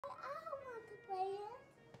play it?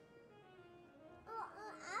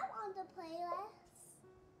 I want to play this.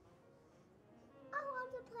 I want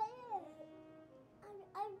to play it.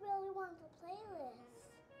 I really want to play this.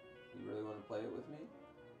 You really want to play it with me?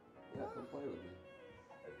 Yeah, come play with me.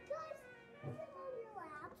 Guys, sit on your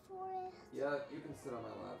lap for it. Yeah, you can sit on my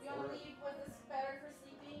lap. You want to leave? Was this better for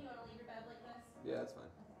sleeping? You want to leave your bed like this? Yeah, that's fine.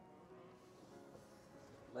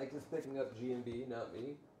 Mike is picking up G&B, not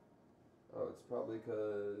me. Oh, it's probably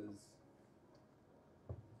because.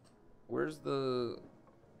 Where's the?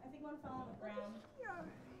 I think one fell on the ground. Here.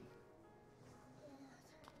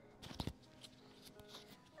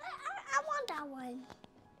 I want that one.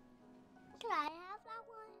 Can I have that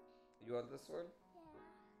one? You want this one? Yeah.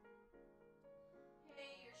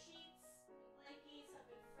 Hey, your sheets and blankets have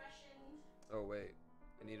been freshened. Oh wait,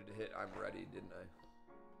 I needed to hit I'm ready, didn't I?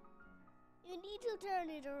 You need to turn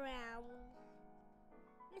it around.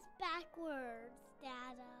 It's backwards,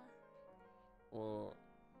 Dada. Well,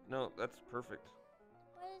 no, that's perfect.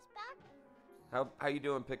 But it's backwards. How you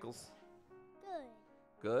doing, Pickles? Good.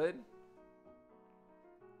 Good?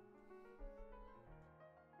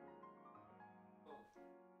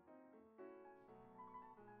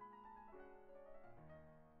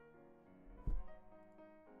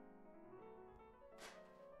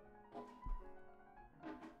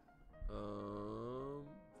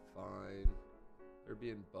 Fine. They're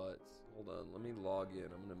being butts. Hold on, let me log in.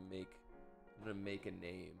 I'm gonna make a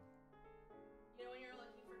name. You know when you were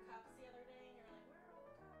looking for cups the other day and you were like, where are all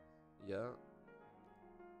the cups? Yeah.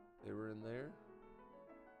 They were in there.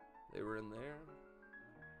 They were in there.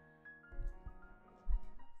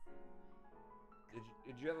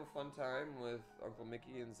 Did you have a fun time with Uncle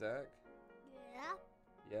Mickey and Zach? Yeah.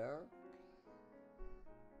 Yeah?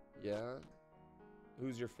 Yeah?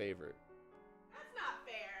 Who's your favorite? That's not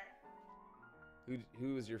fair.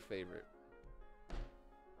 Who is your favorite?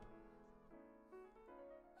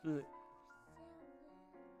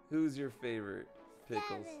 Who's your favorite?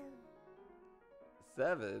 Pickles.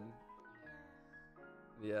 7?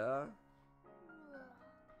 Yeah?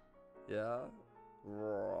 Yeah?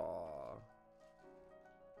 Raw.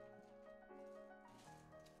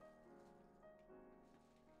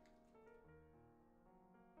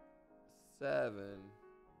 Seven.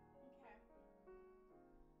 Okay.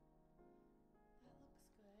 That looks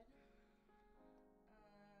good.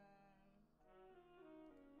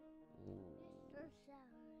 Mr.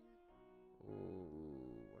 Seven.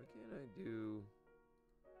 Ooh, why can't I do...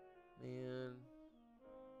 Man.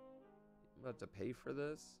 I'm about to pay for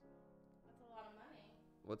this? That's a lot of money.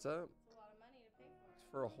 What's up? It's a lot of money to pay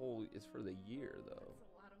for. It's for the year, though. That's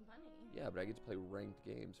a lot of money. Yeah, but I get to play ranked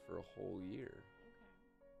games for a whole year.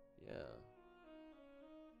 Okay. Yeah.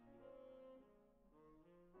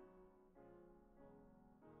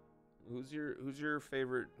 Who's your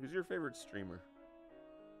favorite streamer?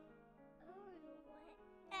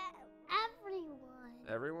 Everyone.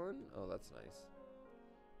 Everyone? Oh, that's nice.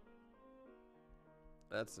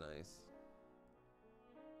 That's nice.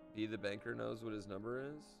 Be the Banker knows what his number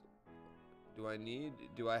is?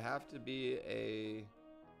 Do I have to be a...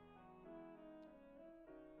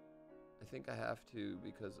 I think I have to,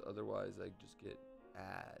 because otherwise I just get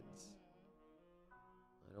ads.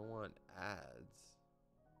 I don't want ads.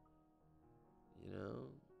 You know?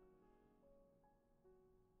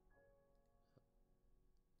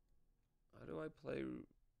 How do I play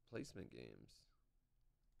placement games?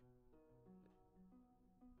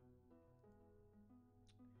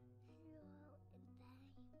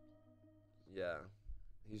 Yeah.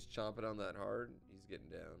 He's chomping on that hard. He's getting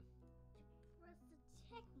down. Press the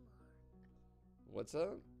check mark. What's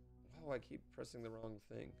up? Oh, I keep pressing the wrong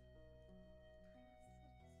thing.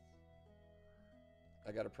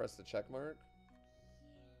 I gotta press the check mark?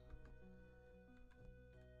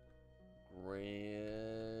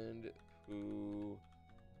 GrandPooBear.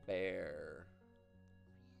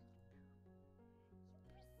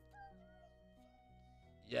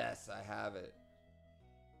 Yes, I have it.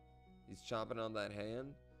 He's chomping on that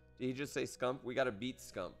hand. Did he just say Scump? We gotta beat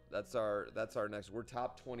Scump. That's our next. We're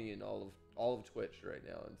top 20 in all of Twitch right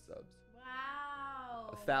now in subs. Wow.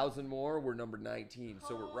 1,000 more. We're number 19.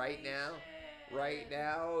 So we're right now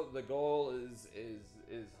the goal is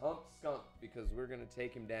hump Scump because we're gonna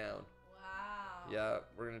take him down. Wow. Yeah,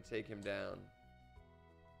 we're gonna take him down.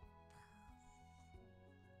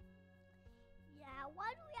 Yeah,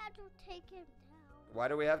 why do we have to take him down? Why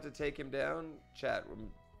do we have to take him down? Chat,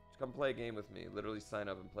 come play a game with me. Literally sign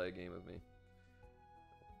up and play a game with me.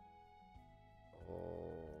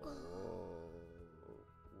 Oh,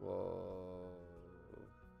 whoa.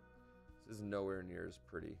 This is nowhere near as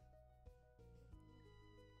pretty.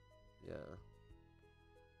 Yeah.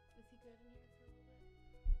 Is he good in here for a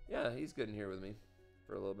Yeah, he's good in here with me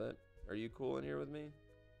for a little bit. Are you cool in here with me?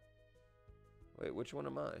 Wait, which one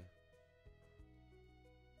am I?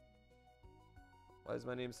 Why does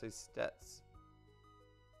my name say Stets?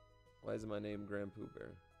 Why is my name GrandPooBear?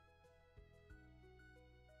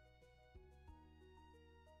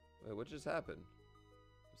 Wait, what just happened?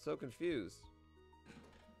 I'm so confused.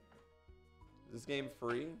 Is this game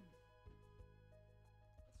free? It's free.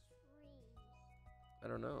 I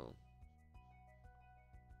don't know.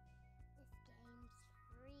 This game's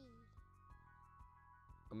free.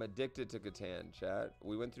 I'm addicted to Catan, chat.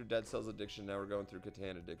 We went through Dead Cells addiction, now we're going through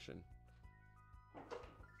Catan addiction.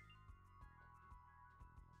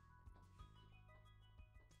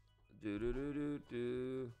 Do do do do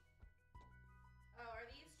do. Oh, are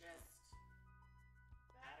these just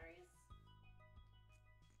batteries?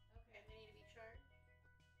 Okay, they need to be charged.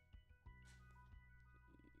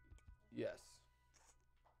 Yes.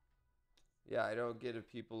 Yeah, I don't get if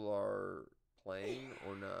people are playing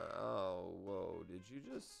or not. Oh, whoa. Did you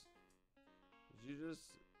just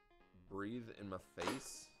breathe in my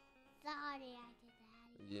face? Sorry, I did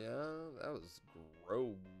that. Yeah, that was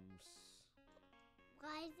gross.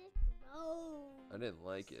 Why is it gross? I didn't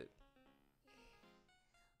like it.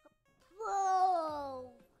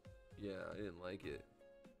 Bro. Yeah, I didn't like it.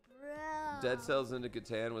 Bro. Dead Cells into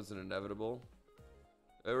Catan was an inevitable.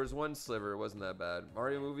 There was one sliver, it wasn't that bad.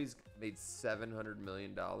 Mario movies made $700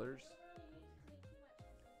 million.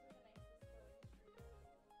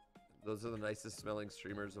 Those are the nicest smelling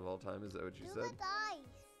streamers of all time, is that what you Do said? the dice.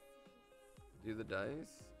 Do the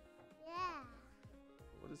dice? Yeah.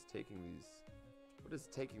 What is taking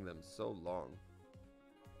them so long?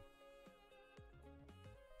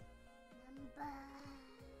 Number.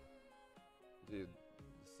 Dude,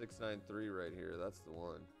 693 right here, that's the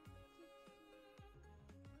one.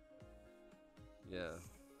 Yeah.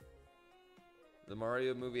 The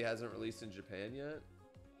Mario movie hasn't released in Japan yet?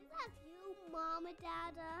 Is that you, Mama,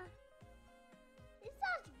 Dada? Is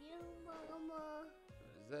that you, Mama?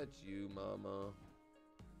 Is that you, Mama?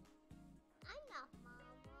 I'm not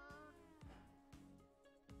Mama.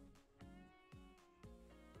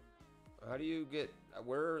 How do you get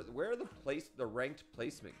where are the ranked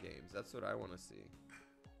placement games? That's what I want to see.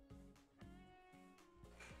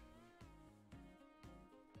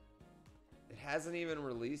 It hasn't even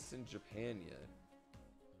released in Japan yet.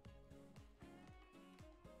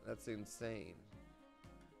 That's insane.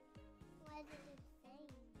 Why is it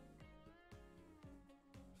insane?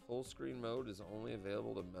 Full screen mode is only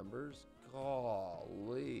available to members?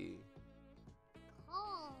 Golly. Holy.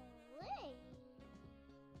 Oh,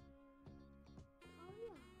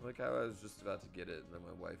 yeah. Like how I was just about to get it, and then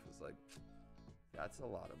my wife was like, that's a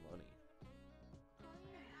lot of money. Oh,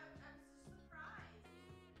 yeah. I'm surprised.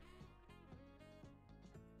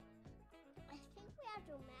 I think we have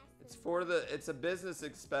to master. It's a business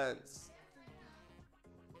expense.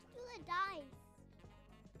 Let's do the dice.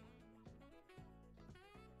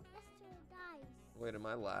 Let's do the dice. Wait, am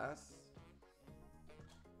I last?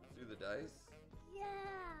 Let's do the dice? Yeah.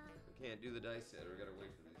 We can't do the dice yet. We gotta wait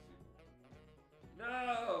for these people.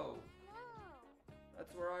 No! No.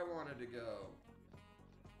 That's where I wanted to go.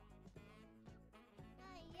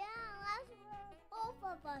 Yeah, that's where both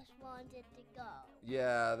of us wanted to go.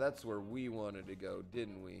 Yeah, that's where we wanted to go,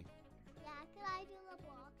 didn't we? Yeah, can I do the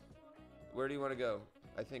box for you? Where do you want to go?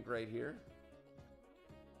 I think right here.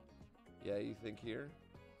 Yeah, you think here?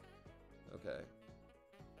 Okay.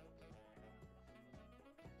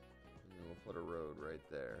 And then we'll put a road right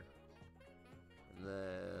there. And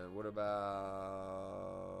then what about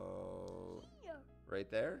Here. right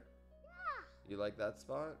there? Yeah. You like that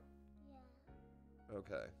spot? Yeah.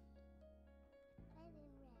 Okay. I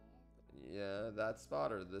didn't read Yeah, that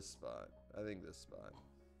spot or this spot? I think this spot.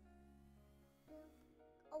 it.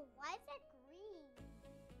 Oh, why is it green?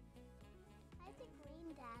 Why is it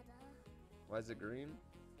green, Dada? Why is it green?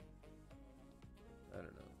 I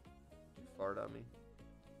don't know. Did you fart on me?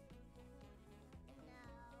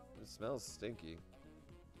 No. It smells stinky.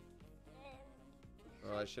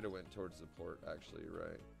 Oh, I should have went towards the port, actually, you're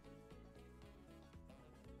right.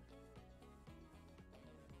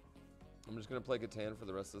 I'm just gonna play Catan for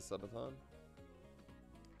the rest of the subathon.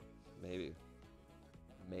 Maybe.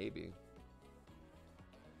 Maybe.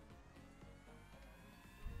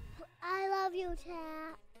 I love you,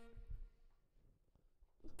 Tad.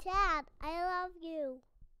 Tad, I love you.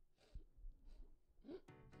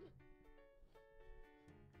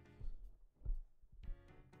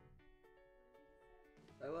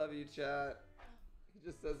 I love you, chat. He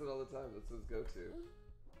just says it all the time. That's his go-to.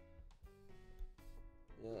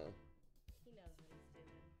 Yeah. He knows what he's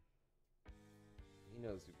doing. He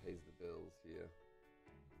knows who pays the bills, yeah.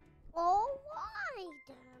 Oh, why,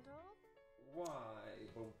 Dada? Why?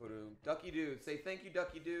 Boom, boom. Ducky Dude. Say thank you,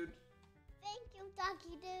 Ducky Dude. Thank you,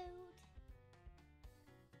 Ducky Dude.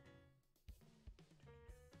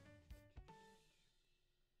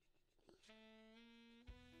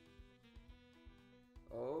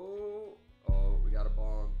 Oh. Oh, we got a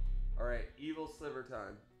bong. All right, evil sliver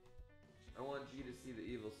time. I want G to see the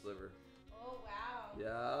evil sliver. Oh, wow.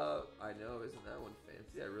 Yeah, I know. Isn't that one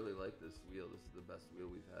fancy? I really like this wheel. This is the best wheel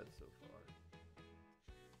we've had so far.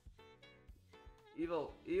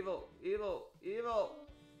 Evil, evil, evil, evil.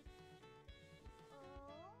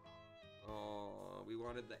 Oh, we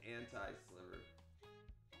wanted the anti-sliver.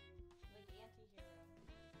 Like anti-hero.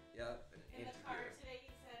 Yep, an In the car anti-hero. today,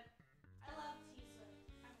 he said, I love T-Swift.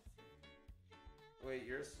 I'm a Swiftie. Wait,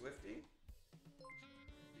 you're a Swiftie?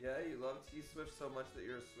 Yeah, you love T-Swift so much that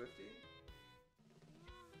you're a Swiftie?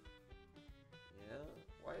 Yeah?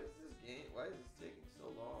 Why is this taking so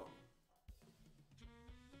long?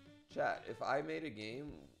 Chat, if I made a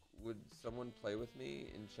game, would someone play with me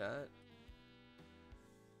in chat?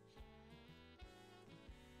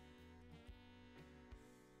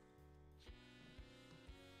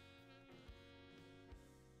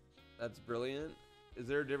 That's brilliant. Is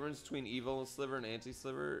there a difference between evil sliver and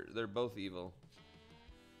anti-sliver? They're both evil.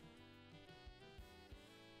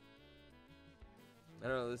 I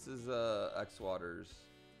don't know, this is X Waters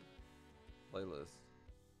playlist.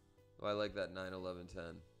 Oh, I like that 9, 11, 10.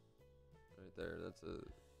 Right there, that's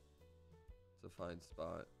a fine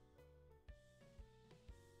spot.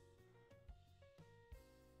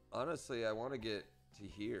 Honestly, I want to get to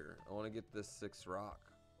here. I want to get this 6 rock.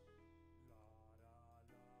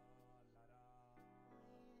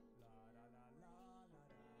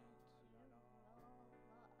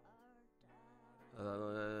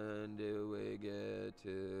 When do we get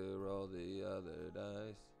to roll the other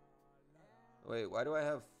dice? Wait, why do I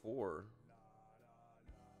have 4?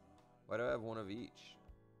 Why do I have 1 of each?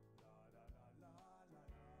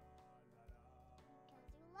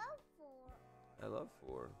 Because you love 4. I love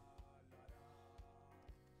 4.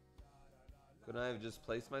 Couldn't I have just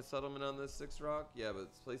placed my settlement on this 6 rock? Yeah,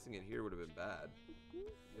 but placing it here would have been bad.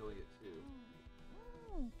 You only get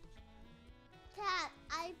 2. Cat,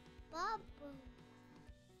 I bubble.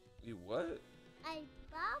 You what? I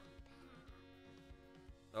bubble.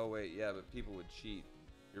 Oh wait, yeah, but people would cheat.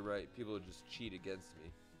 You're right. People would just cheat against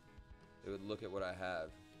me. They would look at what I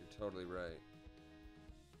have. You're totally right.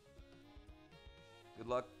 Good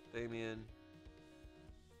luck, Damien.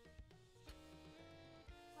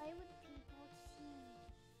 Why would people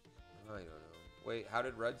cheat? I don't know. Wait, how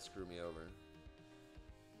did Red screw me over?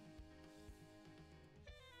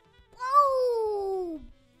 Oh!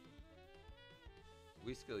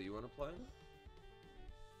 Weeskill, you want to play?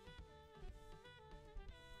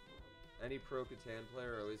 Any pro Catan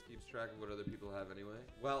player always keeps track of what other people have anyway.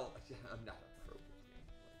 Well, I'm not a pro Catan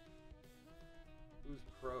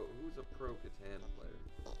player. Who's a pro Catan player?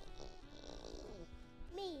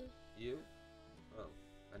 Me. You? Oh,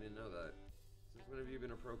 I didn't know that. Since when have you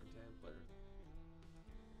been a pro Catan player?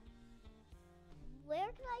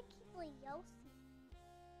 Where do I keep a Yossi?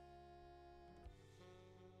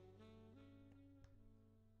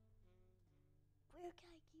 Where can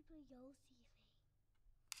I keep a Yossi thing?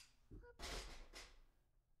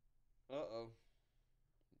 Uh-oh.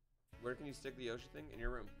 Where can you stick the Yoshi thing? In your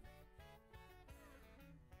room.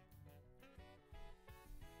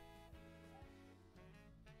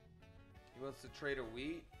 He wants to trade a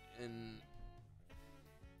wheat and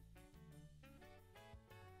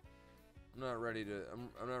I'm not ready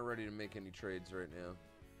to make any trades right now.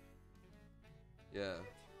 Yeah.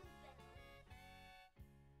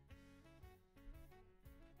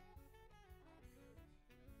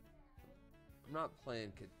 I'm not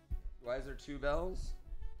playing. Why is there 2 bells?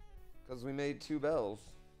 Because we made 2 bells.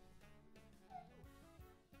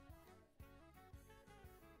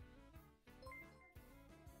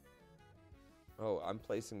 Oh, I'm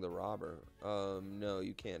placing the robber. No,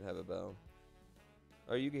 you can't have a bell.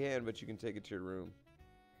 Or you can, but you can take it to your room.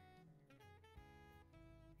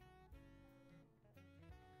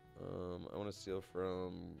 I want to steal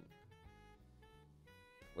from...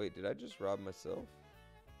 Wait, did I just rob myself?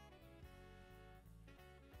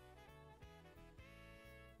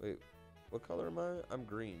 Wait, what color am I? I'm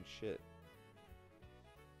green, shit.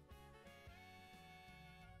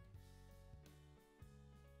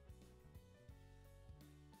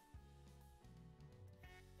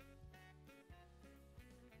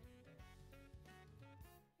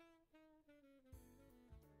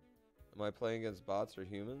 Am I playing against bots or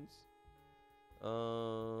humans? I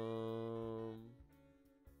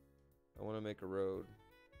want to make a road.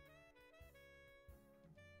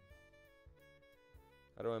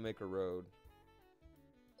 How do I make a road?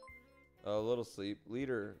 Oh, a little sleep.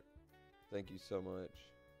 Leader, thank you so much.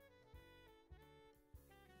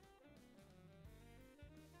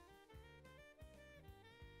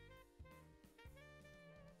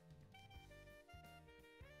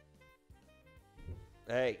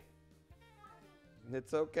 Hey.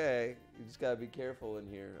 It's okay. You just gotta be careful in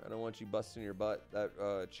here. I don't want you busting your butt.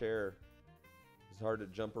 That chair is hard to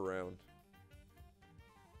jump around.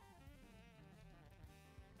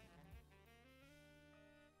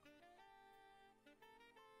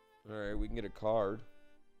 Alright, we can get a card.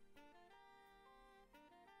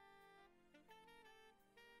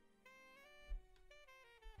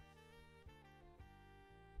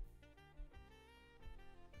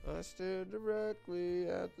 I stare directly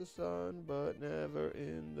at the sun, but never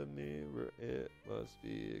in the mirror. It must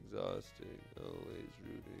be exhausting, always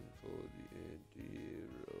rooting for the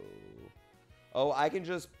anti-hero. Oh, I can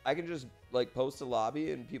just like post a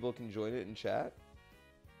lobby and people can join it in chat.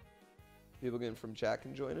 People from chat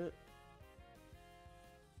can join it.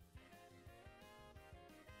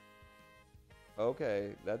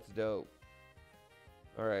 Okay, that's dope.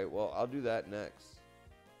 All right, well, I'll do that next.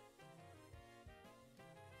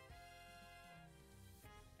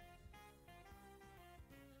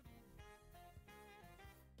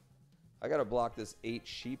 I gotta block this 8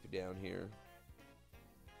 sheep down here.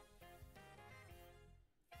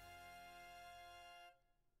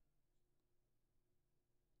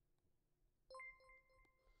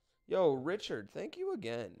 Yo, Richard, thank you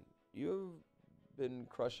again. You've been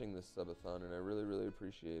crushing this subathon, and I really, really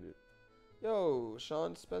appreciate it. Yo,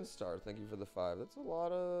 Sean Spenstar, thank you for the 5. That's a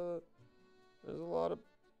lot of... There's a lot of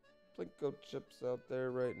Plinko chips out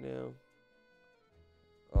there right now.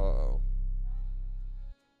 Uh-oh.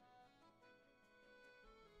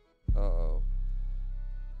 Uh-oh.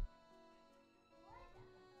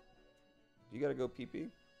 You gotta go pee-pee?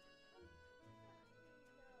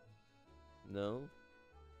 No?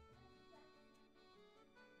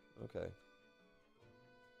 Okay.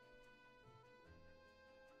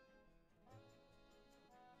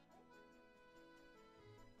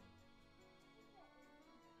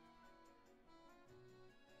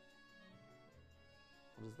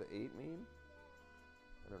 What does the 8 mean?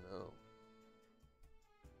 I don't know.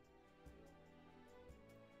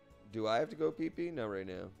 Do I have to go pee-pee? No, right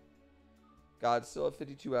now. God, still have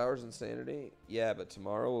 52 hours insanity? Yeah, but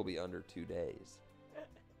tomorrow will be under 2 days.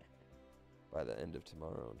 By the end of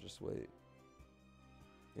tomorrow. Just wait.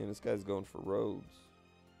 Man, this guy's going for roads.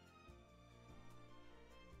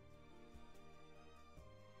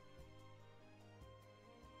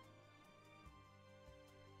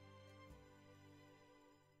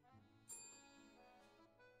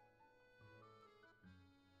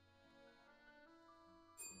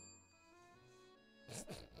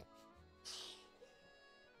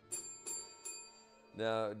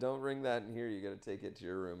 No, don't ring that in here. You gotta take it to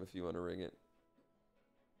your room if you want to ring it.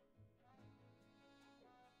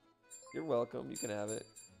 You're welcome. You can have it.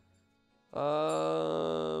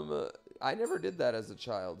 I never did that as a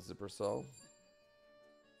child, Zipper Soul.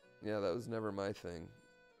 Yeah, that was never my thing.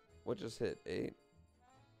 What just hit? 8?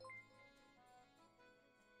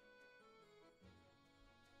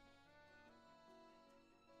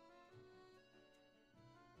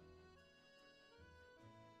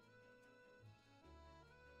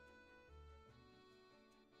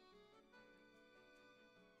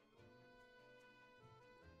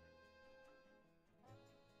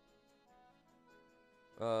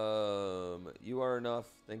 You are enough.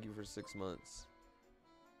 Thank you for 6 months.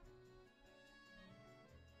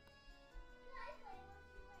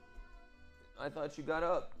 I thought you got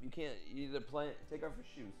up. You can't. You either play. Take off your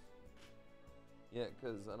shoes. Yeah,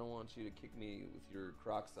 because I don't want you to kick me with your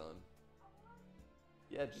Crocs on.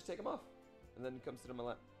 Yeah, just take them off. And then come sit on my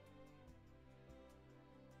lap.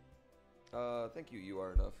 Thank you. You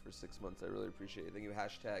are enough for 6 months. I really appreciate it. Thank you.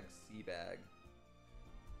 Hashtag Seabag.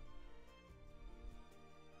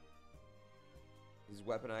 He's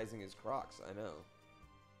weaponizing his Crocs. I know.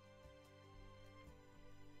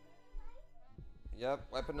 Yep,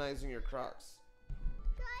 weaponizing your Crocs.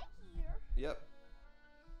 Right here. Yep.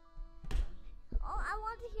 Oh, I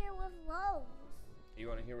want to hear with those. You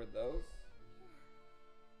want to hear with those?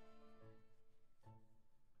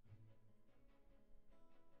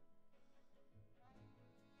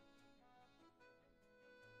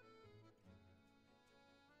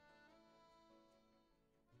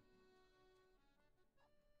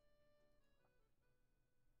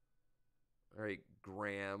 All right,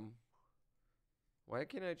 Graham. Why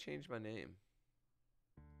can't I change my name?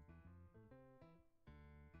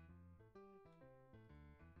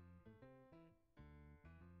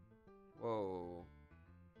 Whoa.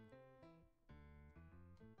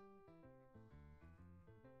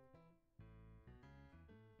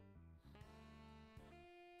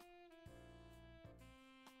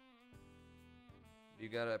 You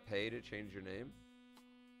gotta pay to change your name?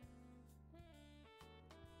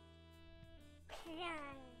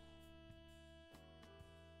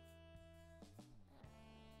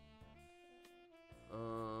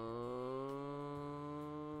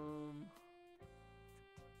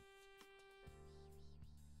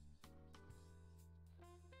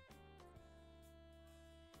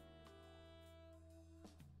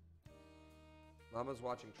 Mama's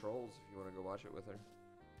watching Trolls if you want to go watch it with her.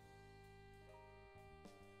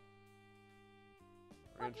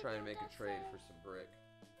 We're gonna try and make a trade for some brick.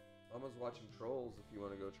 Mama's watching Trolls if you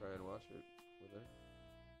want to go try and watch it with her.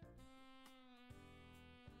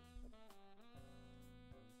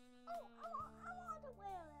 Oh, I want to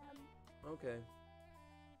wear them. Okay.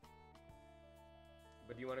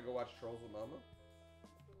 But do you want to go watch Trolls with Mama?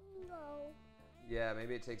 No. Yeah,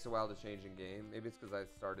 maybe it takes a while to change in game. Maybe it's because I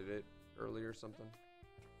started it early or something.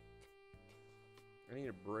 I need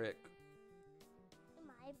a brick.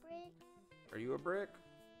 Am I a brick? Are you a brick?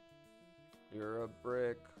 You're a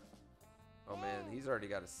brick. Oh man, he's already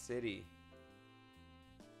got a city.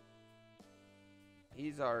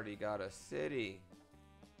 He's already got a city.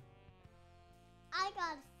 I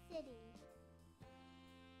got a city.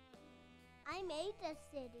 I made the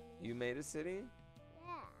city. You made a city?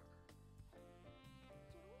 Yeah.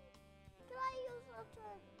 Can I use a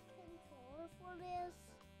controller for this?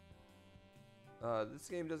 This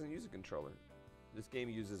game doesn't use a controller. This game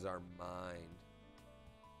uses our mind.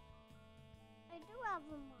 I do have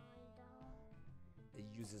a mind, though. It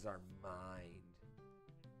uses our mind.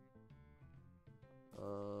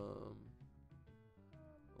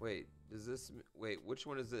 Wait, does this... Wait, which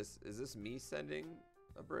one is this? Is this me sending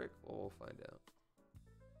a brick? Well, we'll find out.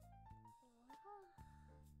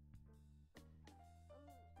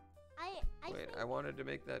 Wait, I wanted to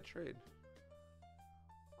make that trade.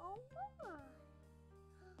 Oh,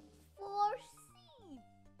 for seed.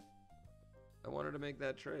 I wanted to make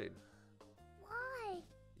that trade. Why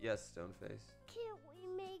Yes, Stoneface. can't we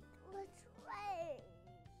make a trade?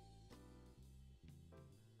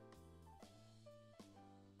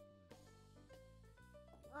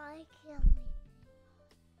 Why can't we?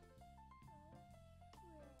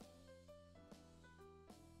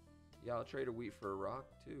 Yeah, I'll trade a wheat for a rock,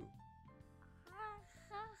 too.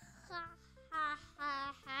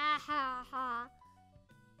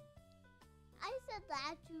 I said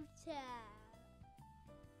that to Chad.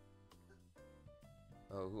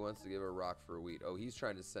 Oh, who wants to give a rock for a wheat? Oh, he's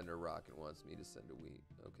trying to send a rock and wants me to send a wheat.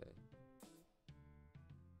 Okay.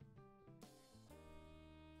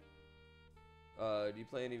 Do you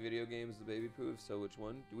play any video games with Baby Pooh? If so, which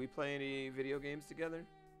one? Do we play any video games together?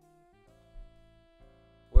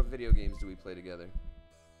 What video games do we play together?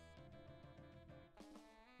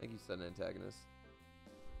 Thank you, Sun Antagonist.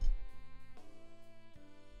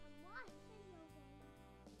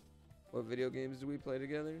 What video games do we play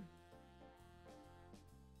together?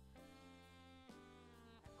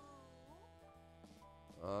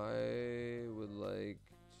 I would like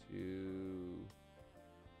to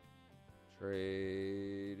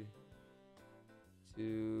trade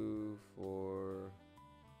 2 for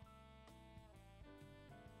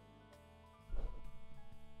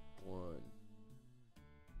 1.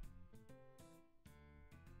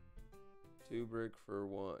 2 brick for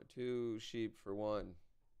 1. 2 sheep for 1.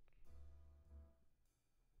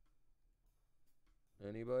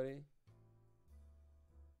 Anybody?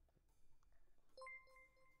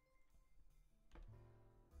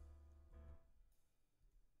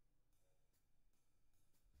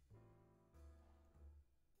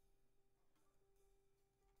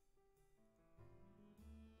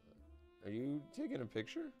 Are you taking a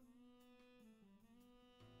picture?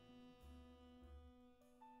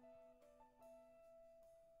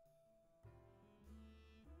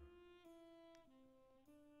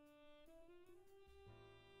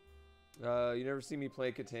 You never see me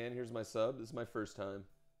play Catan? Here's my sub. This is my first time.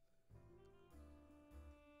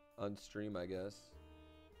 On stream, I guess.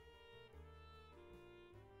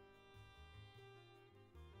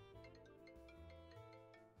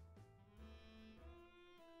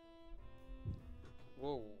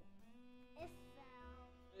 Whoa. It fell.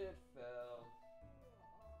 It fell.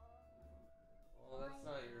 Well, that's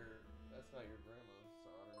not your grandma, so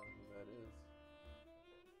I don't know who that is.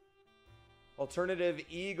 Alternative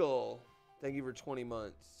Eagle. Thank you for 20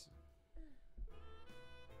 months.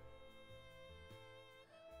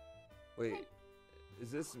 Wait, is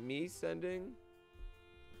this me sending?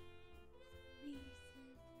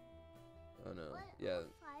 Oh no. Yeah.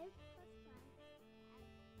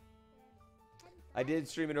 I did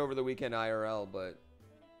stream it over the weekend IRL, but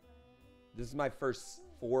this is my first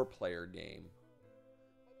 4-player game.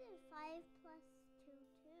 I did 5 plus 2.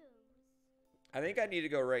 I think I need to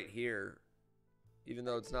go right here, even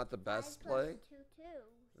though it's not the best 5 plus play. 2,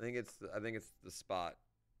 2. I think it's the spot.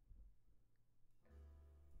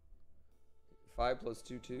 5 plus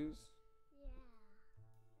 2 twos. Yeah.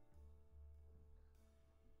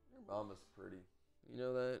 Your mama's pretty. You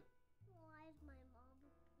know that? Why is my mom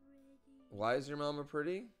pretty? Why is your mama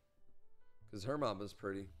pretty? Because her mama's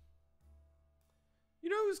pretty. You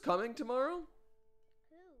know who's coming tomorrow?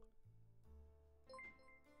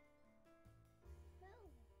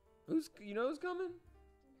 Who? You know who's coming?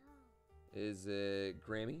 No. Is it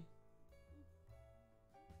Grammy?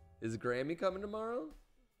 Is Grammy coming tomorrow?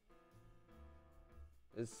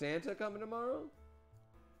 Is Santa coming tomorrow?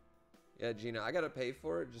 Yeah, Gina, I gotta pay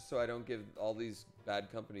for it just so I don't give all these bad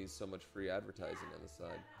companies so much free advertising on the side. No,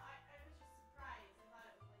 I was just surprised. I thought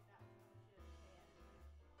it was like that was how much you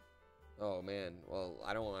had to pay. Oh man, well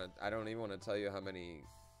I don't even want to tell you how many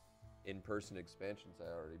in-person expansions I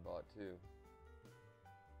already bought too.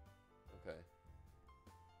 Okay.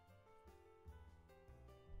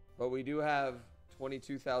 But we do have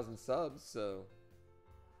 22,000 subs, so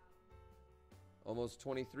almost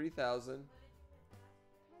 23,000.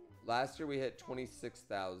 Last year we hit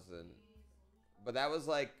 26,000. But that was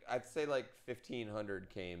like, I'd say like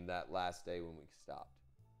 1,500 came that last day when we stopped.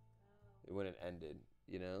 When it ended,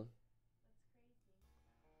 you know?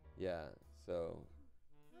 Yeah, so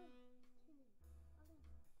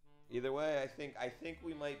either way, I think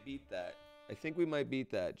we might beat that. I think we might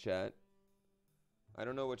beat that, chat. I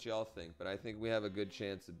don't know what y'all think, but I think we have a good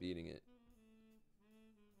chance of beating it.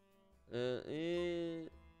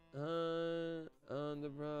 On the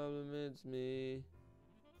problem, it's me.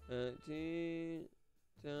 At tea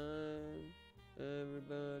time,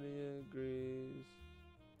 everybody agrees.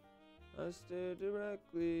 I stare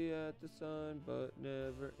directly at the sun, but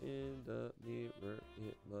never in the mirror.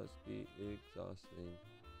 It must be exhausting.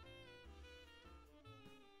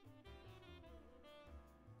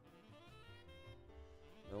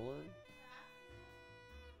 No one?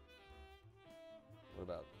 What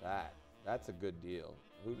about that? That's a good deal.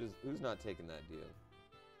 Who's not taking that deal?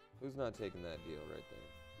 Who's not taking that deal right there?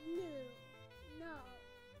 No. No.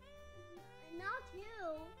 Not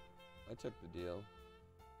you. I took the deal.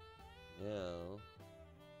 Yeah.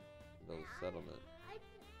 Little settlement. I took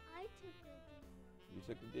the deal. You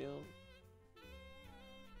took the deal?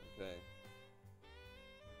 Okay.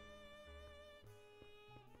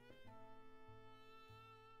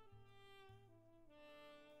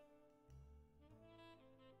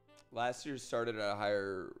 Last year started at a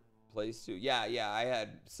higher place too. Yeah, I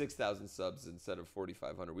had 6,000 subs instead of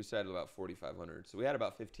 4,500. We started about 4,500. So we had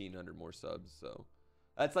about 1,500 more subs. So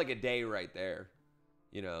that's like a day right there.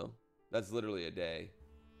 You know, that's literally a day.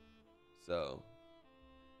 So,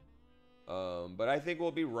 but I think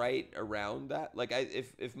we'll be right around that. Like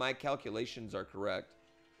if my calculations are correct,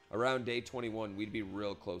 around day 21, we'd be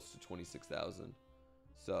real close to 26,000.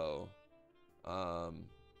 So,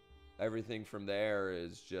 everything from there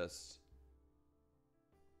is just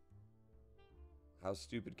how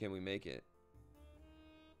stupid can we make it?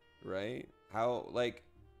 Right? How, like,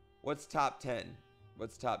 what's top 10?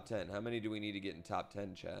 What's top 10? How many do we need to get in top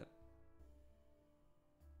 10, chat? I got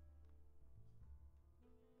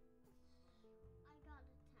a towel.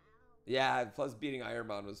 Yeah, plus beating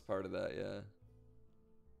Ironman was part of that, yeah.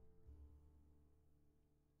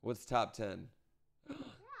 What's top 10?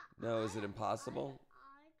 No, is it impossible?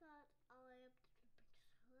 I got all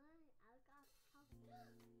the way up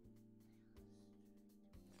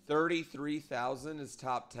to 33,000 is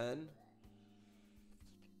top 10?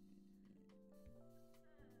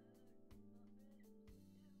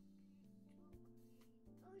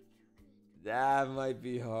 That might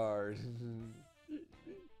be hard.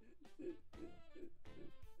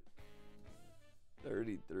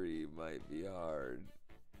 33 might be hard.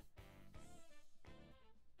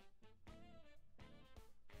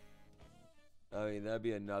 I mean, that'd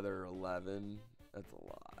be another 11. That's a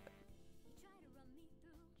lot.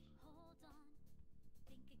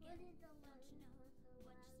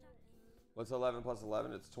 What's 11 plus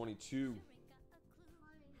 11? It's 22.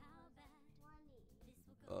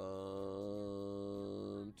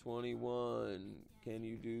 21. Can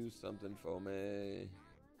you do something for me?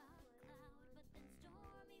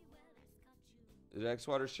 Did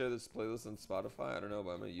Xwater share this playlist on Spotify? I don't know,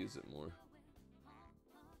 but I'm gonna use it more.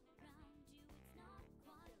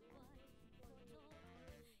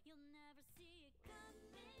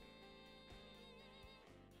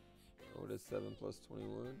 What is 7 plus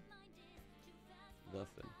 21?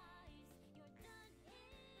 Nothing.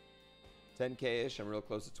 10K-ish, I'm real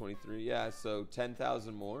close to 23. Yeah, so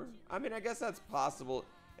 10,000 more. I mean, I guess that's possible.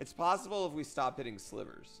 It's possible if we stop hitting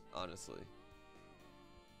slivers, honestly.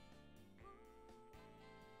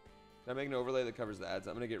 Can I make an overlay that covers the ads?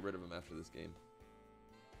 I'm gonna get rid of them after this game.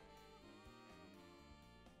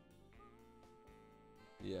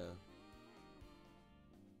 Yeah.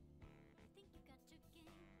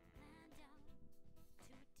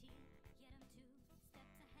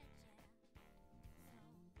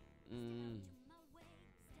 Mm.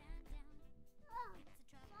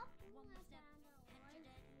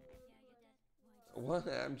 What?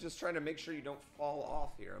 I'm just trying to make sure you don't fall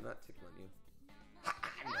off here. I'm not tickling you.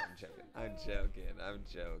 No, I'm joking. I'm joking. I'm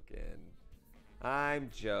joking.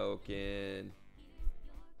 I'm joking.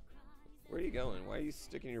 Where are you going? Why are you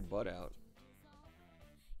sticking your butt out?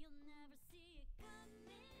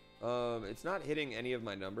 It's not hitting any of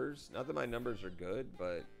my numbers. Not that my numbers are good,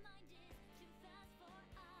 but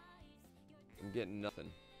I'm getting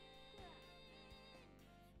nothing.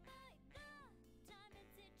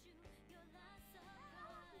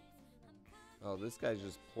 Oh, this guy's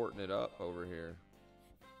just porting it up over here.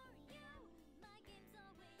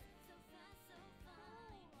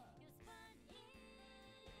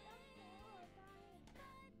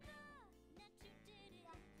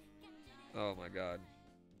 Oh my god.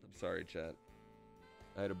 I'm sorry, chat.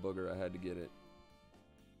 I had a booger. I had to get it.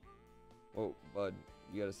 Oh, bud.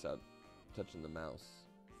 You gotta stop touching the mouse.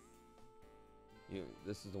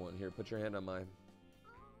 This is the one. Here, put your hand on mine.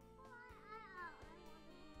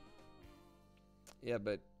 Yeah,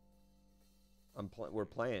 but we're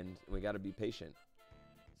playing, and we gotta be patient.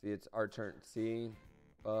 See, it's our turn. See,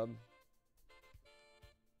 bub?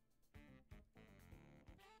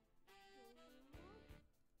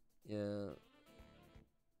 Yeah.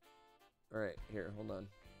 Alright, here, hold on.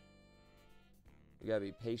 We gotta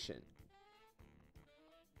be patient.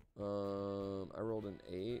 I rolled an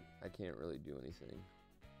 8. I can't really do anything.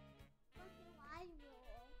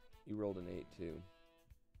 You rolled an 8 too.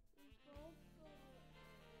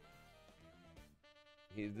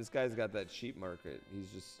 This guy's got that sheep market.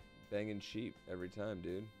 He's just banging sheep every time,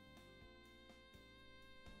 dude.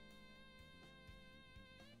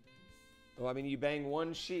 Well, I mean, you bang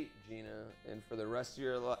one sheep, Gina, and for the rest of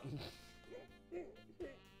your life.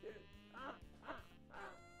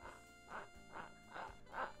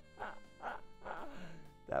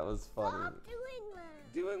 That was funny. Stop doing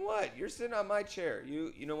that. Doing what? You're sitting on my chair.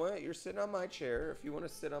 You know what? You're sitting on my chair. If you want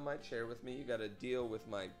to sit on my chair with me, you got to deal with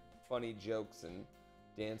my funny jokes and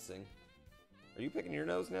dancing. Are you picking your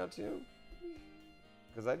nose now too?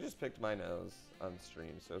 Because I just picked my nose on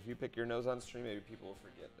stream. So if you pick your nose on stream, maybe people will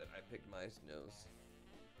forget that I picked my nose.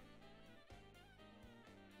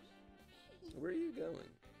 Where are you going?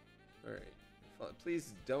 All right.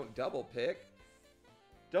 Please don't double pick.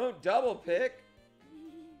 Don't double pick.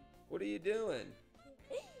 What are you doing?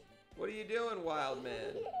 What are you doing, wild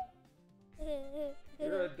man?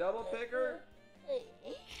 You're a double picker?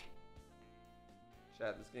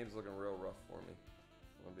 Chat, this game's looking real rough for me.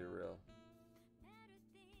 I'm gonna be real.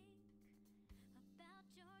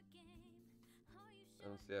 I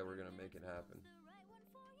don't see how we're gonna make it happen.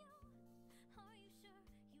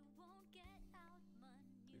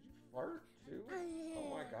 Did you fart too? Oh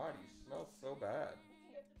my god, you smell so bad.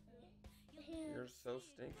 You're so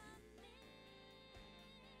stinky.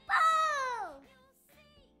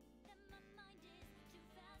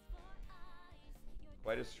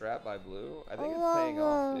 Quite a strap by Blue. I think it's paying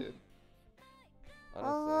off, dude.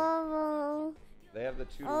 Honestly. They have the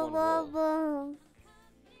 2-to-1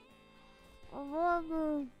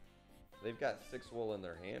 wool. They've got 6 wool in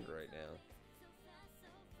their hand right now.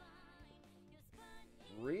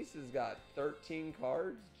 Reese has got 13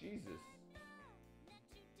 cards? Jesus.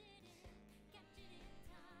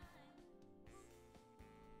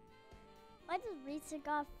 Why does Risa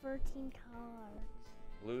got 13 cards?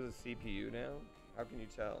 Blue's a CPU now? How can you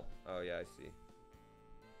tell? Oh yeah, I see.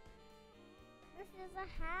 This is a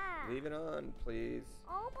hat. Leave it on, please.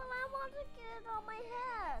 Oh, but I want to get it on my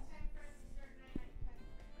head.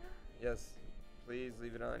 Yes, please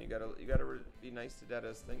leave it on. You gotta be nice to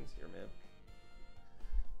Dada's things here, man.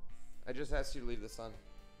 I just asked you to leave this on.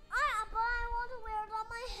 But I want to wear it on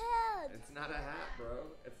my head. It's not a hat,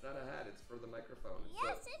 bro. It's not a hat. It's for the microphone.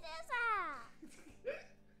 Yes, it is a hat.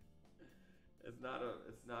 It's not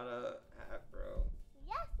a hat, bro.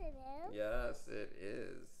 Yes, it is. Yes, it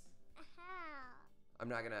is. A hat. I'm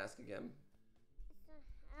not gonna ask again. It's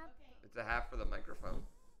a hat. Okay, It's a hat for the microphone.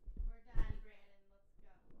 we're done, Brandon. Let's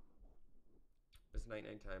go. It's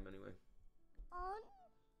night-night time anyway. On?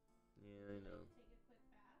 Yeah, I know. Take a quick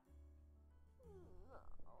bath.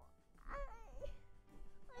 No.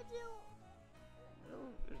 I do.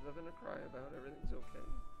 No, there's nothing to cry about. Everything's okay.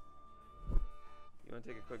 You want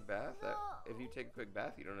to take a quick bath? No. If you take a quick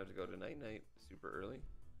bath, you don't have to go to night-night super early.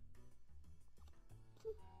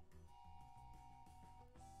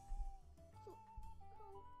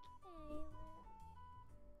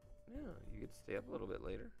 Yeah, you could stay up a little bit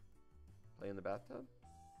later. Play in the bathtub.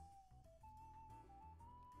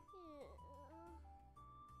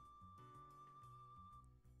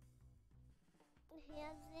 Yeah. He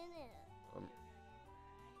has in it.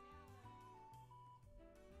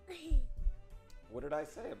 What did I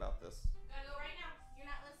say about this? Gotta go right now. You're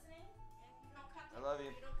not listening. If you don't come, I love you.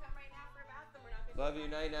 If you don't come right now for a bath, then we're not gonna. Love you.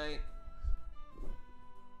 Night night.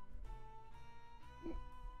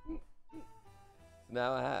 It's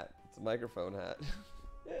now a hat. It's a microphone hat.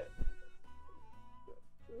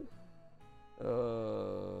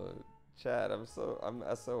 Chat. I'm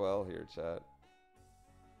SOL here, chat.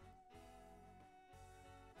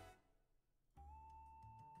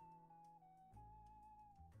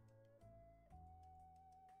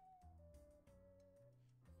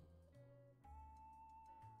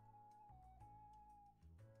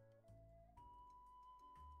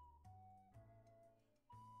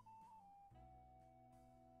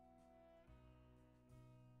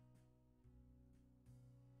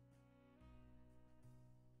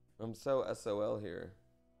 I'm so SOL here.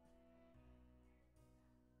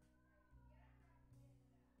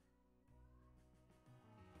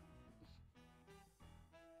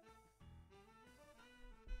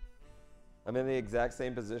 I'm in the exact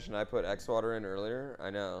same position I put X water in earlier.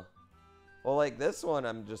 I know. Well, like this one,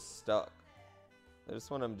 I'm just stuck.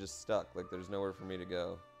 This one, I'm just stuck. Like there's nowhere for me to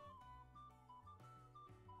go.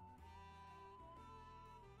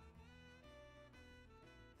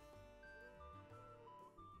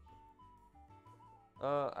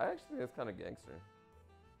 I actually think it's kind of gangster.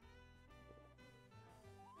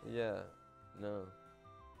 Yeah, no.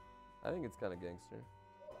 I think it's kind of gangster.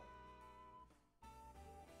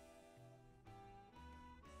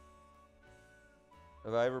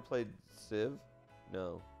 Have I ever played Civ?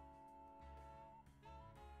 No.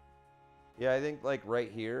 Yeah, I think like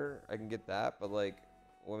right here, I can get that, but like,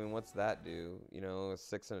 well, I mean, what's that do? You know, a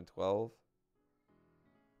 6 and a 12?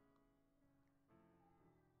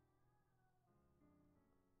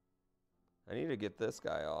 I need to get this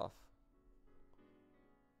guy off.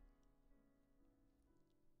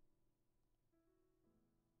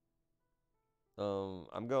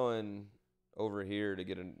 I'm going over here to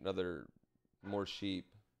get another more sheep.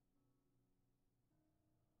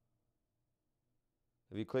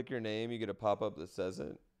 If you click your name, you get a pop-up that says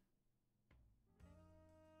it.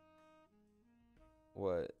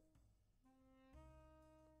 What?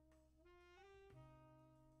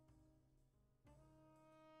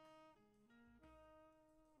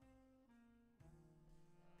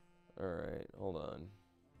 All right, hold on.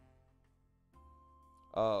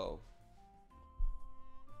 Oh.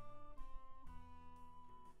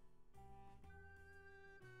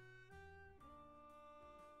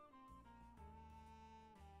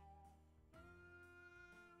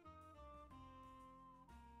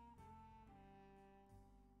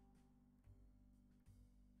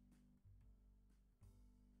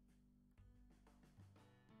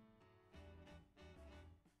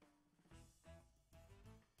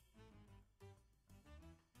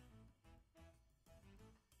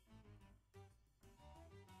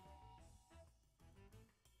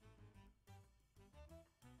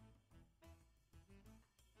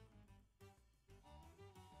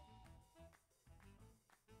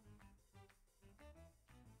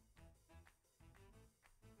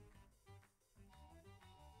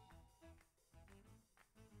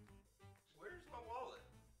 Where's my wallet?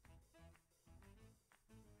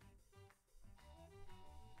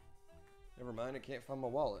 Never mind, I can't find my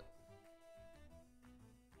wallet.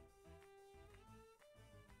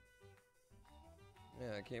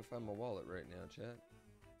 Yeah, I can't find my wallet right now, chat.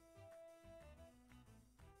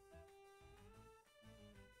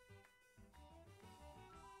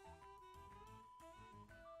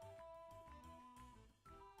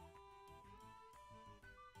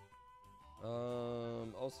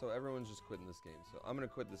 Also, everyone's just quitting this game, so I'm gonna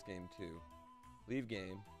quit this game too. Leave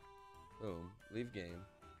game. Boom. Leave game.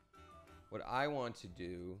 What I want to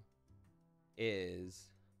do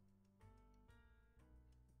is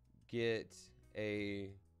get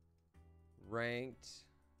a ranked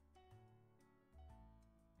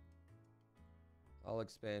all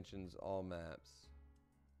expansions, all maps.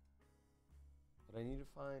 But I need to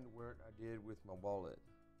find where I did with my wallet.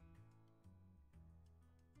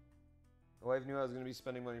 My wife knew I was going to be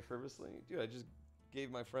spending money frivolously. Dude, I just gave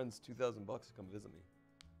my friends $2,000 to come visit me.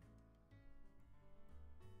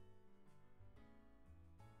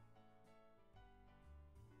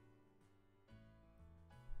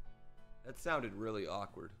 That sounded really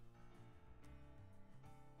awkward.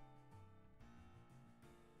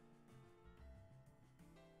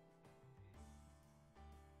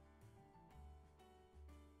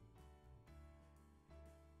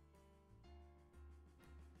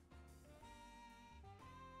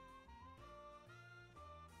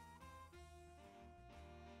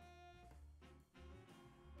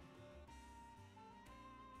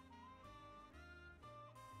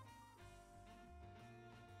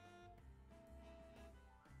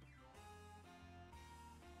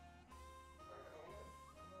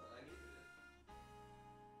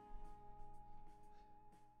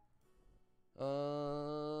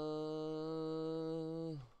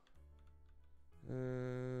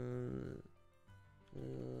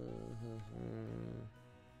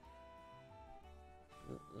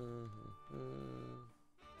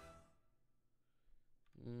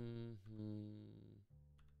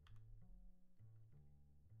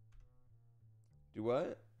 Do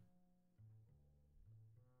what?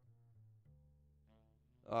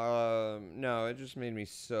 No, it just made me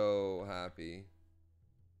so happy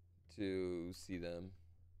to see them.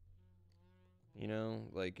 You know,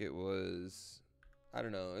 like it was, I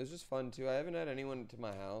don't know, it was just fun too. I haven't had anyone to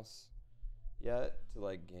my house yet to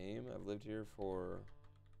like game. I've lived here for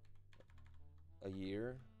a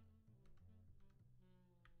year.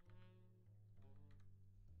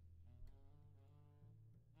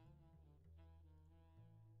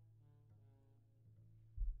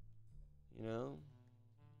 You know?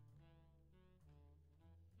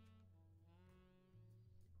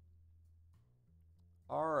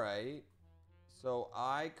 All right. So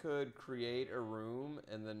I could create a room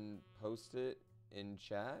and then post it in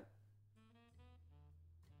chat.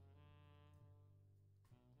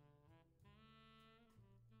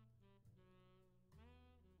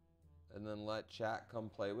 And then let chat come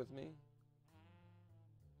play with me.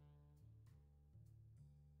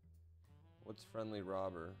 What's friendly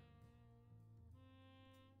robber?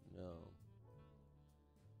 No.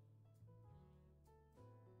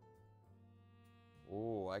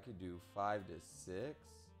 Oh, I could do 5 to 6.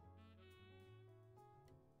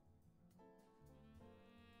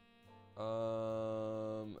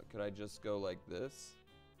 Could I just go like this?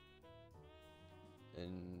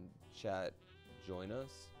 And chat join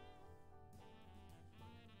us?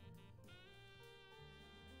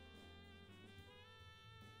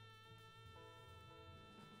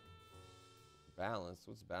 Balance?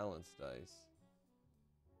 What's balance dice?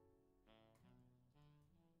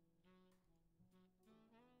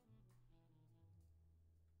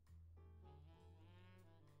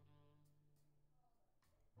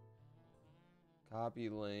 Copy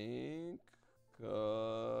link. 'Cause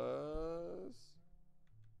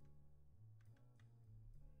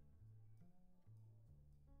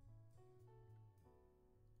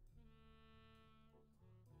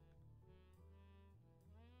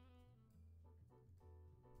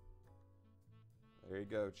there you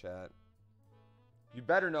go, chat. You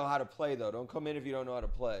better know how to play, though. Don't come in if you don't know how to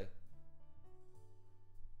play.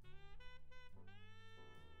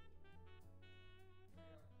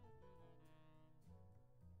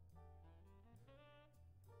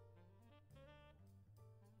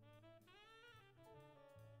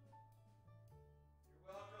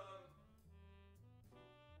 You're welcome.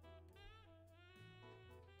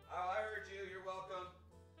 Oh, I heard you. You're welcome.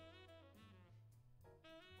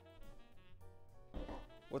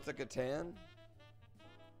 What's a Catan?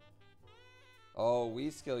 Oh, we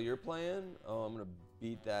skill you're playing? Oh, I'm gonna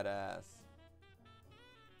beat that ass.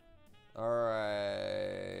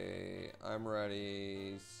 Alright. I'm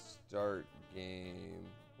ready. Start game.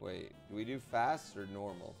 Wait, do we do fast or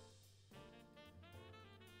normal?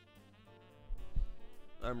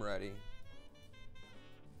 I'm ready.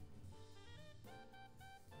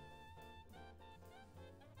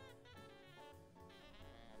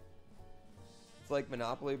 It's like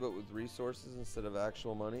Monopoly, but with resources instead of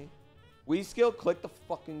actual money. We skill, click the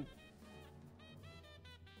fucking...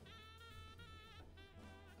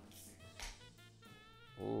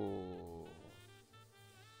 Ooh.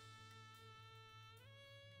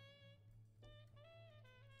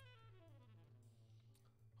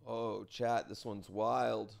 Oh, chat, this one's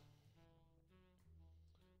wild.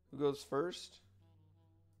 Who goes first?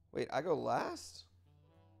 Wait, I go last?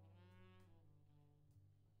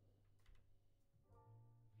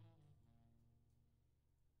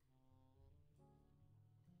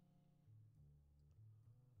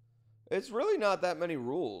 It's really not that many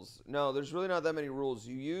rules. No, there's really not that many rules.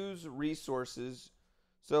 You use resources.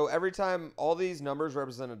 So every time, all these numbers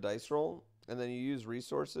represent a dice roll, and then you use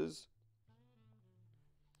resources.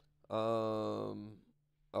 Oh,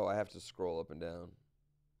 I have to scroll up and down.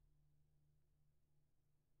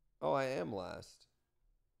 Oh, I am last.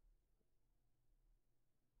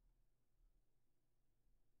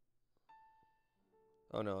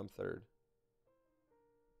 Oh no, I'm third.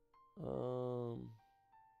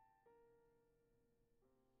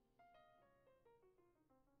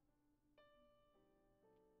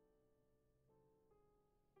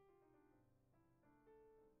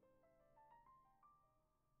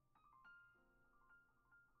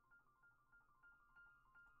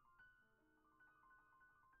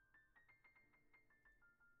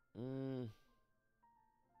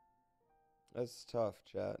 That's tough,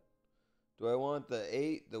 chat. Do I want the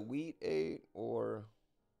 8, the wheat 8, or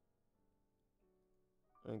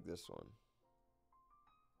I think this one?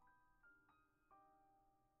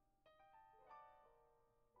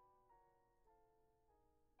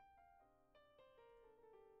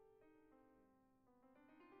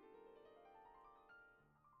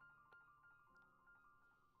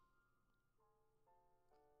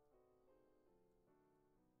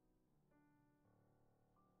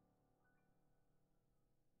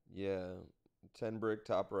 Yeah. 10 brick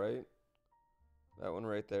top right. That one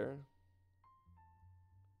right there.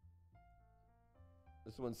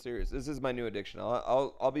 This one's serious. This is my new addiction.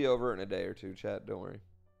 I'll be over it in a day or two, chat. Don't worry.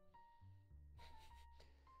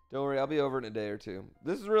 Don't worry, I'll be over it in a day or two.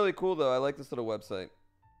 This is really cool though. I like this little website.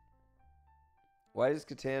 Why does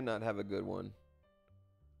Catan not have a good one?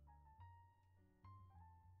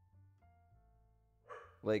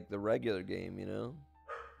 Like the regular game, you know?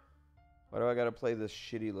 Why do I gotta play this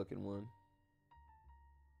shitty looking one?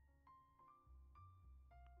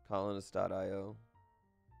 Colonist.io.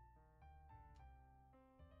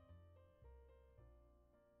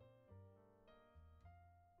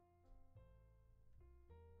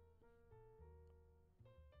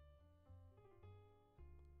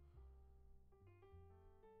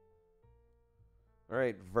 All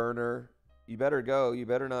right, Werner, you better go. You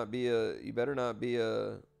better not be a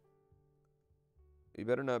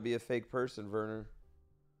fake person, Werner.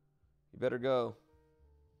 You better go.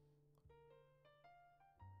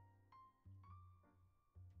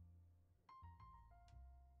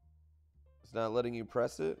 It's not letting you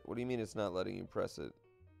press it? What do you mean it's not letting you press it?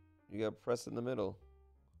 You gotta press in the middle.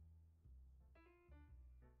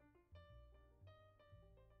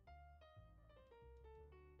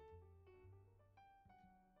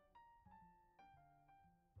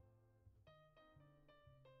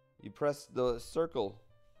 You press the circle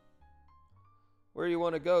where you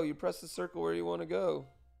want to go. You press the circle where you want to go.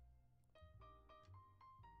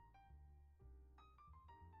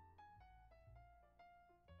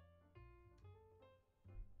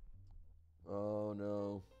 Oh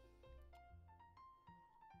no.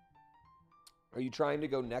 Are you trying to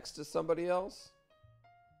go next to somebody else?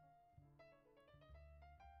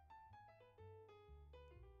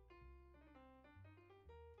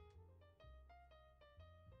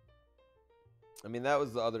 I mean, that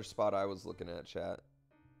was the other spot I was looking at, chat.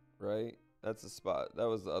 Right? That's the spot. That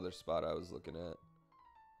was the other spot I was looking at.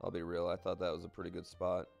 I'll be real. I thought that was a pretty good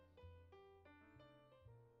spot.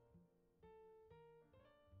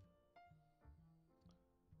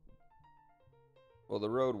 Well, the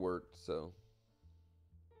road worked, so.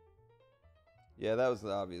 Yeah, that was the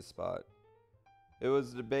obvious spot. It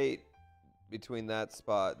was a debate between that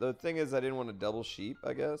spot. The thing is, I didn't want to double sheep,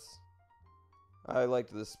 I guess. I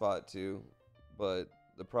liked this spot too. But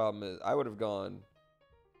the problem is, I would have gone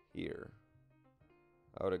here.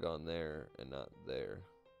 I would have gone there and not there.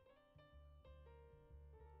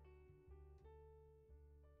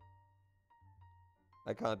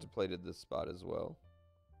 I contemplated this spot as well.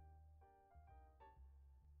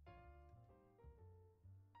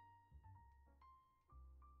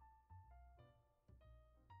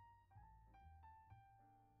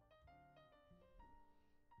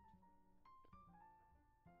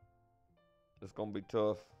 It's gonna be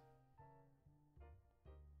tough.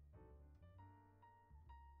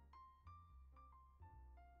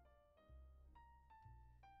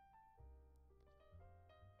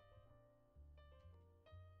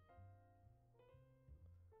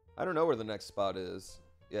 I don't know where the next spot is.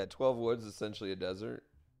 Yeah, 12 woods, essentially a desert.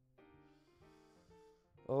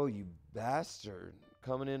 Oh, you bastard.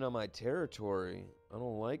 Coming in on my territory. I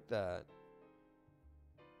don't like that.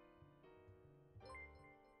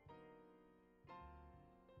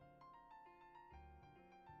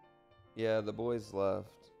 Yeah, the boys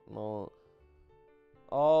left.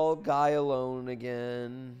 All guy alone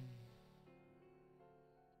again.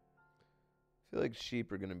 I feel like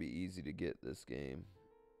sheep are going to be easy to get this game.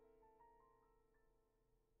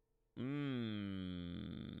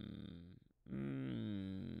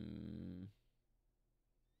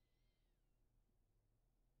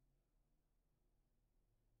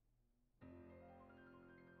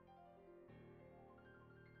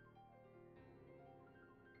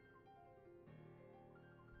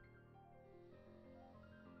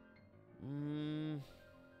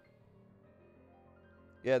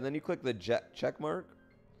 Yeah, then you click the check mark.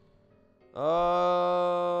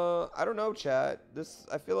 I don't know, chat.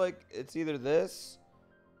 I feel like it's either this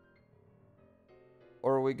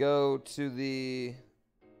or we go to the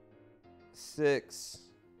 6.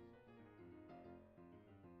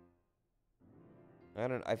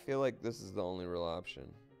 I feel like this is the only real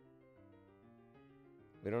option.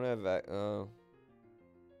 We don't have the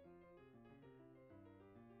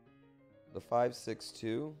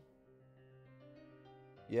 562.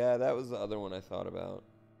 Yeah, that was the other one I thought about.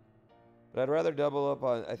 But I'd rather double up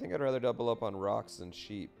on, I think I'd rather double up on rocks than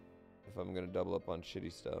sheep if I'm going to double up on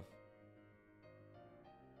shitty stuff.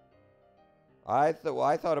 I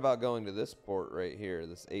thought about going to this port right here,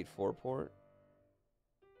 this 8-4 port.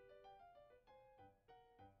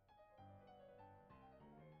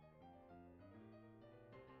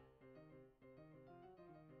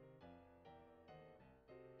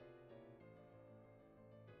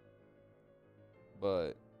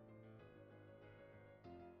 But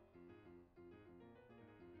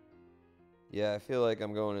yeah, I feel like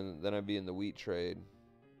I'm going in, then I'd be in the wheat trade.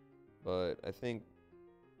 But I think,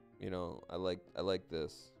 you know, I like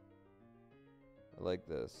this. I like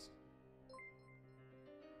this.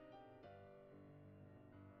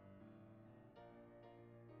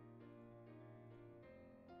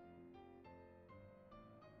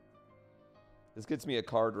 This gets me a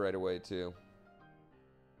card right away too.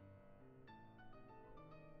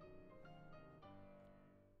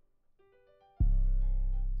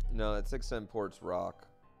 No, that 6-cent port's rock.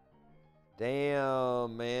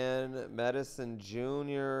 Damn, man. Medicine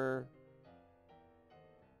Junior.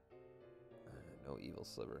 No evil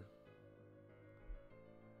sliver.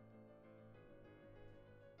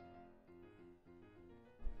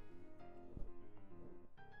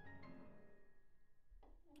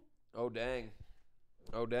 Oh, dang.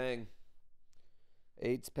 Oh, dang.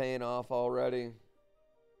 8's paying off already.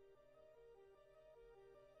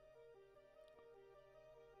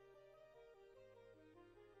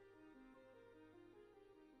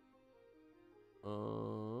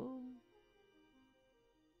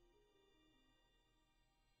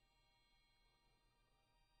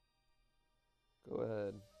 Go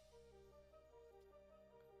ahead.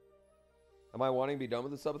 Am I wanting to be done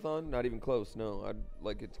with the subathon? Not even close. No, I'd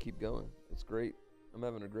like it to keep going. It's great. I'm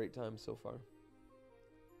having a great time so far.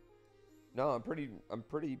 No, I'm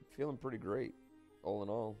feeling pretty great, all in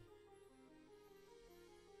all.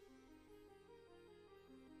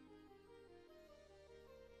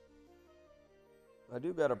 I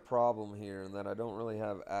do got a problem here in that I don't really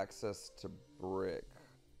have access to brick,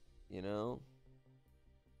 you know?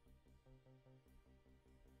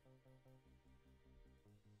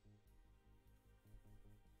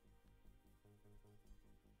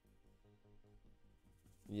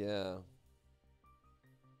 Yeah.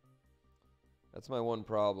 That's my one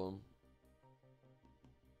problem.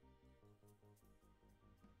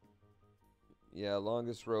 Yeah,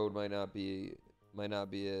 longest road might not be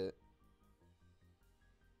it.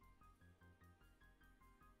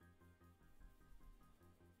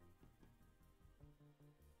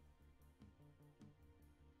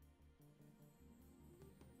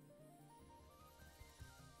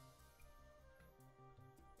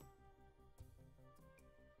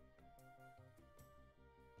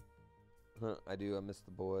 Huh, I do. I miss the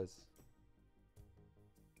boys.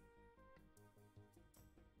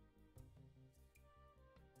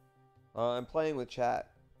 I'm playing with chat.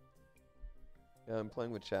 Yeah, I'm playing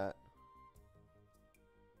with chat.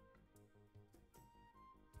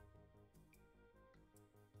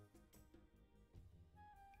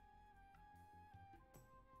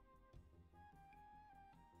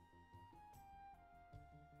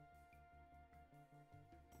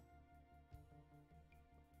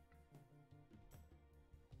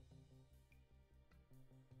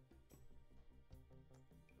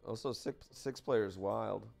 Also, six players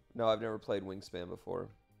wild. No, I've never played Wingspan before.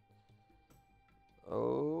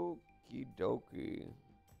 Okie dokie.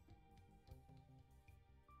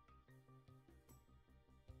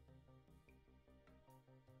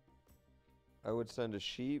 I would send a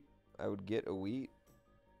sheep. I would get a wheat.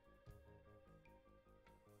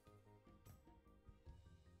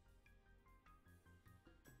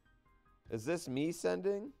 Is this me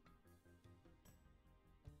sending?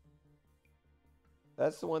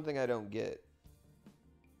 That's the one thing I don't get.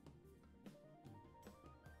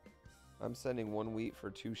 I'm sending 1 wheat for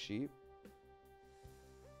 2 sheep.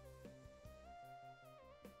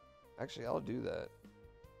 Actually, I'll do that.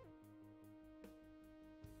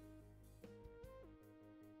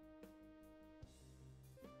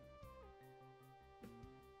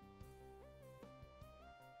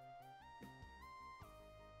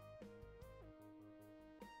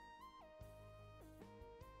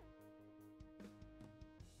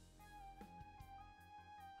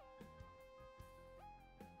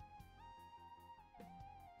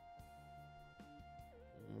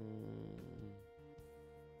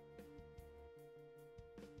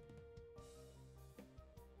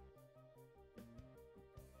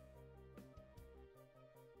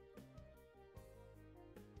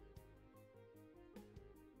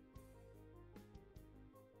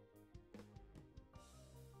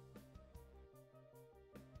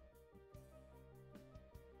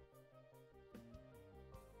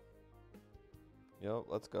 Yep,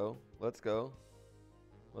 let's go. Let's go.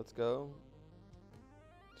 Let's go.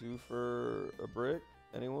 2 for a brick.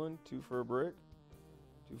 Anyone? 2 for a brick?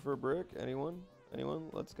 2 for a brick? Anyone? Anyone?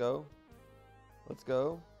 Let's go. Let's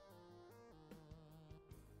go.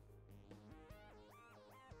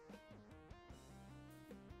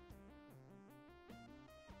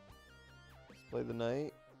 play the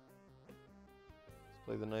knight. Let's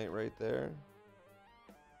play the knight right there.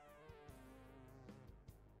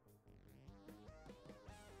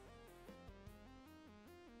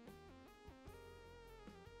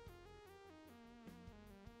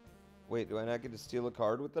 Wait, do I not get to steal a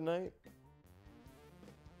card with the knight?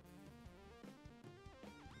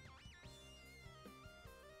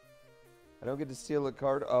 I don't get to steal a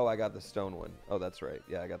card. Oh, I got the stone one. Oh, that's right.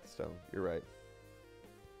 Yeah, I got the stone. You're right.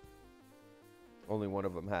 Only one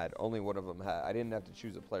of them had. Only one of them had. I didn't have to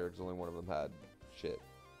choose a player because only one of them had shit.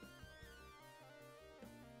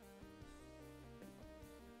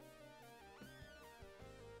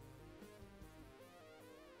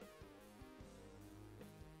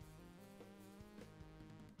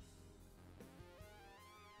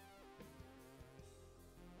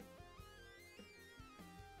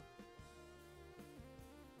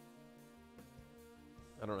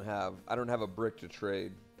 I don't have a brick to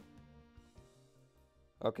trade.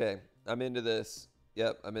 Okay, I'm into this.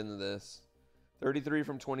 Yep, I'm into this. 33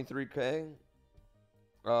 from 23K.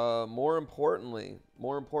 More importantly,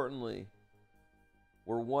 we're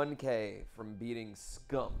 1K from beating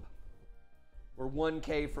Scump. We're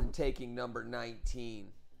 1K from taking number 19.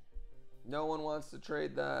 No one wants to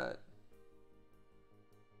trade that.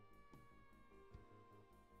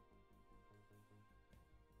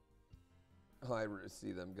 Oh, I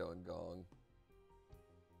see them going gong.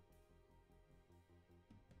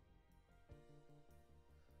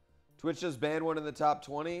 Twitch just banned one in the top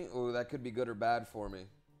 20. Ooh, that could be good or bad for me.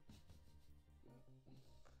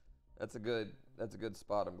 That's a good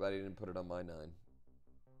spot. I'm glad he didn't put it on my 9.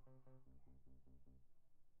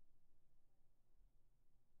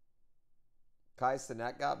 Kai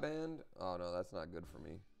Cenat got banned? Oh no, that's not good for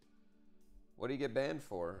me. What do you get banned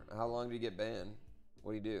for? How long do you get banned?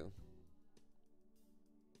 What do you do?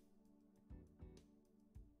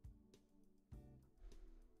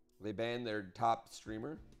 They banned their top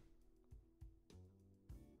streamer?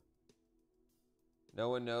 No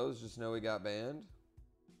one knows, just know he got banned?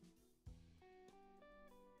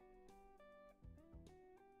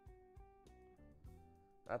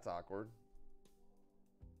 That's awkward.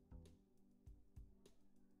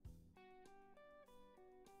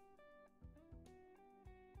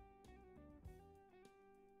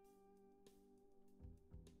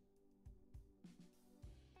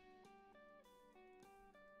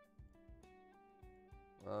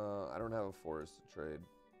 I don't have a forest to trade.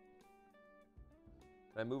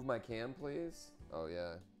 Can I move my cam, please? Oh,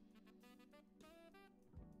 yeah.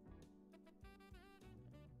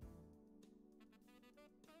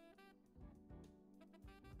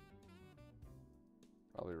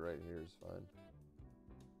 Probably right here is fine.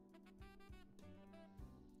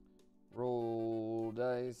 Roll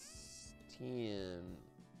dice. 10.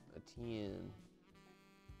 A 10.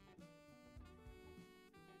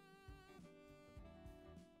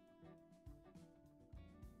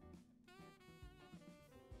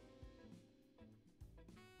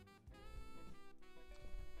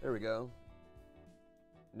 There we go.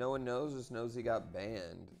 No one knows, just knows he got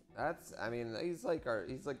banned. That's, I mean, he's like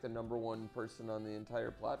the #1 person on the entire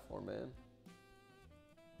platform, man.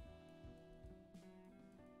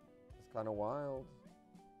 It's kind of wild.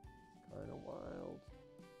 It's kind of wild.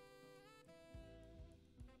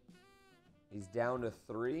 He's down to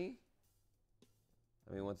 3.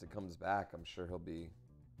 I mean, once it comes back, I'm sure he'll be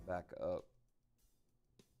back up.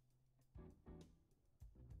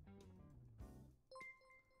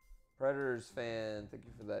 Predators fan, thank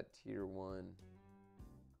you for that tier 1.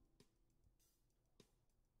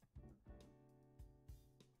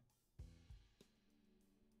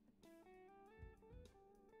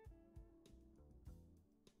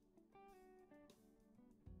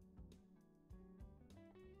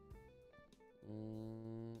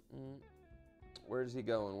 Where's he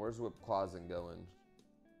going? Where's Whip Clausen going?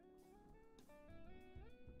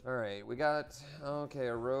 All right, we got, okay,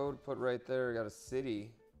 a road put right there. We got a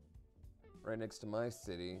city right next to my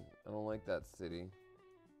city. I don't like that city.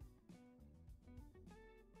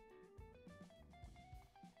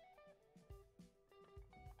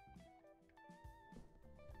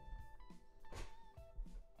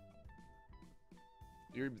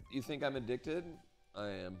 You think I'm addicted? I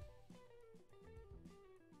am.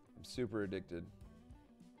 I'm super addicted.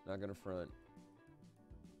 Not gonna front.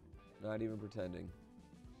 Not even pretending.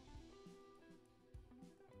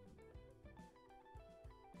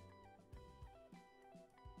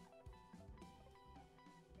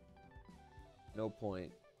 No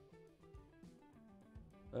point.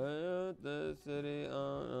 At the city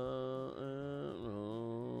on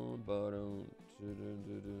bottom.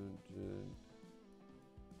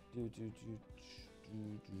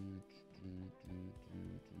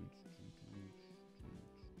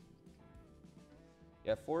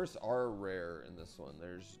 Yeah, forests are rare in this one.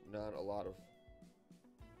 There's not a lot of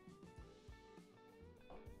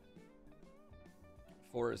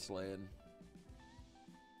forest land.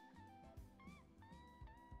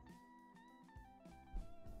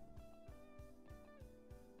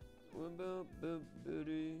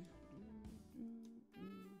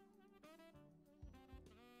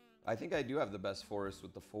 I think I do have the best forest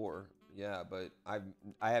with the 4. Yeah, but I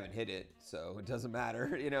haven't hit it, so it doesn't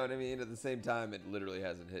matter. You know what I mean? At the same time, it literally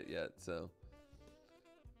hasn't hit yet, so.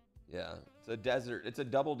 Yeah, it's a desert. It's a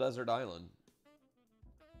double desert island.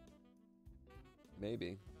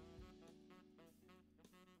 Maybe.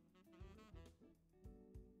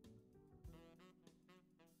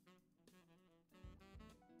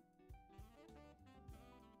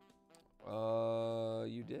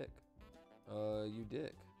 You dick. You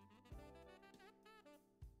dick.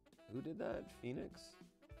 Who did that? Phoenix?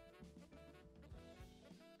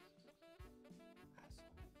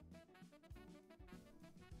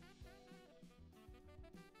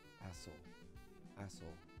 Asshole. Asshole.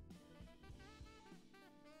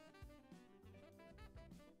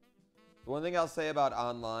 The one thing I'll say about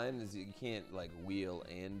online is you can't like wheel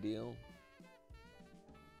and deal.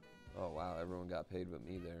 Oh wow, everyone got paid but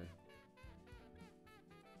me there.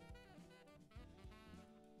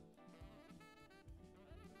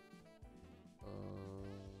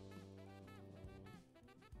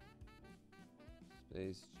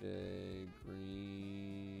 Space J,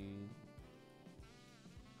 green.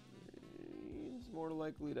 Green's more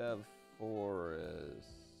likely to have forest.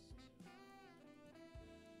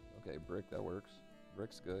 Okay, brick, that works.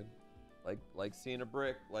 Brick's good. Like seeing a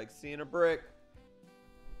brick. Like seeing a brick.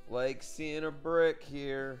 Like seeing a brick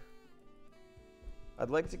here. I'd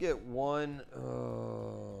like to get one.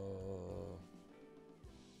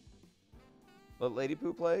 Let Lady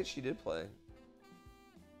Pooh play? She did play.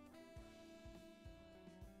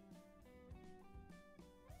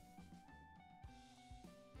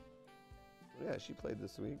 Yeah, she played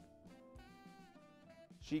this week.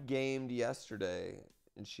 She gamed yesterday,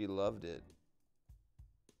 and she loved it.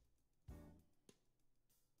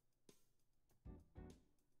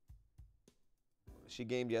 She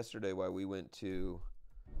gamed yesterday while we went to...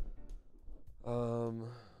 Oh,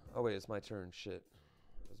 wait, it's my turn. Shit.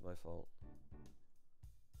 It was my fault.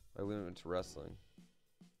 While we went to wrestling.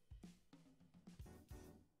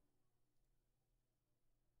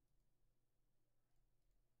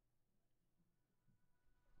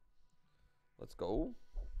 Let's go.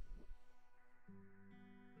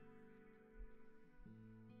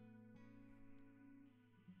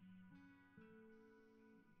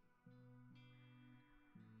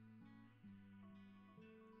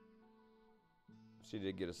 She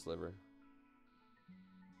did get a sliver.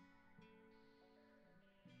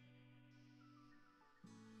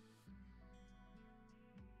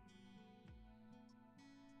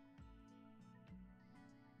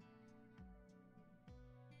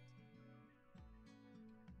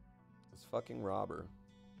 It's fucking robber.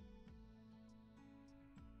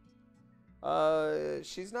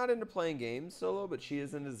 She's not into playing games solo, but she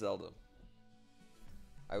is into Zelda.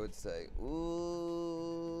 I would say. Ooh,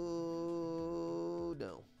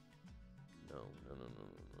 no. No.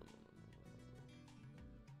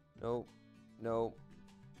 Nope. Nope.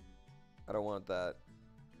 I don't want that.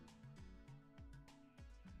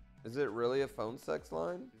 Is it really a phone sex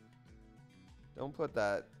line? Don't put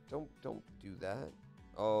that. Don't do that.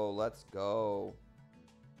 Oh, let's go.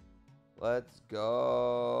 Let's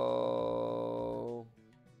go.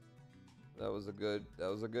 That was a good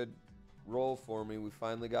roll for me. We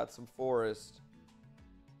finally got some forest.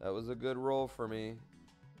 That was a good roll for me.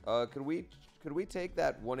 Could we take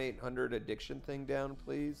that 1-800 addiction thing down,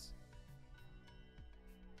 please?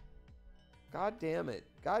 God damn it.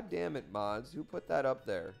 God damn it, mods. Who put that up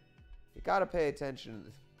there? You gotta pay attention.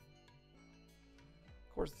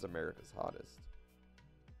 Of course it's America's hottest.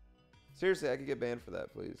 Seriously, I could get banned for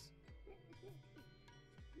that, please.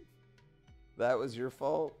 That was your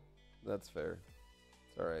fault? That's fair.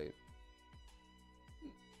 It's alright.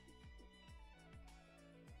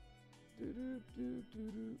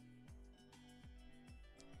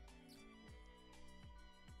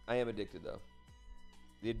 I am addicted, though.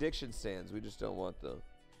 The addiction stands. We just don't want the,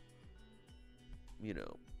 you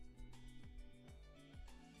know.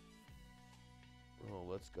 Oh,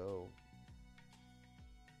 let's go.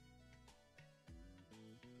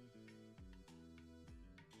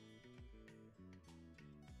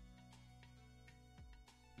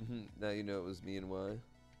 Now you know it was me and why.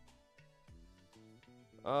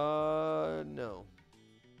 No.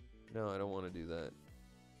 No, I don't want to do that.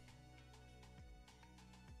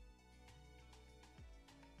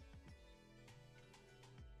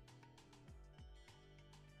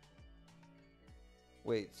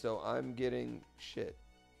 Wait, so I'm getting shit.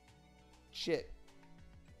 Shit.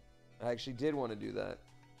 I actually did want to do that.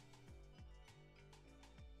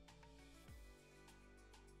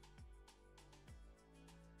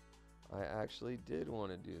 I actually did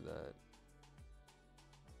want to do that.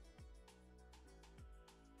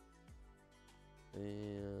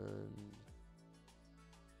 And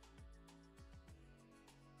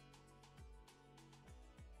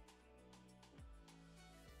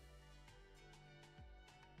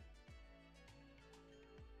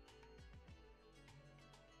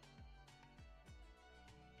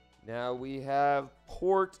now we have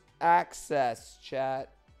port access,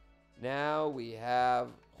 chat. Now we have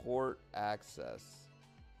port access.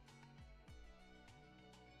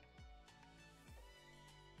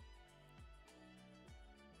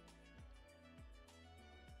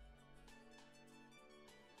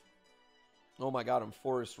 Oh my god, I'm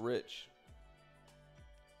forest rich.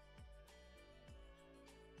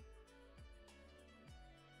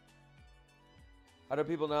 How do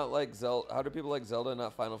people not like Zelda? How do people like Zelda and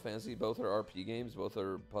not Final Fantasy? Both are RP games. Both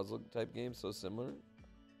are puzzle type games. So similar.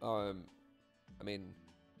 I mean,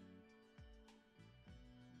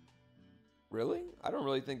 really? I don't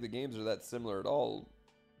really think the games are that similar at all.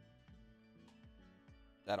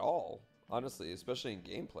 At all, honestly, especially in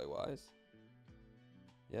gameplay wise.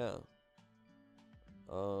 Yeah.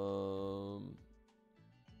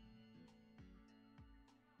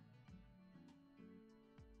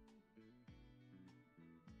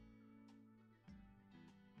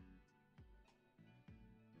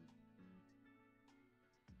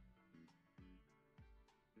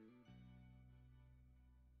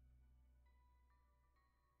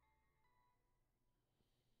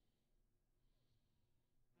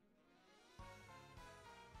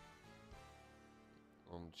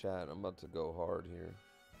 Chat, I'm about to go hard here.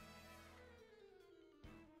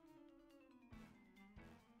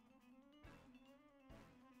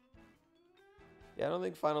 Yeah, I don't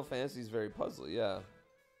think Final Fantasy is very puzzly. Yeah.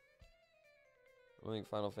 I don't think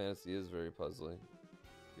Final Fantasy is very puzzly,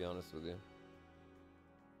 to be honest with you.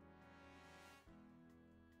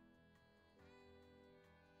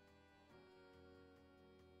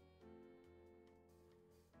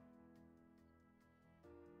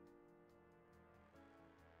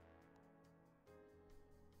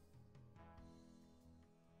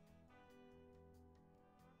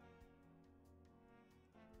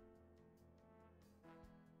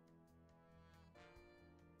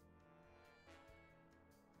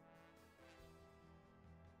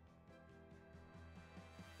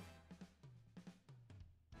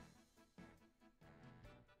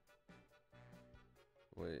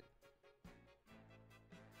 Wait.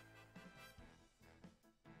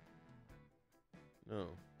 No.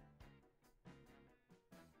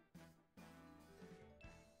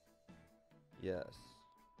 Yes.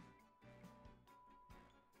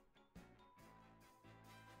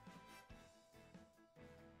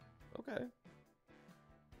 Okay.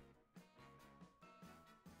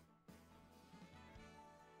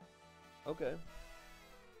 Okay.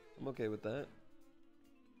 I'm okay with that.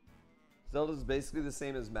 Zelda's basically the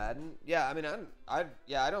same as Madden. Yeah, I mean,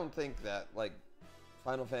 I don't think that like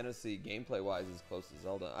Final Fantasy gameplay wise is close to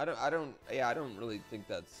Zelda. I don't really think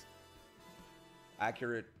that's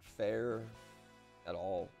accurate, fair at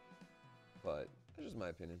all. But that's just my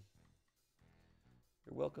opinion.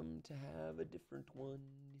 You're welcome to have a different one.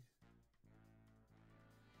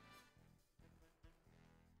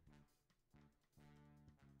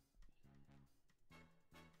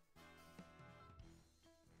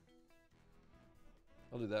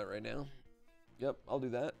 I'll do that right now. Yep, I'll do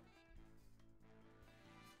that.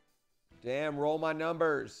 Damn, roll my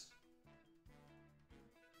numbers.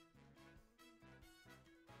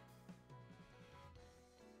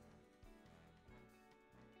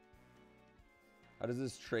 How does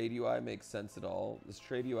this trade UI make sense at all? This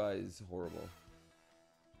trade UI is horrible.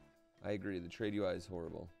 I agree, the trade UI is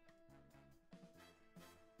horrible.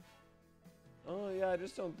 Oh yeah, I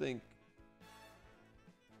just don't think...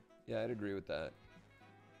 Yeah, I'd agree with that.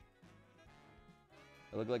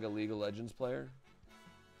 I look like a League of Legends player.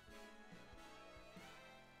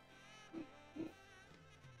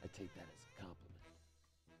 I take that as a compliment.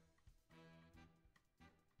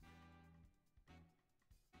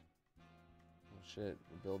 Oh shit,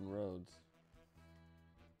 we're building roads.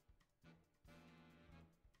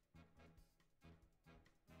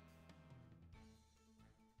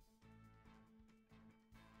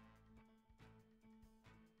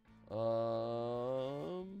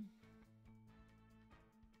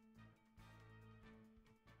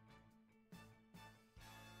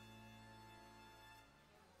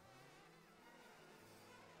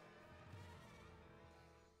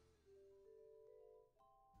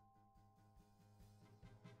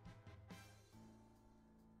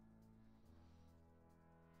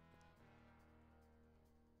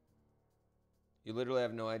 You literally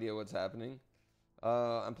have no idea what's happening.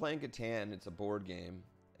 I'm playing Catan. It's a board game.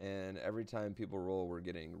 And every time people roll, we're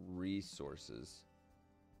getting resources.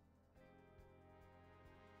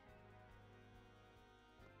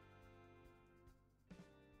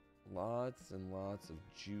 Lots and lots of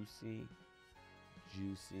juicy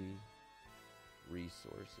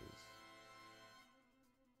resources.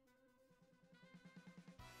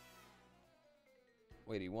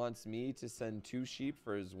 Wait, he wants me to send 2 sheep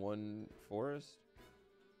for his 1 forest?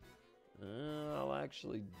 I'll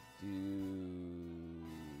actually do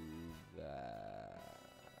that.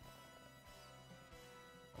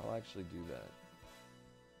 I'll actually do that.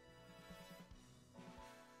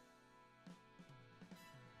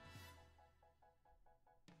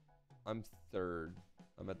 I'm 3rd.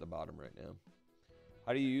 I'm at the bottom right now.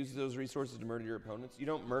 How do you use those resources to murder your opponents? You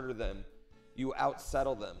don't murder them. You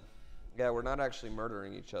outsettle them. Yeah, we're not actually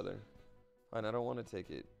murdering each other. Fine, I don't want to take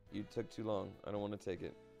it. You took too long. I don't want to take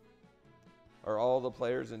it. Are all the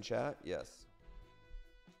players in chat? Yes.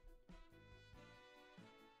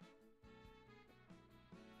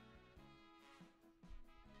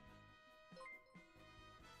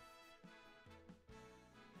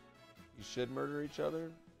 You should murder each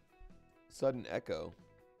other? Sudden echo.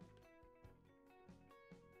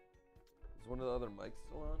 Is one of the other mics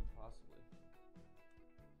still on? Possibly.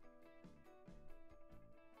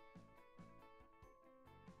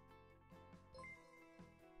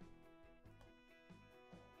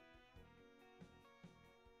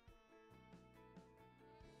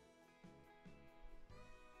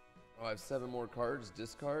 Oh, I have 7 more cards.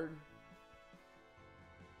 Discard.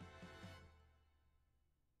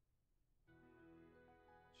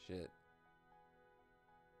 Shit.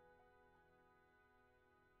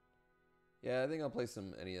 Yeah, I think I'll play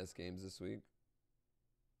some NES games this week.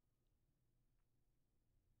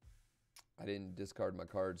 I didn't discard my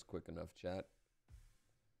cards quick enough, chat.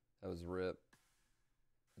 That was rip.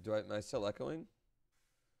 Am I still echoing?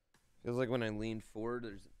 Feels like when I lean forward,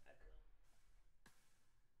 there's an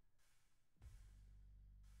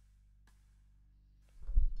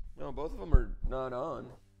echo. No, both of them are not on.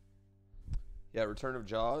 Yeah, Return of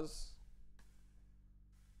Jaws.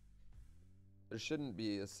 There shouldn't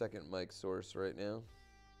be a second mic source right now.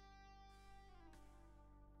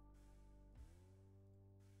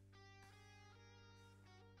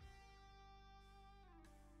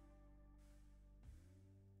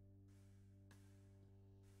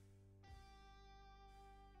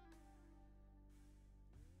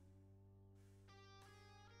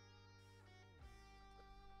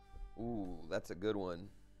 Ooh, that's a good one.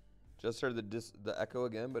 Just heard the echo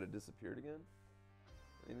again, but it disappeared again.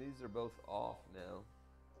 I mean, these are both off now.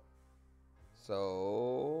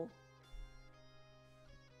 So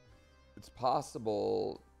it's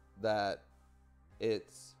possible that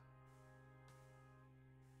it's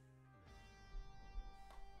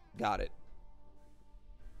got it.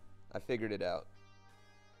 I figured it out.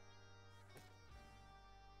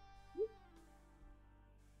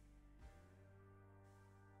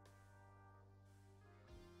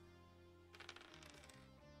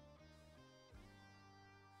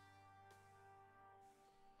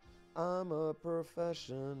 I'm a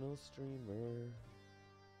professional streamer.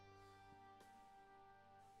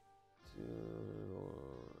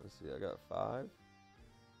 Let's see, I got 5.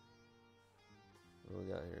 What do we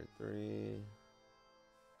got here? 3,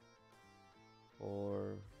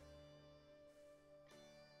 4.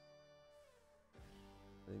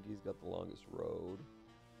 I think he's got the longest road.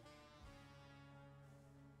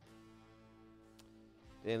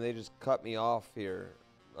 Damn, they just cut me off here.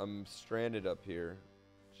 I'm stranded up here.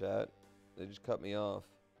 Chat, they just cut me off.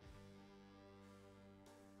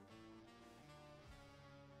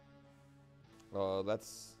 Oh,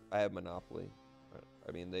 I have Monopoly.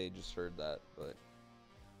 I mean, they just heard that, but.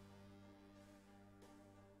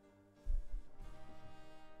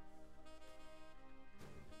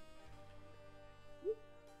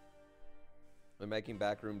 They're making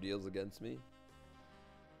backroom deals against me.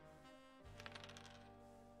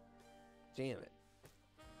 Damn it.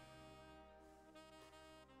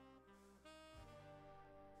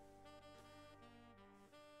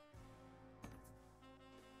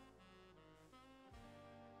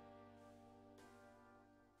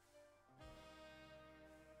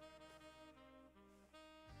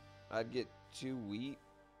 I'd get 2 wheat,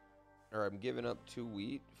 or I'm giving up 2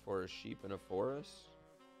 wheat for a sheep in a forest.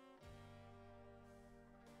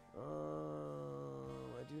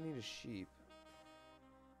 I do need a sheep.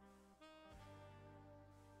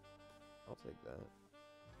 I'll take that.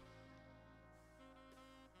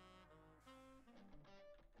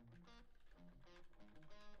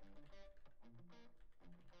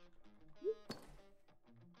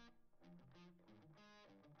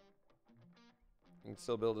 can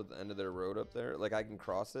still build at the end of their road up there. Like, I can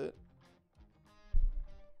cross it.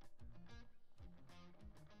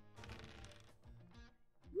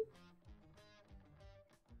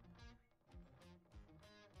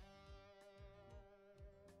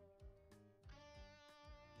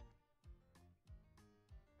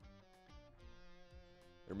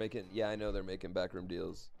 They're making, yeah, I know they're making backroom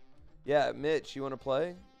deals. Yeah, Mitch, you want to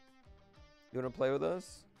play? You want to play with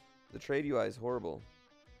us? The trade UI is horrible.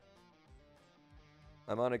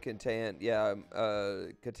 I'm on a Catan. Yeah,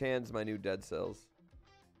 Catan's my new Dead Cells.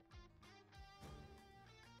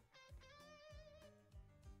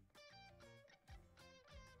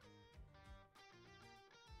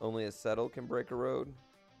 Only a settle can break a road.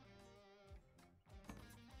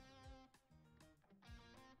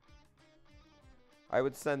 I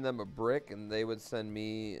would send them a brick, and they would send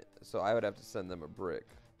me... So I would have to send them a brick.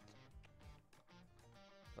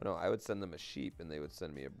 Oh, no, I would send them a sheep, and they would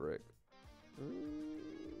send me a brick.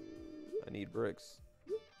 I need bricks.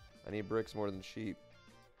 I need bricks more than sheep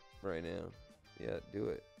right now. Yeah, do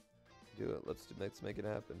it. Do it. Let's make it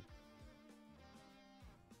happen.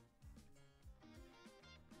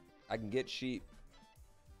 I can get sheep.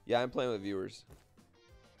 Yeah, I'm playing with viewers.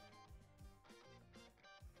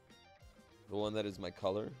 The one that is my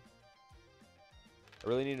color. I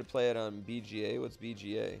really need to play it on BGA. What's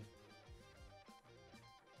BGA?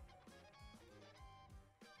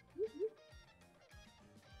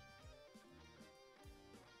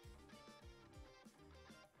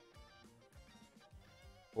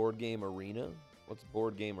 Board Game Arena? What's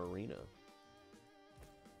Board Game Arena?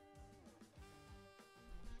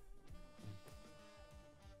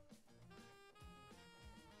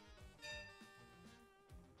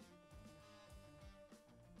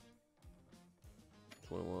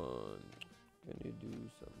 Can you do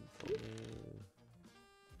something for me?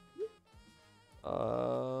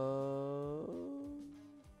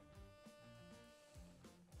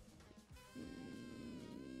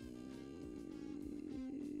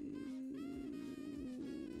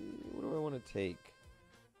 What do I want to take?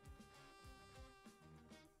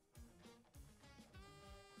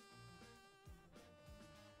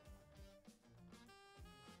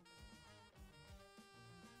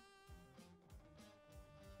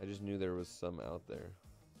 I just knew there was some out there.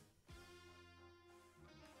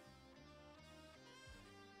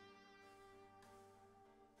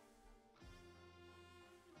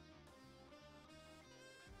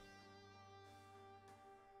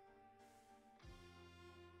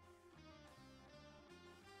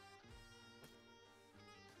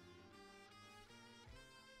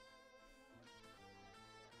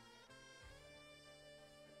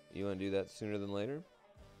 You want to do that sooner than later?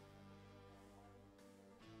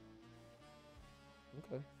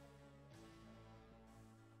 Okay.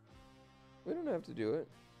 We don't have to do it.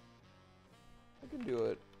 I can do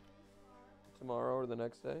it tomorrow or the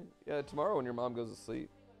next day. Yeah, tomorrow when your mom goes to sleep.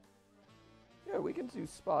 Yeah, we can do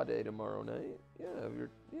spa day tomorrow night. Yeah, if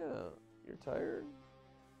you're tired.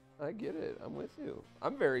 I get it. I'm with you.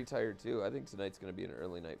 I'm very tired too. I think tonight's gonna be an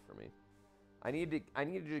early night for me. I need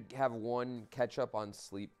to have one catch up on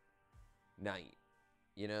sleep night.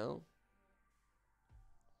 You know?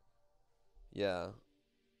 Yeah. And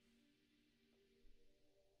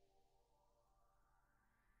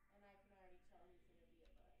I can already tell he's gonna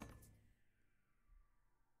be a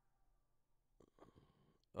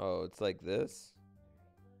butt. Oh, it's like this?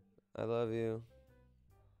 I love you.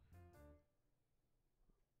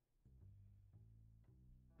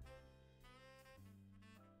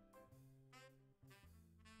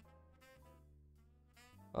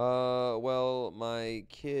 Well, my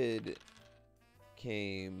kid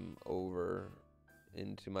came over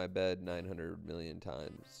into my bed 900 million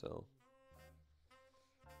times, so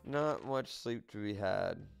not much sleep to be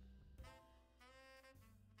had.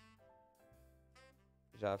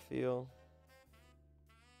 Did I feel?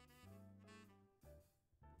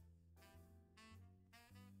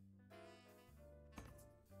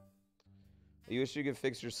 You wish you could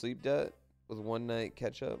fix your sleep debt with one night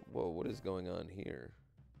catch up? Whoa, what is going on here?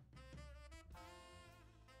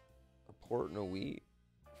 A port and a wheat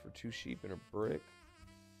for 2 sheep and a brick?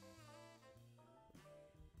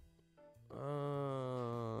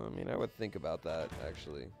 I mean, I would think about that,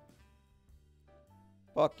 actually.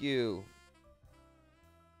 Fuck you.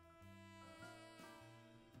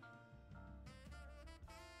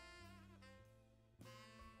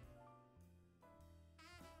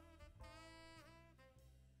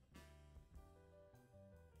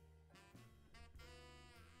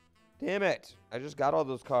 Damn it. I just got all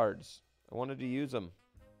those cards. I wanted to use them.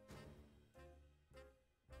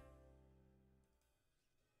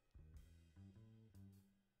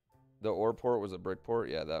 The ore port was a brick port?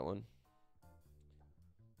 Yeah, that one.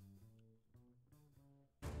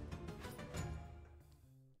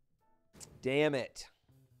 Damn it.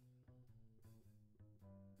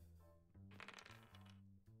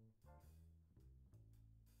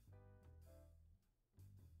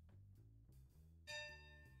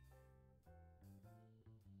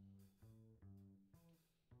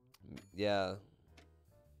 Yeah.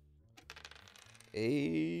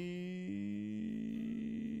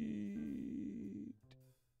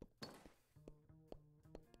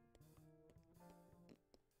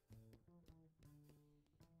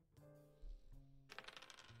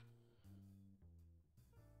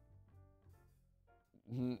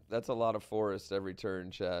 That's a lot of forest every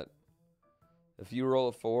turn, chat. If you roll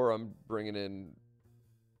a 4, I'm bringing in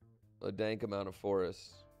a dank amount of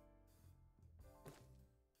forest.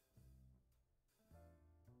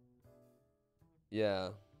 Yeah.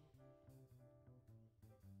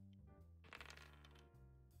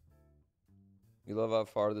 You love how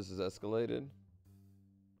far this has escalated?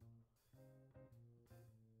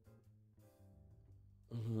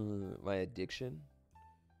 My addiction?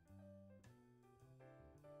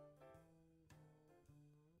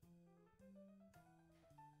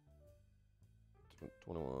 Tw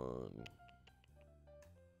 21.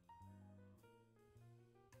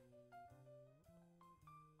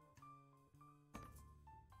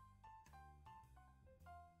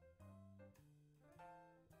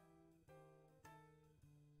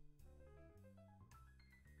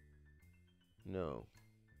 No.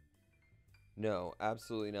 No,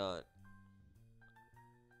 absolutely not.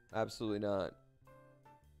 Absolutely not.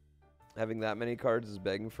 Having that many cards is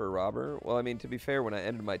begging for a robber? Well, I mean, to be fair, when I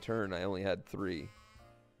ended my turn, I only had 3.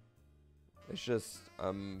 It's just,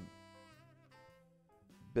 I'm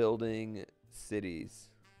building cities.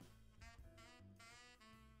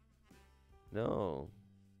 No.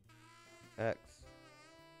 X.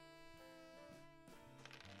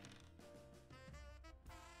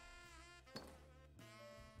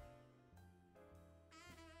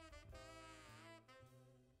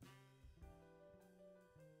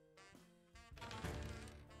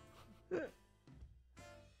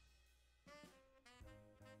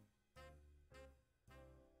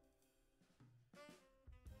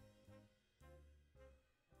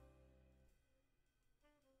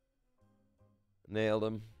 Nailed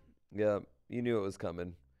him. Yep, you knew it was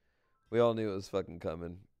coming. We all knew it was fucking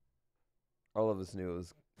coming. All of us knew it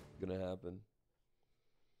was gonna happen.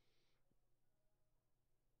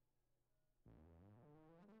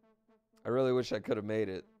 I really wish I could have made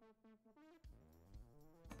it.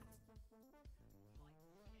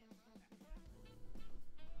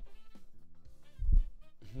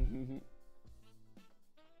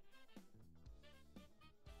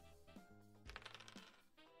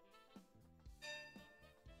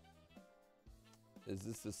 Is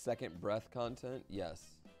this the second breath content?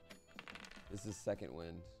 Yes. This is second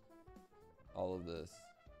wind. All of this.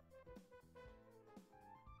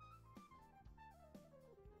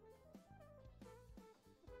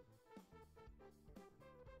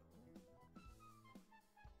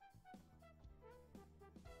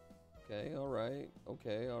 Okay, all right.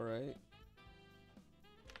 Okay, all right.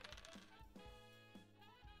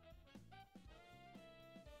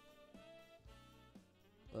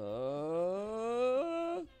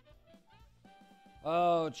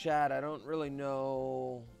 Oh, Chad, I don't really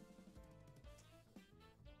know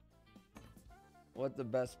what the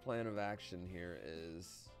best plan of action here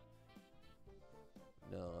is.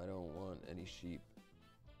 No, I don't want any sheep.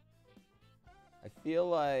 I feel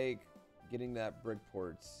like getting that brick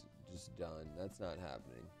port's just done. That's not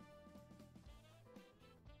happening.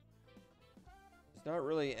 There's not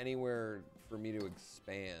really anywhere for me to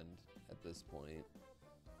expand at this point.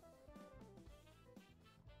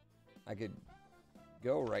 I could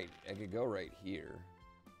go right here.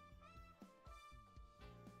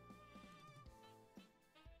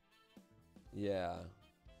 Yeah.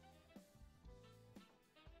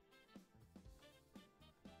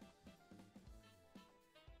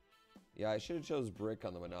 Yeah, I should have chose brick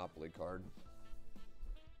on the Monopoly card.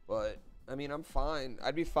 But, I mean, I'm fine.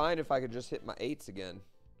 I'd be fine if I could just hit my 8s again.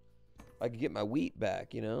 I could get my wheat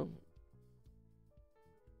back, you know?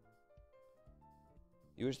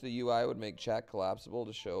 You wish the UI would make chat collapsible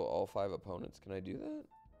to show all 5 opponents. Can I do that?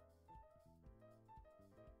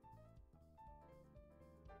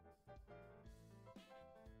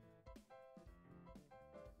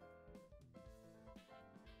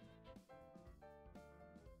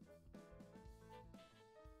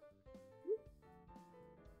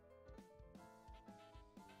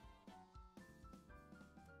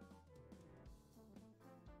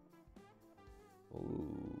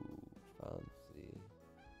 Ooh.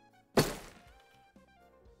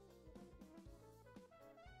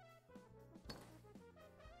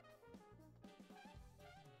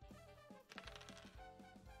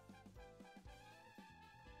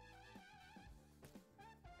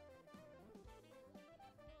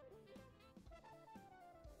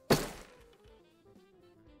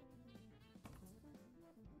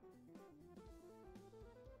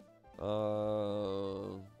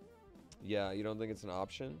 Yeah, you don't think it's an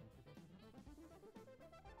option?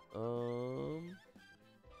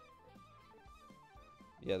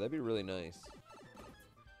 Yeah, that'd be really nice.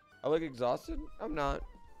 I look exhausted? I'm not.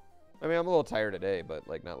 I mean, I'm a little tired today, but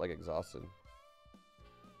like not like exhausted.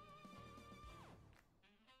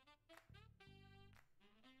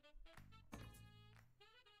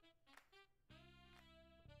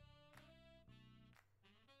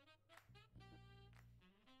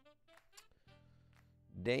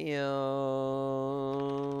 Damn.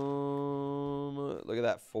 Look at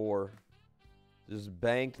that 4. Just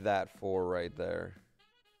banked that 4 right there.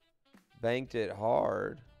 Banked it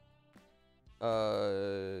hard.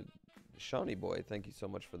 Shawnee boy, thank you so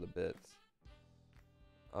much for the bits.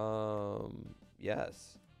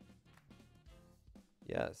 Yes.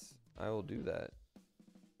 Yes, I will do that.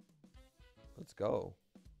 Let's go.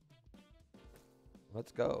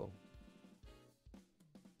 Let's go.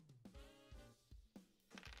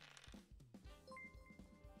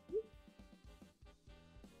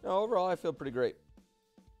 No, overall, I feel pretty great.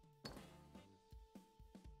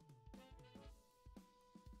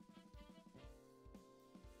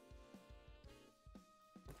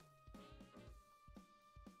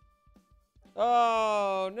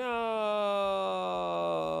 Oh, no.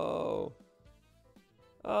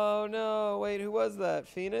 Oh, no. Wait, who was that?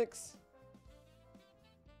 Phoenix?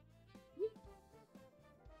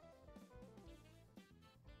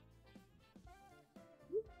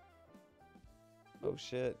 Oh,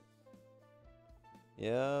 shit.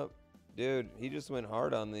 Yep. Dude, he just went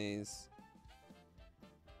hard on these.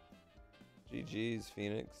 GG's,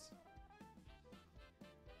 Phoenix.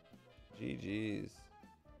 GG's.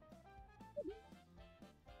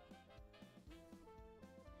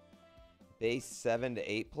 Base 7 to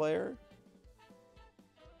 8 player?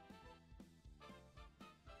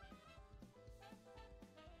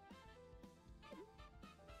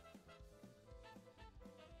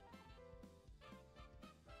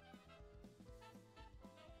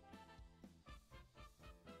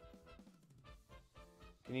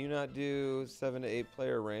 Can you not do 7 to 8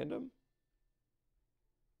 player random?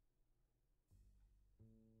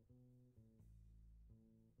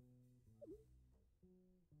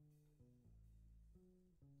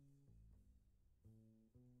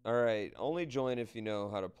 All right, only join if you know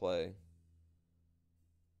how to play.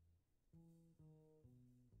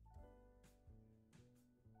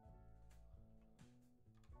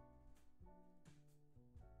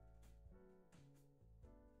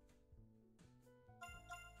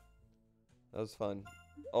 That was fun.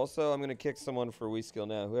 Also, I'm going to kick someone for Wii Skill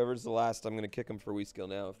Now. Whoever's the last, I'm going to kick them for Wii Skill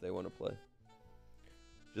Now if they want to play.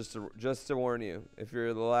 Just to warn you. If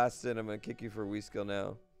you're the last in, I'm going to kick you for Wii Skill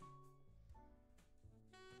Now.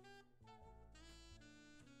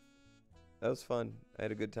 That was fun. I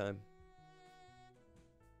had a good time.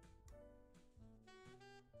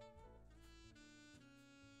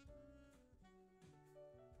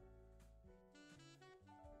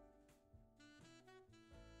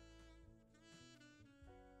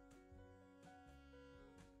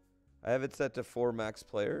 I have it set to 4 max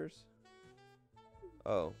players.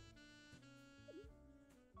 Oh.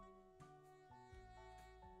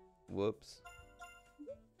 Whoops.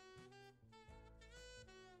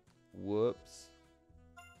 Whoops.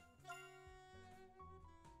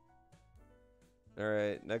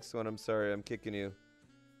 Alright, next one. I'm sorry, I'm kicking you.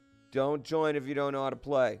 Don't join if you don't know how to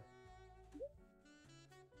play.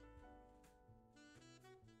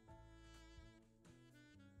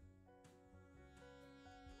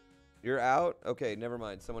 You're out? Okay, never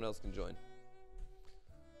mind. Someone else can join.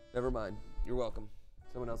 Never mind. You're welcome.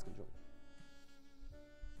 Someone else can join.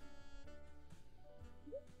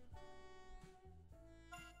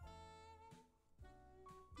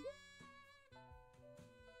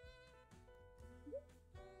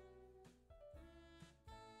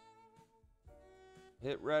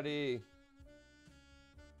 Hit ready.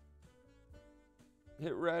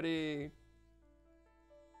 Hit ready.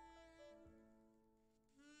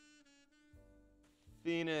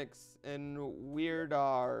 Phoenix and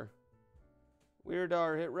Weirdar.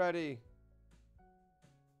 Weirdar, hit ready.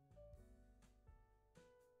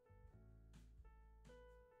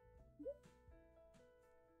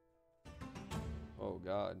 Oh,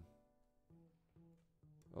 God.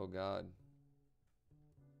 Oh, God.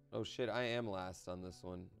 Oh, shit, I am last on this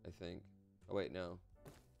one, I think. Oh, wait, no.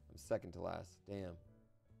 I'm second to last. Damn.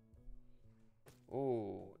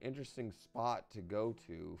 Oh, interesting spot to go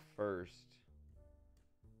to first.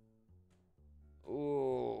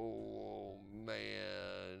 Oh,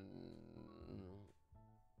 man.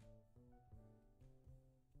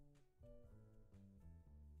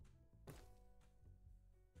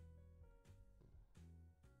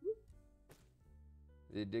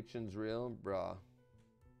 The addiction's real, brah.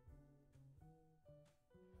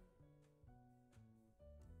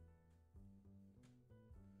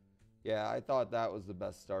 Yeah, I thought that was the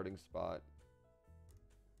best starting spot.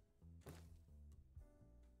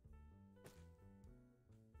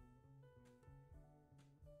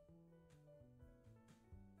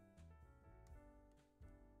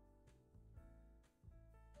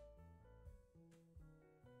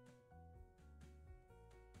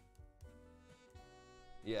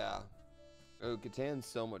 Yeah. Oh, Catan's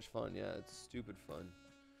so much fun. Yeah, it's stupid fun.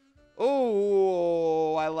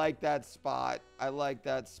 Oh, I like that spot. I like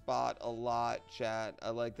that spot a lot, chat.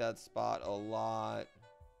 I like that spot a lot.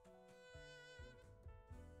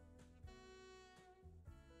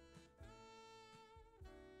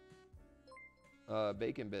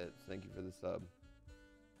 Bacon Bits, thank you for the sub.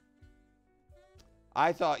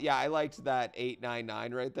 I thought, yeah, I liked that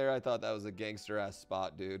 899 right there. I thought that was a gangster ass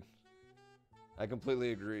spot, dude. I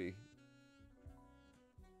completely agree.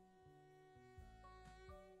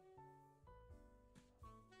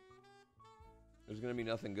 There's gonna be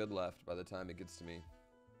nothing good left by the time it gets to me.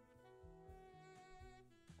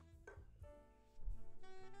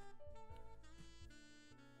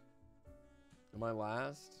 Am I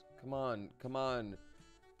last? Come on, come on,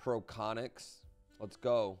 Proconics. Let's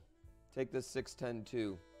go. Take this 610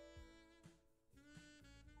 too.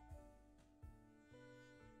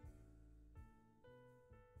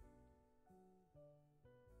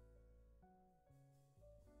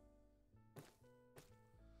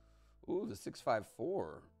 Ooh, the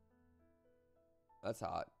 654. That's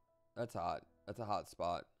hot. That's hot. That's a hot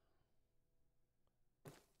spot.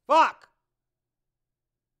 Fuck!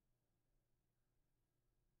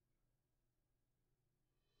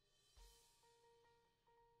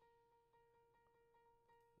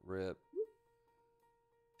 Rip.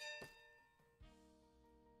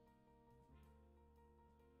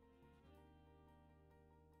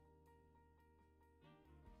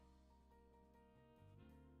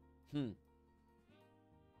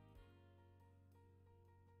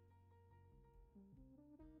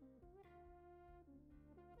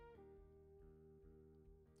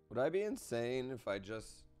 Would I be insane if I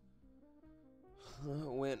just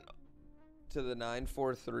went to the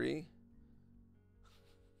 943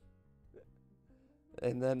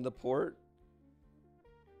 and then the port?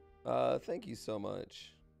 Thank you so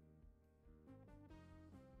much.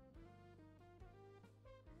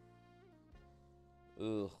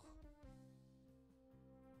 Ugh.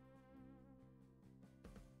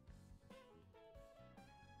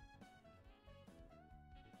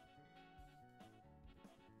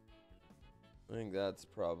 I think that's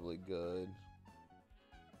probably good.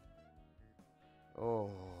 Oh.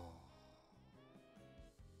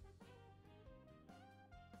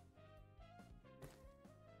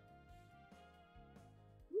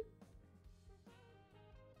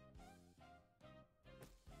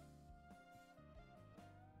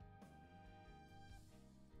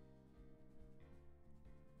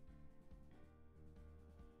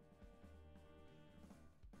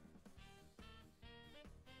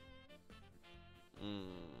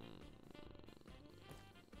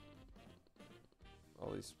 All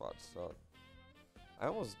these spots suck. I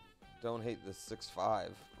almost don't hate the 6-5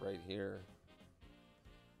 right here.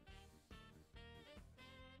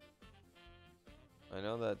 I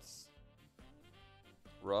know that's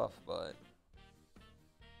rough, but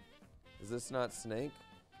is this not snake?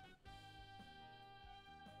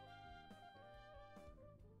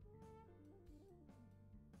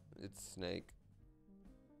 It's snake.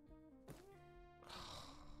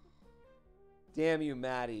 Damn you,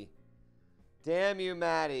 Maddie. Damn you,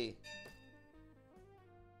 Maddie.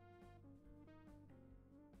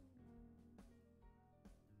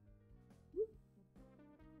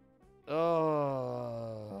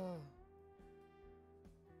 Oh.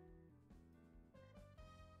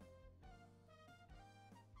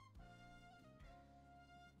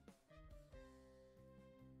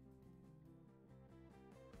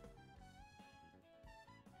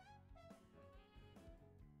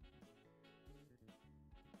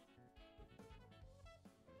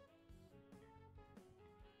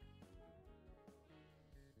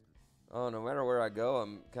 Oh, no matter where I go,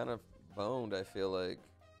 I'm kind of boned, I feel like.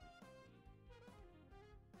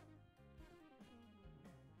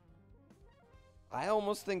 I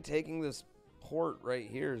almost think taking this port right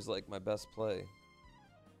here is like my best play.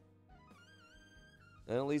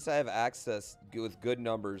 And at least I have access with good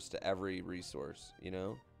numbers to every resource, you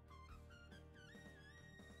know?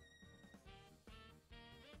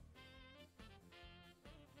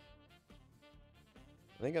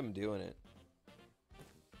 I think I'm doing it.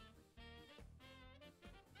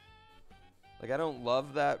 Like, I don't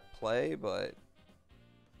love that play, but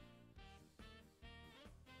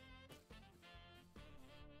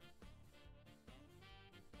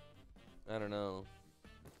I don't know.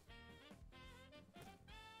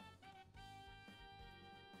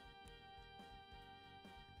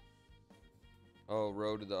 Oh,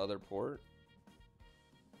 row to the other port?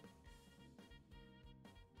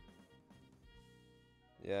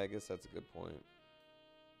 Yeah, I guess that's a good point.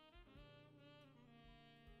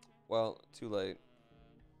 Well, too late.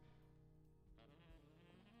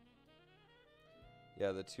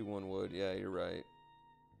 Yeah, the 2-1 would. Yeah, you're right.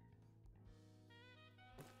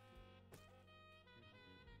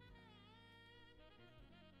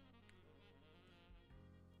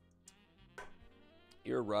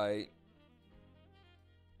 You're right.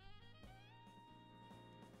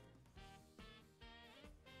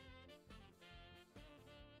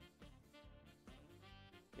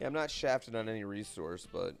 Yeah, I'm not shafted on any resource,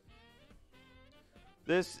 but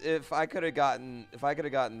this, if I could have gotten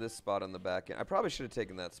this spot on the back end, I probably should have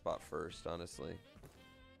taken that spot first, honestly.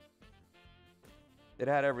 It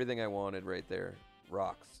had everything I wanted right there.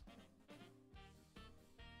 Rocks.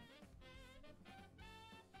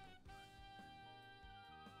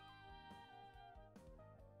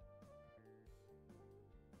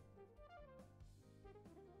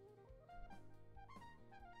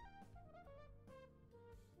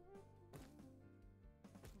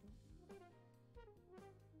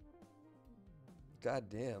 God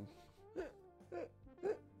damn.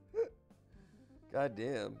 God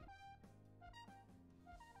damn.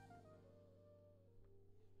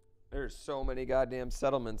 There's so many goddamn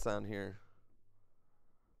settlements on here.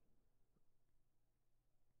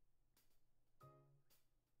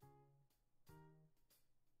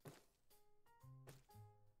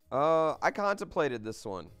 I contemplated this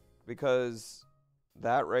one because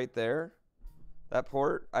that right there, that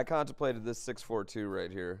port, I contemplated this 642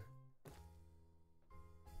 right here.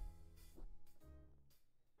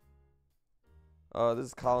 This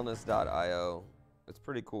is colonist.io. It's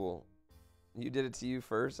pretty cool. You did it to you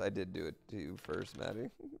first? I did do it to you first, Maddie.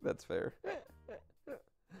 That's fair.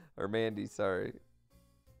 Or Mandy, sorry.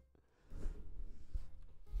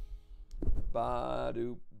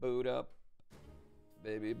 Ba-doop, boot up.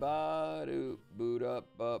 Baby ba-doop, boot up,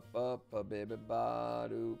 baby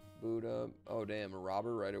ba-doop, boot up. Oh, damn, a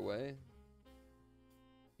robber right away?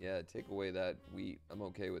 Yeah, take away that wheat. I'm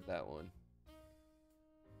okay with that one.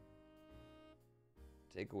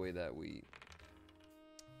 Take away that wheat.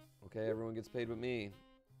 Okay, everyone gets paid with me.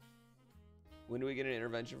 When do we get an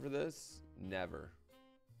intervention for this? Never.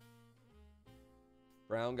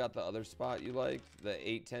 Brown got the other spot you liked? The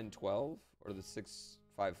 8, 10, 12? Or the 6,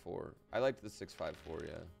 5, 4? I liked the 6, 5, 4,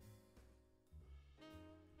 yeah.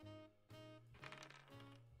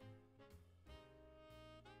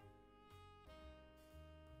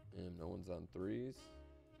 And no one's on 3s.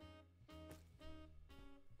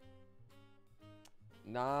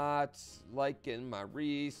 Not liking my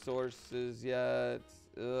resources yet.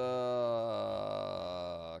 Come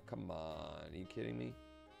on. Are you kidding me?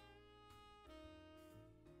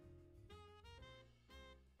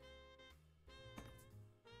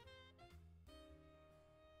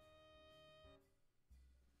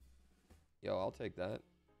 Yo, I'll take that.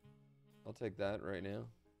 I'll take that right now.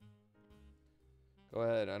 Go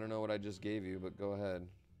ahead. I don't know what I just gave you, but go ahead.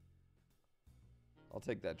 I'll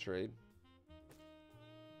take that trade.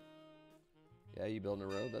 Yeah, you building a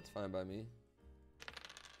road? That's fine by me.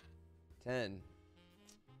 10.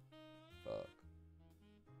 Fuck.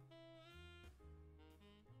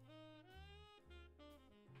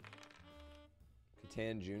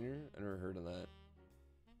 Catan Jr.? I never heard of that.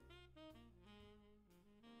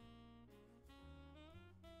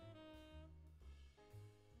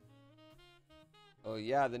 Oh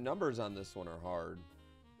yeah, the numbers on this one are hard.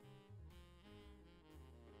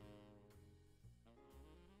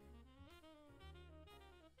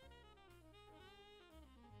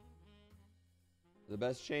 The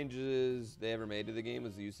best changes they ever made to the game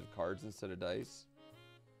was the use of cards instead of dice.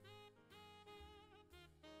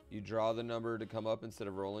 You draw the number to come up instead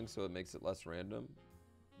of rolling, so it makes it less random.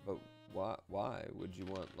 But why would you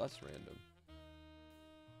want less random?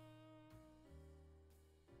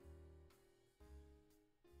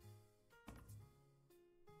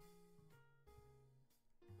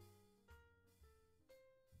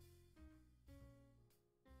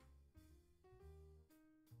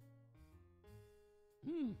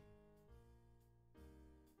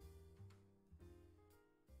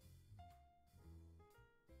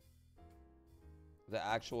 The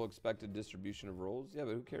actual expected distribution of rolls? Yeah,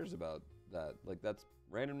 but who cares about that? Like, that's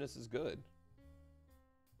randomness is good.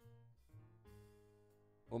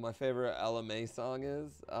 What my favorite LMA song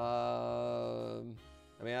is? I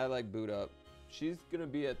mean, I like Boot Up. She's gonna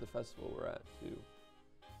be at the festival we're at too.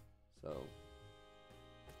 So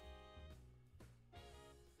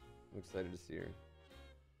I'm excited to see her.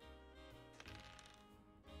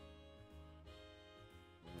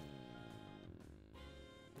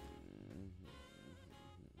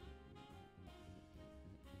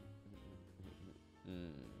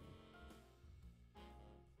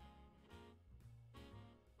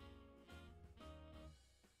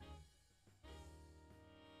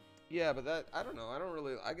 Yeah, but that I don't know. I don't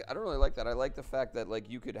really like that. I like the fact that like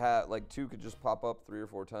you could have like 2 could just pop up 3 or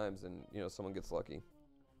 4 times and you know someone gets lucky.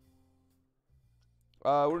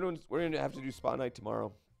 We're gonna have to do spot night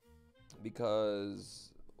tomorrow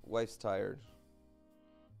because wife's tired.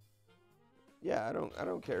 Yeah, I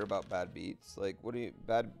don't care about bad beats. Like what do you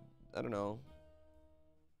bad I don't know.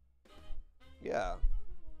 Yeah.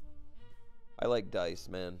 I like dice,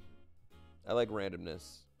 man. I like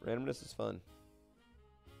randomness. Randomness is fun.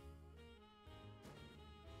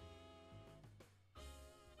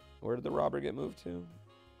 Where did the robber get moved to?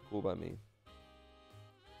 Cool by me.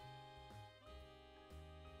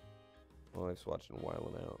 My wife's watching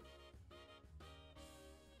Wildin' Out.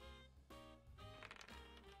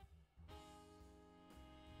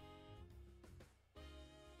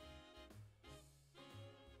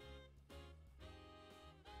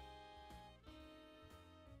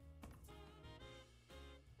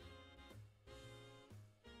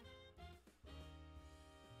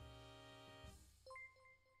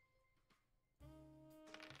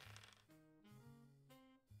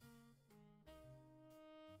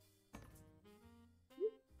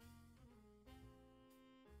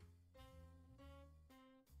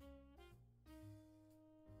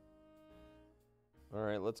 All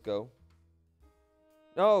right, let's go.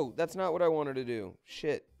 No, that's not what I wanted to do.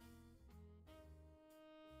 Shit.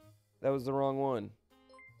 That was the wrong one.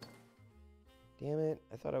 Damn it.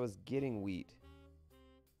 I thought I was getting wheat.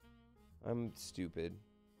 I'm stupid.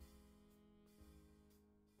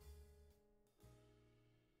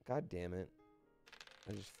 God damn it.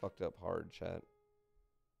 I just fucked up hard, chat.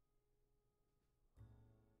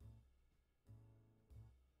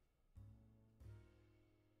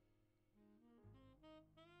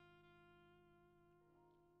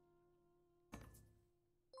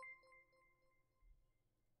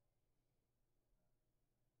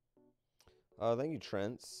 Thank you,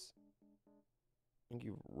 Trents. Thank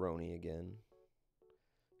you, Roni, again.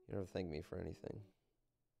 You don't have to thank me for anything.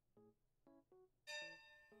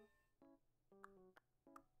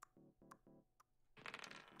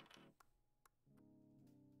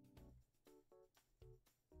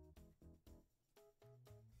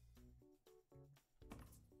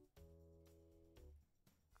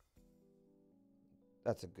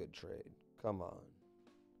 That's a good trade. Come on.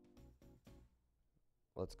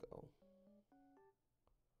 Let's go.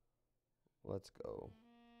 Let's go.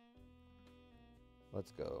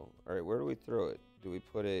 Let's go. All right, where do we throw it? Do we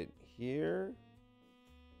put it here?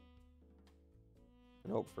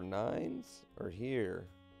 And hope for 9s? Or here?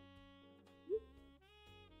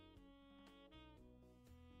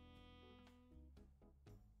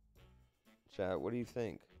 Chat, what do you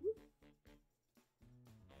think?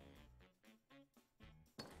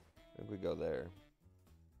 I think we go there.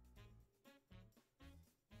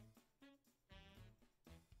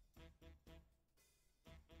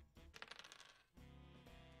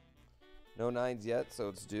 No 9s yet, so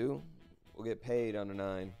it's due. We'll get paid on a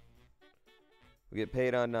 9. We get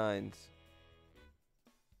paid on 9s.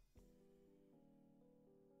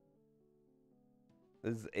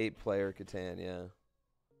 This is 8-player Catan, yeah.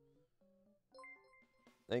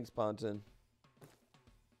 Thanks, Ponton.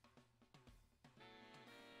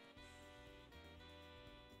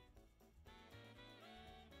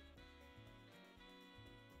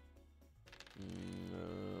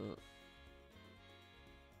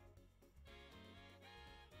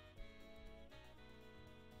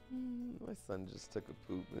 My son just took a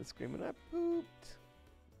poop and is screaming, I pooped.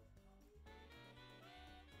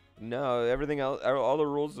 No, everything else, all the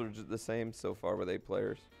rules are just the same so far with 8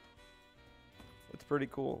 players. It's pretty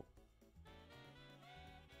cool.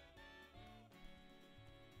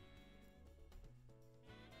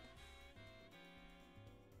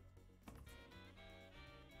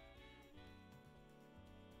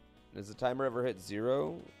 Does the timer ever hit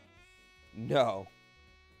 0? No.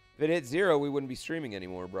 If it hit 0, we wouldn't be streaming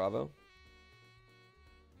anymore, Bravo.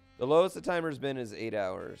 The lowest the timer's been is 8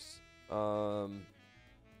 hours. Do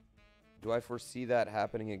I foresee that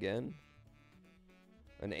happening again?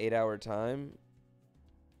 An 8-hour time?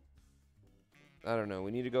 I don't know.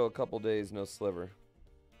 We need to go a couple days, no sliver.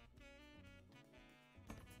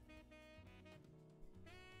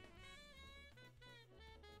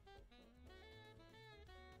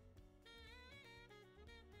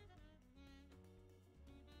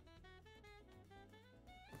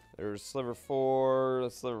 There's sliver 4,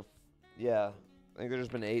 sliver... Yeah. I think there's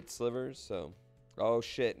been 8 slivers, so... Oh,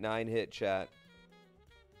 shit. 9 hit, chat.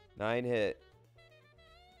 9 hit.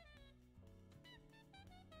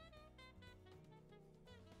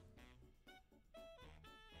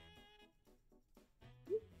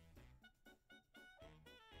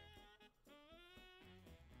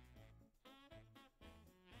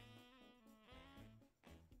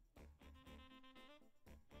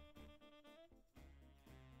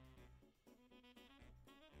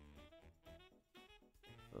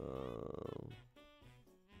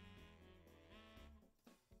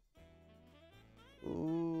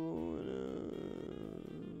 Ooh,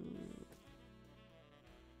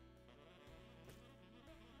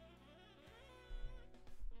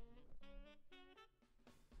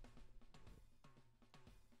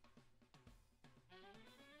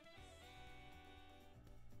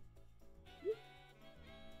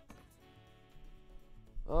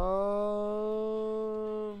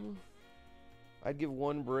 I'd give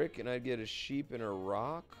 1 brick and I'd get a sheep and a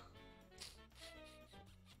rock.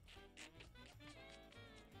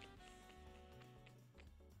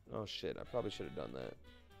 Oh shit, I probably should have done that.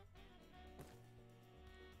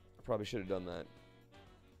 I probably should have done that.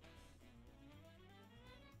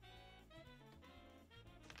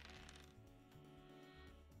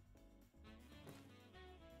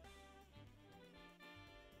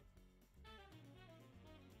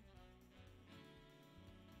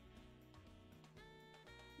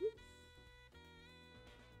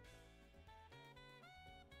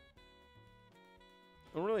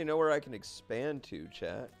 I don't really know where I can expand to,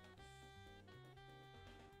 chat.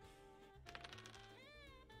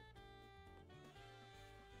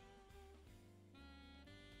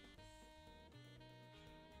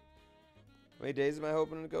 How many days am I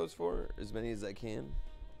hoping it goes for? As many as I can.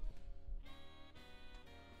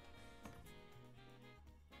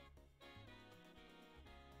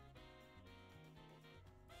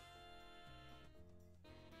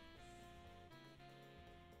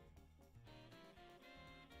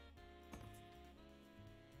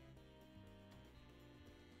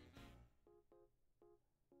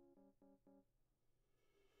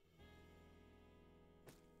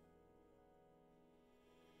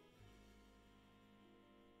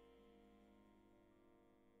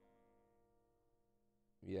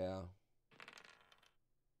 Yeah.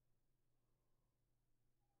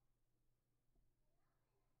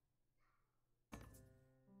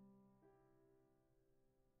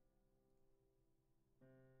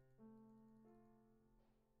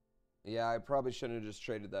 Yeah, I probably shouldn't have just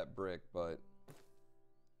traded that brick, but...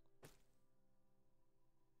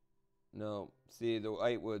 No. See, the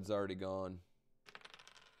white wood's already gone.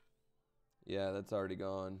 Yeah, that's already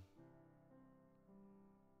gone.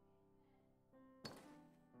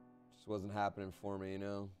 Just wasn't happening for me, you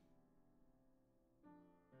know?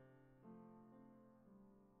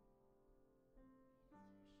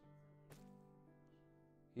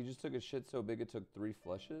 He just took a shit so big it took 3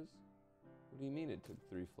 flushes? What do you mean it took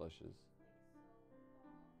 3 flushes?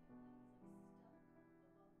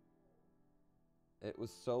 It was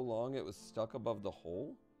so long it was stuck above the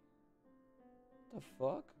hole? What the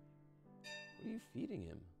fuck? What are you feeding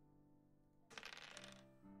him?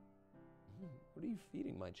 What are you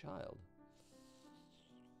feeding my child?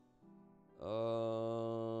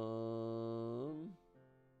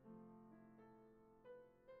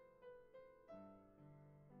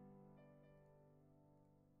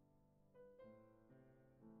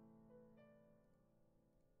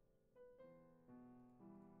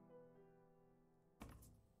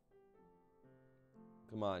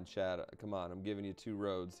 Come on, Chad. Come on, I'm giving you 2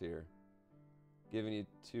 roads here. Giving you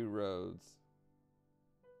 2 roads.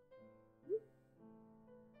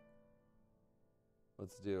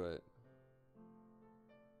 Let's do it.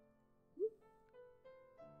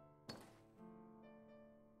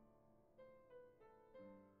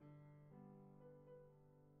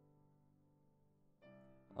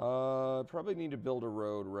 Probably need to build a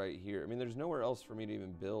road right here. I mean, there's nowhere else for me to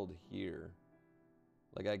even build here.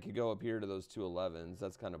 Like, I could go up here to those 2 11s.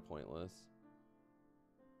 That's kind of pointless.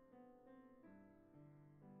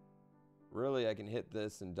 Really, I can hit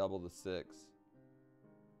this and double the 6.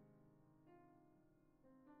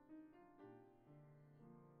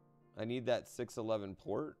 I need that 611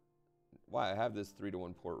 port. Why? I have this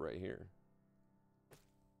 3-to-1 port right here.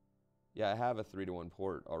 Yeah, I have a 3-to-1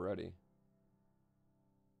 port already.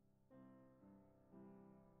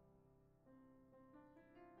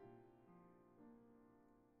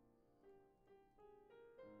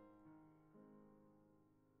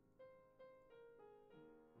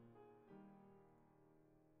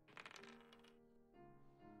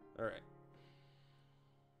 All right.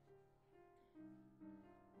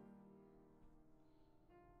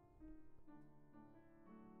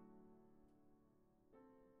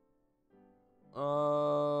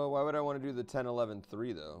 Why would I want to do the 10, 11,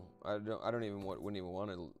 3 though? Wouldn't even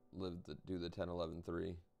want to do the 10, 11,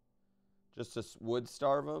 3. Just to wood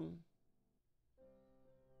starve them?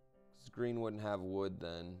 Because green wouldn't have wood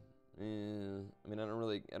then. I mean, I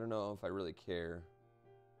don't know if I really care.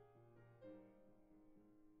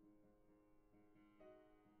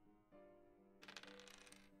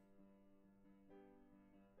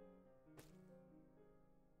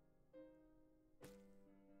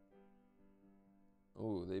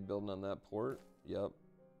 Oh, they building on that port? Yep.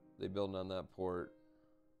 They building on that port.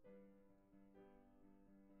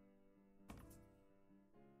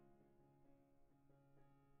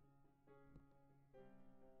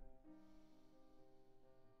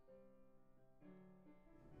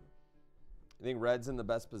 I think red's in the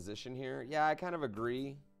best position here. Yeah, I kind of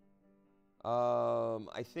agree.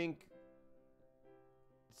 I think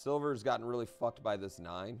silver's gotten really fucked by this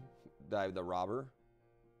 9, by the robber.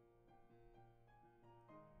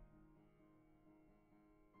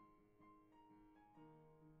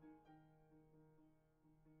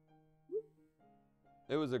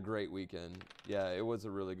 It was a great weekend. Yeah, it was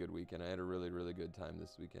a really good weekend. I had a really, really good time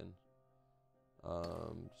this weekend.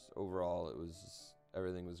 Just overall, it was just,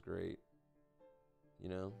 everything was great. You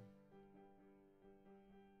know?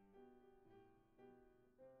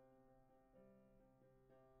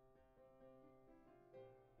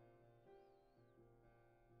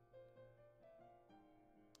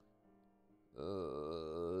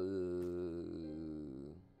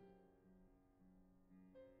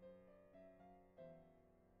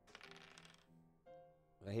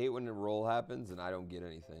 I hate when a roll happens and I don't get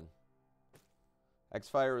anything.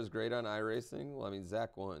 X-Fire was great on iRacing. Well, I mean,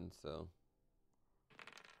 Zach won, so.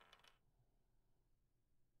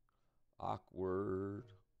 Awkward.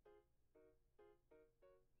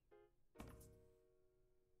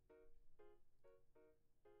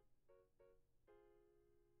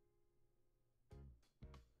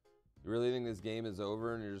 You really think this game is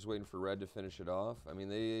over and you're just waiting for red to finish it off? I mean,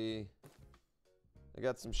 they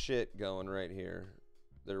got some shit going right here.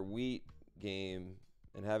 Their wheat game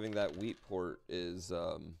and having that wheat port is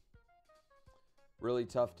really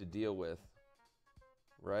tough to deal with,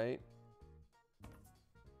 right?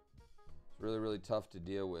 It's really, really tough to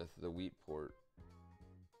deal with, the wheat port.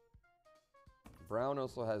 Brown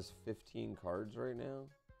also has 15 cards right now.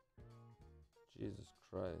 Jesus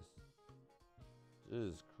Christ.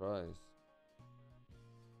 Jesus Christ.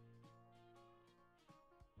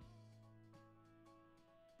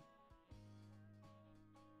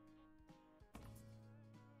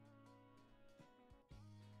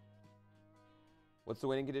 What's the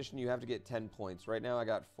winning condition? You have to get 10 points. Right now I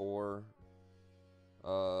got 4.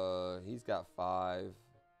 He's got 5.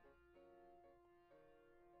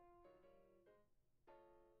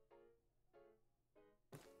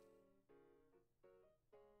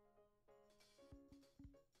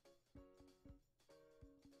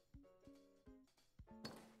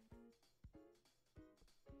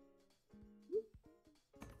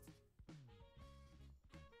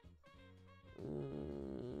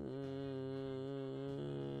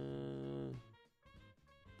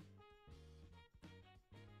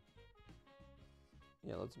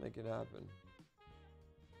 Yeah, let's make it happen.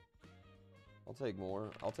 I'll take more.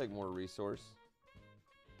 I'll take more resource.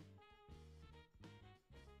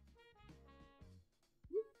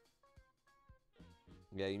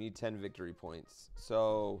 Yeah, you need 10 victory points.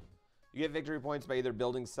 So you get victory points by either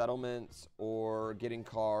building settlements or getting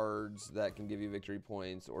cards that can give you victory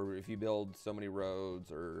points, or if you build so many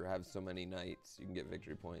roads or have so many knights, you can get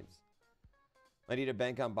victory points. I need to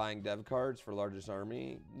bank on buying dev cards for largest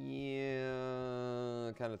army.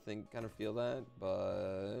 Yeah, kind of feel that,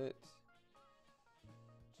 but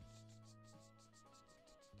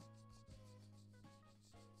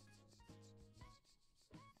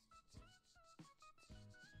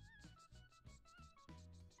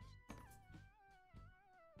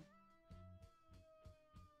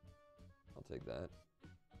I'll take that.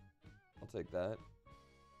 I'll take that.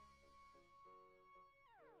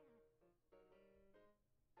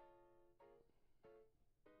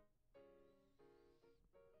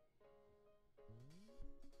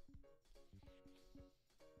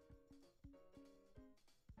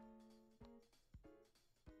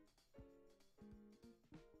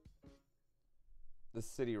 This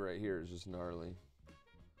city right here is just gnarly.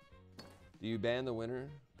 Do you ban the winner?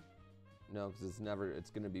 No, because it's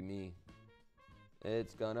gonna be me.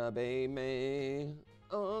 It's gonna be me,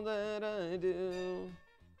 all that I do,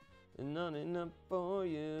 and not enough for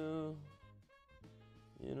you.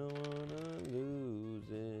 You don't wanna lose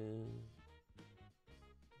it.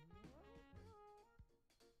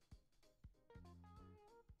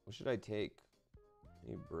 What should I take?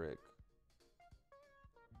 A brick.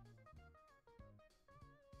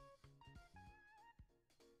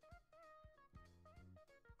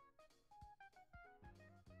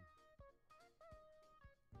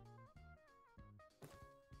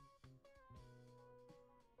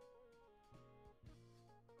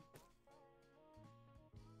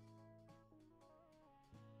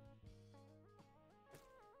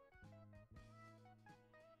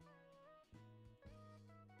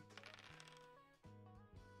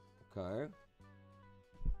 Okay.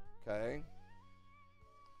 Okay.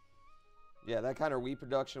 Yeah, that kind of wheat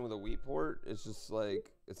production with a wheat port, it's just like,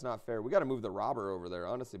 it's not fair. We got to move the robber over there,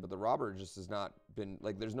 honestly, but the robber just has not been,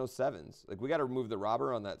 like, there's no 7s. Like, we got to remove the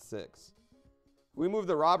robber on that 6. If we move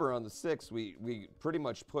the robber on the 6, we pretty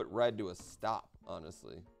much put red to a stop,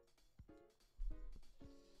 honestly.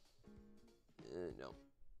 No.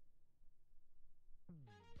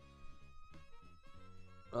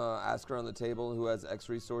 Ask her on the table who has X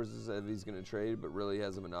resources if he's going to trade, but really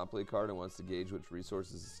has a Monopoly card and wants to gauge which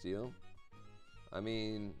resources to steal. I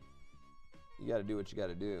mean, you got to do what you got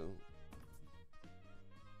to do.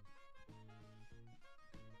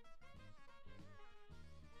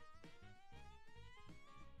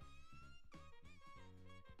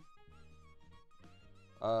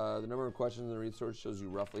 The number of questions in the resource shows you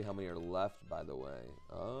roughly how many are left, by the way.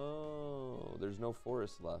 Oh, there's no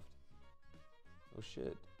forest left. Oh,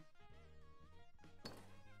 shit.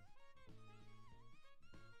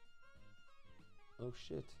 Oh,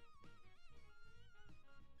 shit.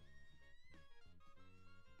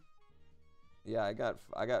 Yeah, I got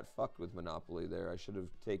fucked with Monopoly there. I should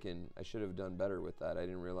have done better with that. I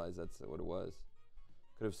didn't realize that's what it was.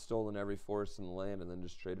 Could have stolen every forest in the land and then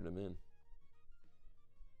just traded them in.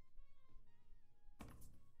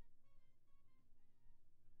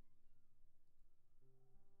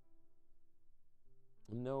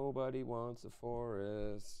 Nobody wants a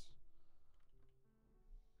forest.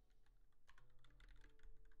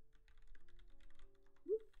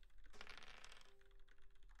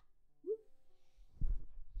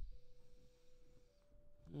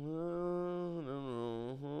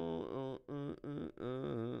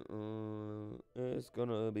 It's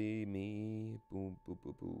gonna be me. Boom, boop,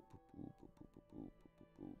 boop, boop, boop, boop, boop, boop, boop,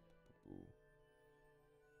 boop, boop, boop.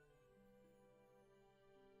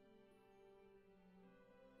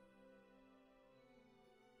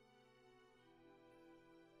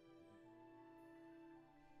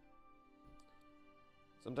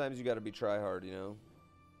 Sometimes you gotta be try hard, you know?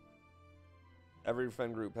 Every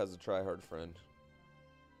friend group has a try hard friend.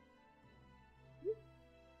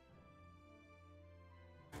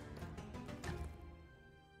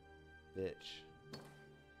 Bitch.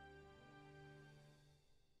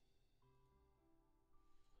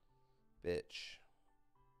 Bitch.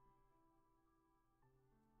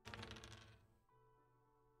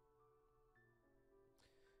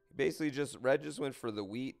 Basically Red just went for the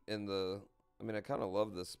wheat and the, I mean, I kind of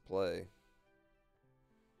love this play.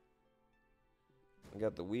 I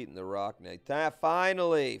got the wheat and the rock now.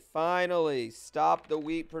 Finally, stop the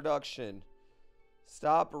wheat production.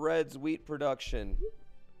 Stop Red's wheat production.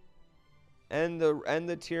 End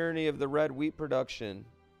the tyranny of the red wheat production.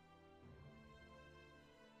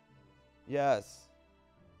 Yes.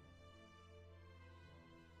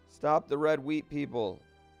 Stop the red wheat, people.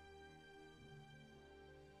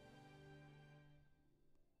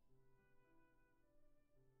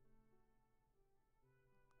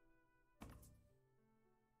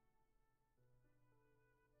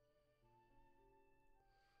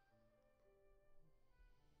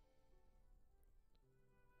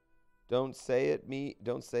 Don't say it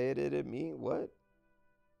at me. What?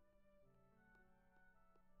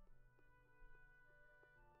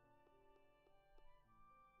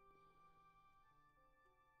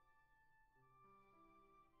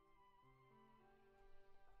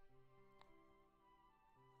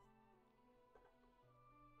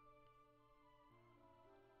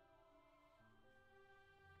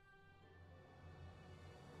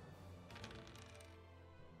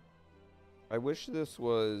 I wish this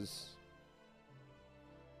was...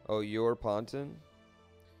 Oh, you're Ponton?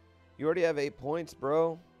 You already have 8 points,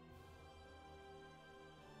 bro.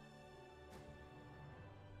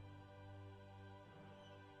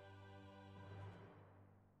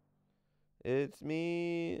 It's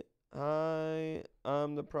me. Hi.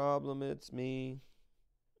 I'm the problem. It's me.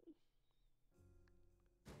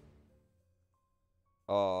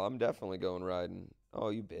 Oh, I'm definitely going riding. Oh,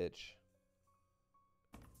 you bitch.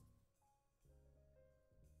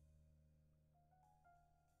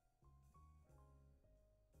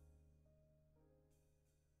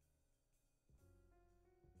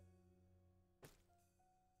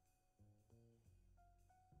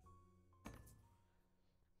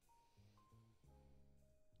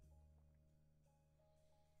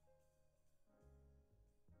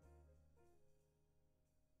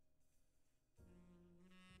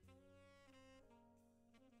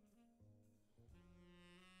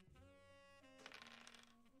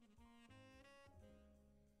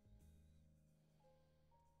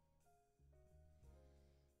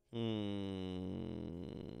 I'm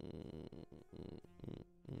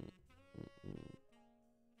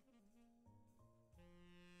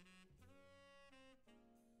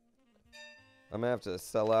gonna have to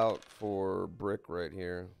sell out for brick right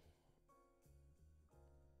here.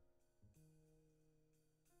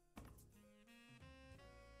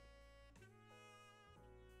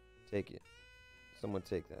 Take it. Someone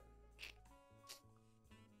take that.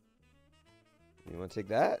 You want to take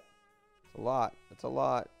that? It's a lot. It's a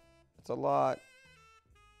lot. It's a lot.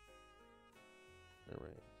 All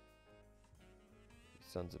right. You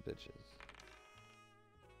sons of bitches.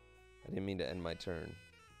 I didn't mean to end my turn.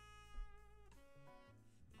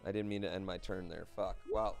 I didn't mean to end my turn there. Fuck.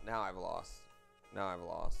 Well, now I've lost. Now I've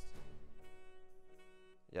lost.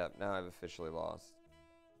 Yep, now I've officially lost.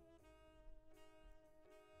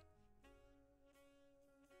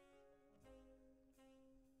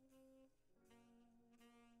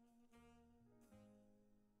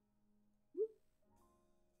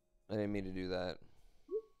 I didn't mean to do that.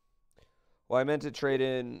 Well, I meant to trade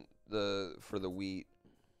in for the wheat.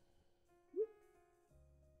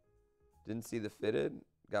 Didn't see the fitted.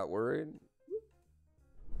 Got worried.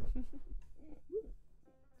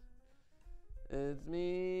 It's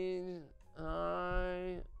me.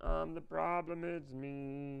 I'm the problem. It's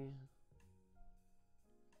me.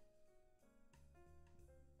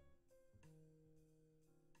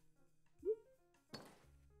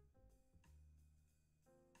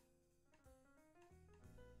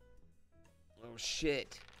 Oh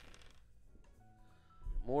shit.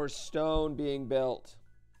 More stone being built.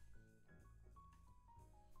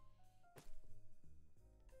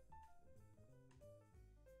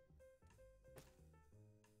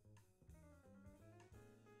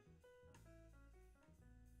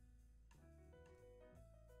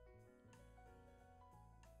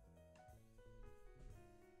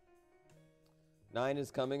 Nine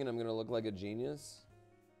is coming and I'm going to look like a genius.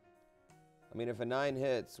 I mean, if a 9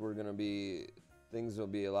 hits, things will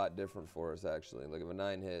be a lot different for us, actually. Like, if a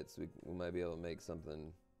 9 hits, we might be able to make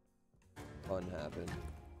something fun happen.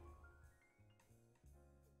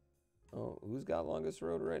 Oh, who's got longest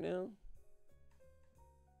road right now?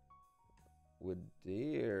 Would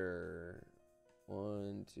deer.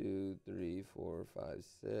 1, 2, 3, 4, 5,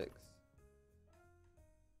 6.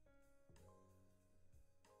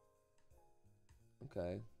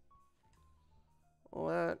 Okay.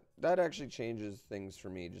 Well, that actually changes things for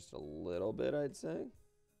me just a little bit, I'd say.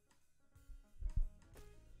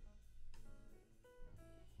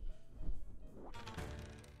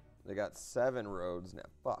 They got 7 roads now.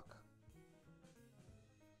 Fuck.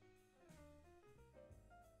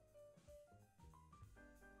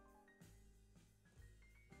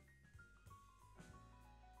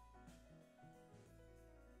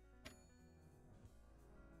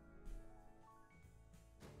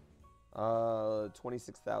 Uh,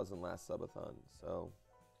 26,000 last subathon, so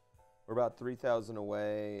we're about 3,000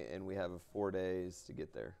 away, and we have 4 days to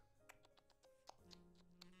get there.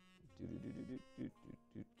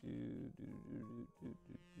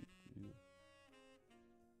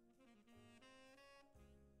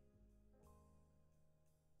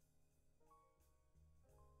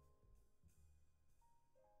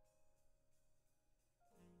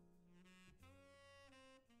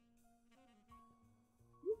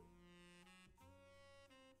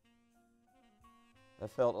 That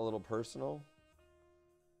felt a little personal.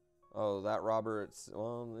 Oh, that robber,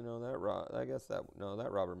 well, you know, I guess that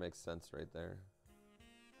robber makes sense right there.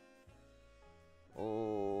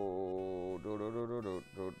 Oh.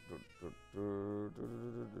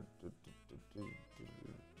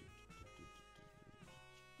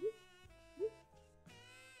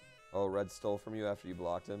 Oh, Red stole from you after you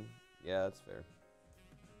blocked him? Yeah, that's fair.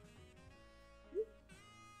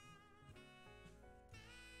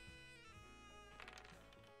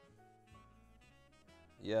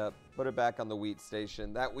 Yeah, put it back on the wheat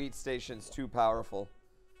station. That wheat station's too powerful.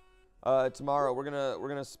 Tomorrow we're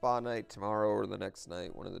gonna spa night tomorrow or the next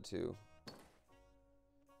night, one of the two.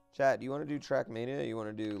 Chat, do you want to do Trackmania or you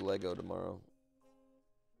want to do Lego tomorrow?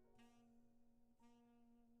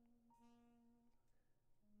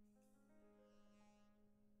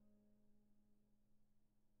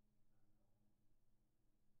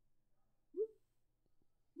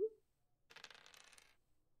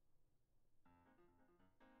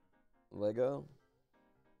 Lego?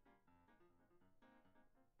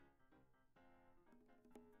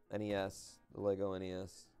 NES, the Lego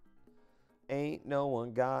NES. Ain't no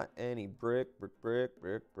one got any brick.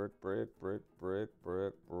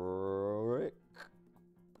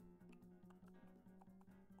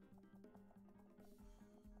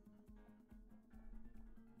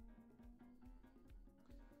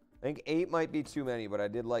 I think 8 might be too many, but I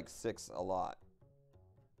did like 6 a lot.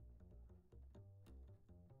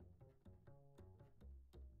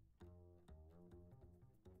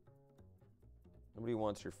 Nobody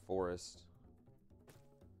wants your forest.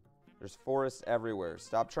 There's forests everywhere.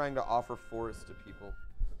 Stop trying to offer forests to people.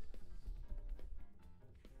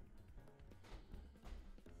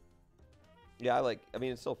 Yeah, I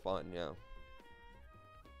mean, it's still fun, yeah.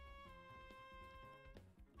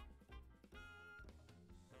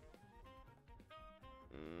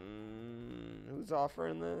 Who's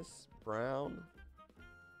offering this? Brown?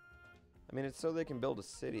 I mean, it's so they can build a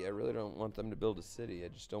city. I really don't want them to build a city. I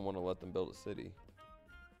just don't want to let them build a city.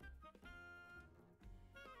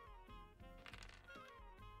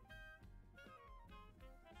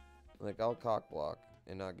 Like, I'll cock block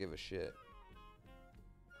and not give a shit.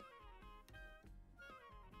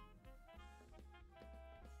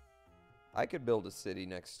 I could build a city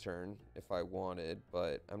next turn if I wanted,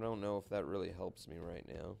 but I don't know if that really helps me right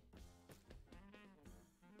now.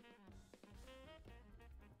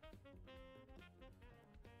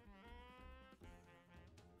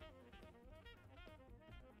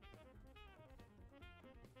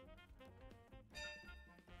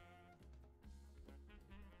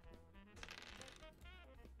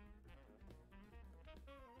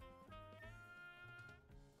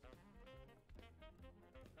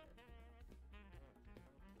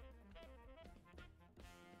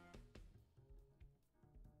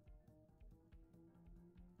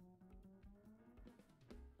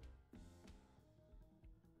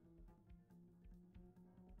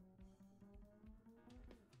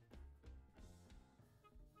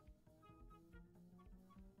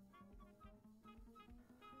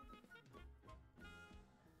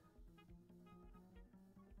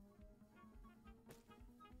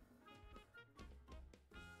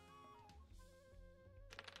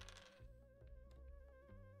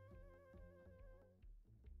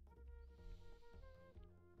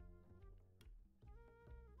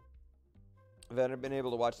 Have I ever been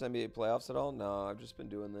able to watch the NBA playoffs at all? No, I've just been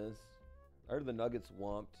doing this. I heard the Nuggets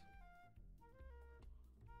whomped.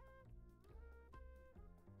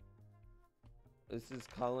 This is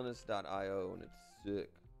colonist.io and it's sick.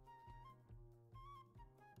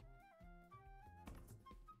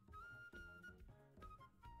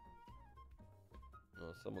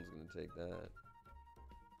 Oh, someone's gonna take that.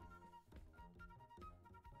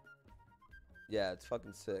 Yeah, it's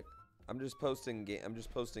fucking sick. I'm just posting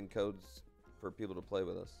codes for people to play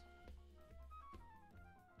with us.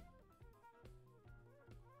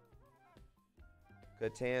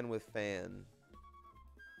 Catan with fan.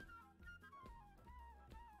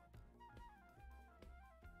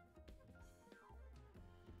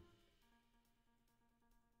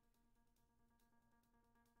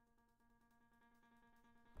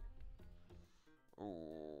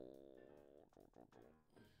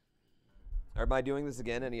 Am I doing this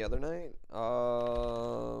again any other night?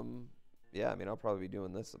 Yeah, I mean, I'll probably be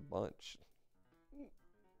doing this a bunch.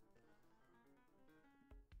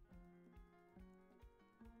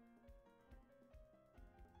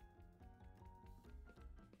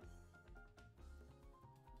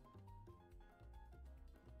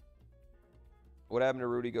 What happened to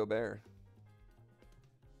Rudy Gobert?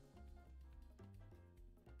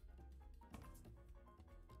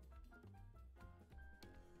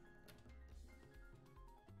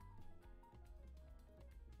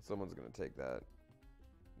 Someone's going to take that.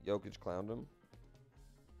 Jokic clowned him.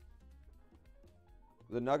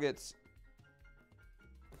 The Nuggets.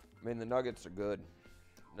 I mean, the Nuggets are good.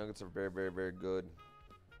 Nuggets are very, very, very good.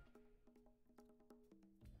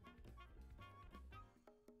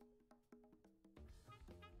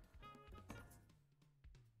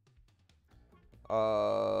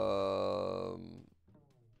 I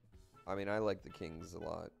mean, I like the Kings a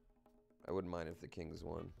lot. I wouldn't mind if the Kings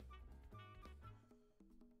won.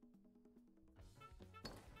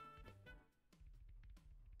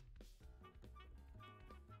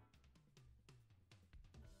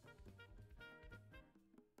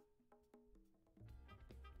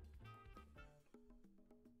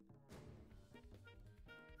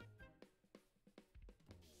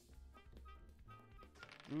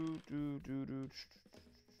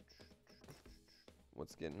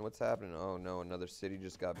 What's happening? Oh no, another city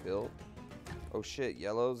just got built. Oh shit,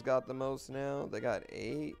 Yellow's got the most now. They got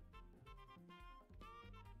 8.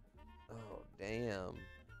 Oh damn.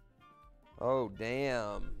 Oh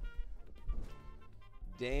damn.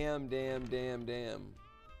 Damn, damn, damn, damn.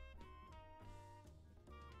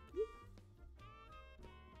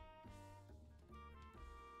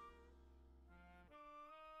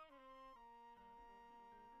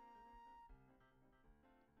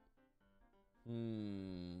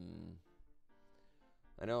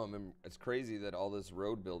 I know. I mean, it's crazy that all this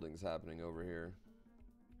road building's happening over here.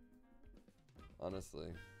 Honestly.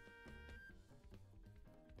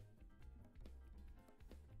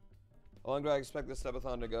 How long do I expect this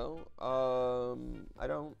Subathon to go? I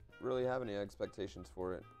don't really have any expectations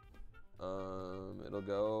for it. It'll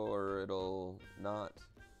go or it'll not.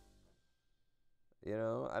 You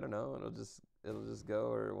know, I don't know. It'll just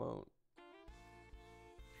go or it won't.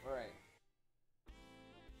 All right.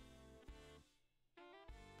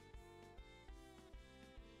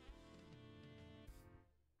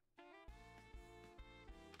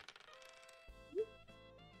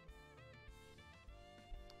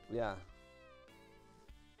 Yeah.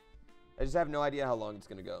 I just have no idea how long it's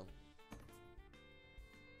going to go.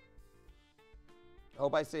 I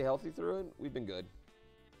hope I stay healthy through it. We've been good.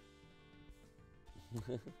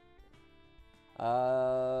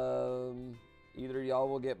 Either y'all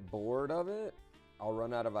will get bored of it, I'll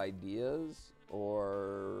run out of ideas,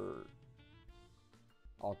 or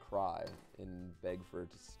I'll cry and beg for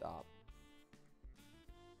it to stop.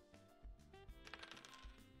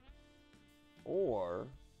 Or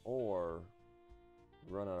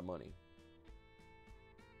run out of money.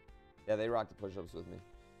 Yeah, they rock the push-ups with me.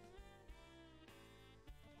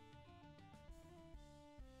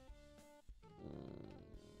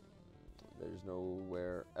 There's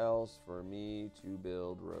nowhere else for me to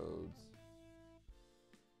build roads.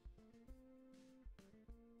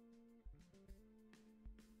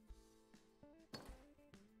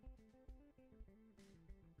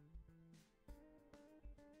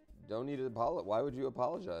 Don't need to apologize. Why would you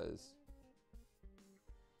apologize?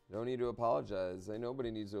 Don't need to apologize.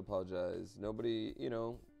 Nobody needs to apologize. Nobody, you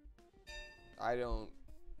know, I don't.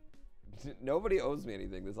 Nobody owes me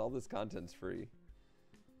anything. All this content's free.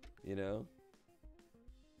 You know?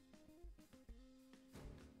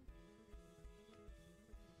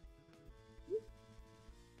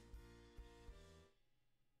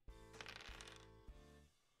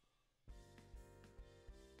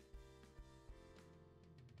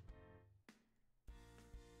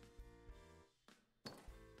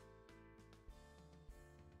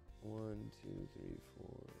 One, two, three, 4,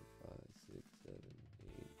 5, 6, 7,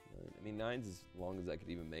 8, 9. I mean, 9's as long as I could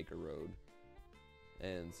even make a road.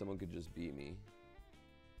 And someone could just beat me.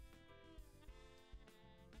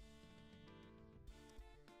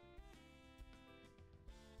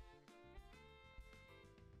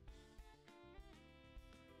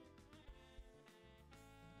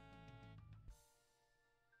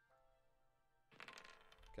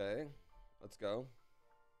 Okay, let's go.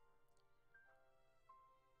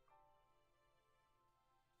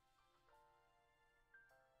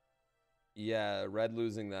 Yeah, red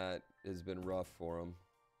losing that has been rough for him.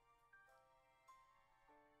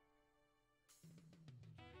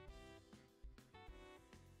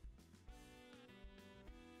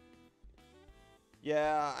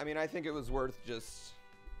 Yeah, I mean, I think it was worth just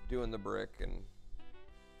doing the brick and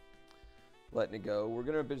letting it go. We're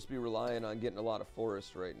going to just be relying on getting a lot of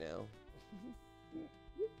forest right now.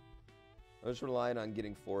 I'm just relying on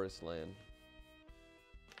getting forest land.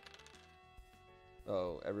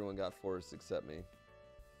 Oh, everyone got forest except me.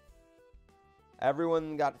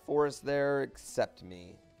 Everyone got forest there except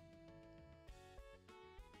me.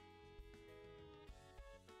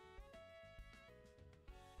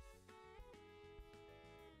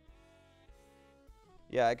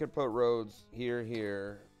 Yeah, I could put roads here,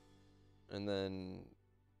 here, and then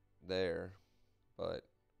there, but...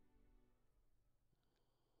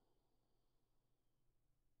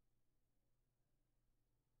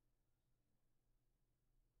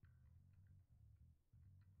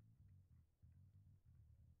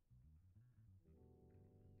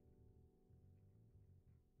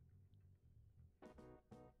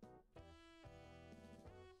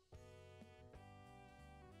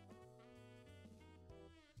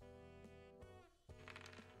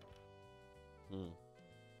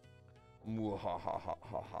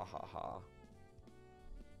 Mwahahahahaha.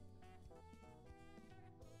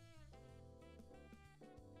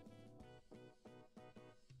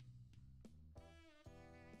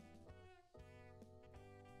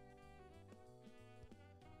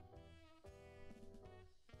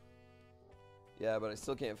 Yeah, but I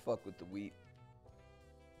still can't fuck with the wheat.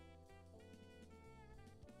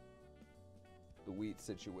 The wheat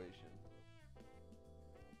situation.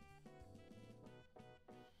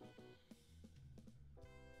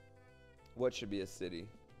 What should be a city?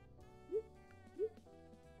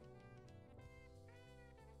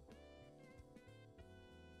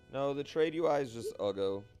 No, the trade UI is just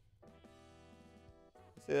uggo.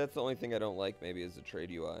 See, that's the only thing I don't like, maybe, is the trade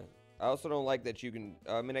UI. I also don't like that you can...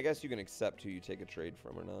 I mean, I guess you can accept who you take a trade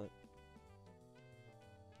from or not.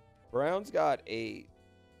 Brown's got 8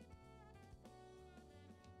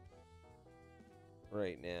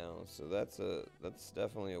 right now, so that's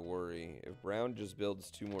definitely a worry. If Brown just builds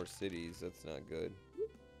 2 more cities, that's not good.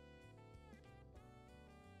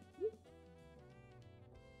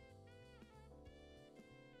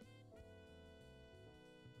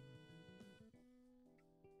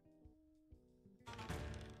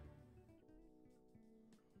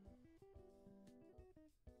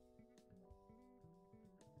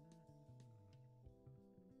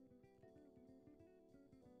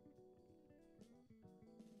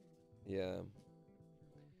 Yeah.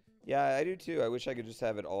 Yeah, I do too. I wish I could just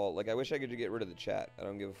have it all. Like, I wish I could get rid of the chat. I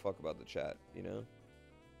don't give a fuck about the chat, you know?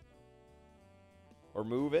 Or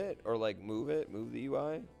move it, or like move it, move the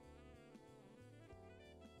UI.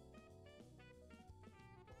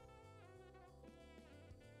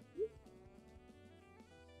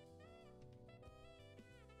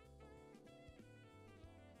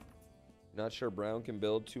 Not sure Brown can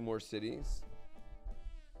build 2 more cities.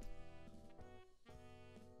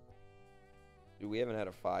 Dude, we haven't had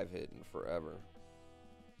a 5 hit in forever.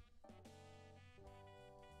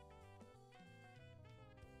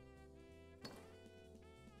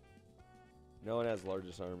 No one has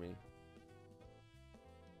largest army.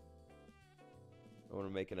 I want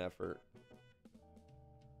to make an effort.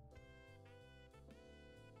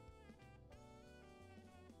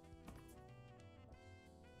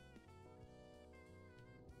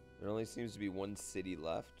 There only seems to be 1 city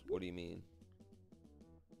left. What do you mean?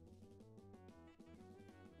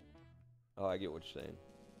 Oh, I get what you're saying.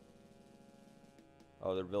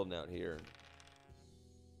 Oh, they're building out here.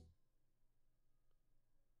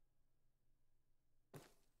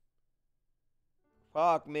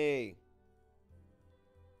 Fuck me.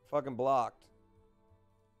 Fucking blocked.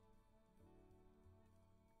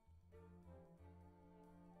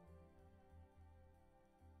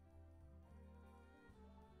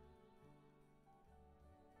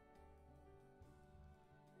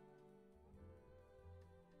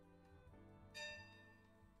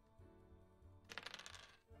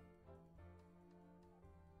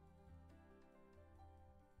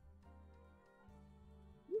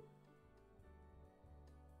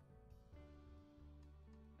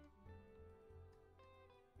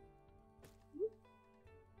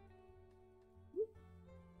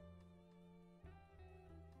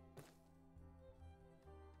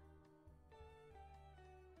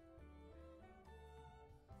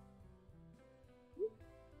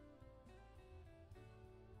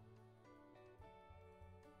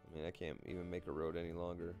 I mean, I can't even make a road any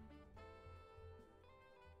longer.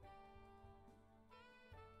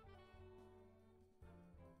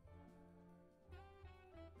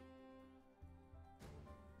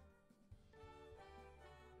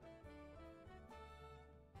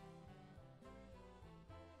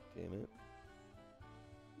 Damn it.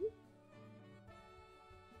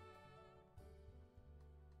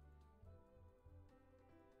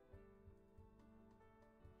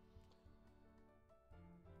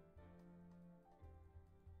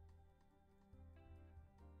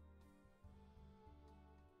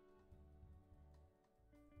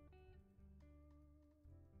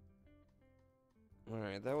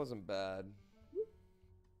 Alright, that wasn't bad.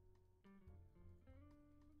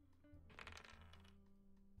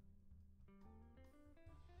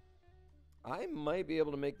 I might be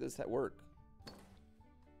able to make this work.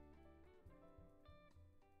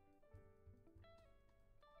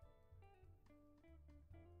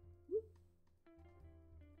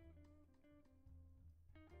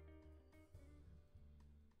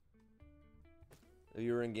 If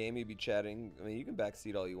you were in game, you'd be chatting. I mean, you can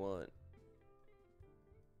backseat all you want.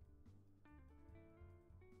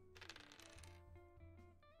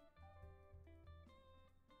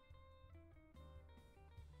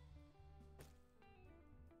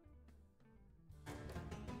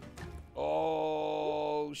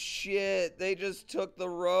 Oh, shit. They just took the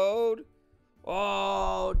road?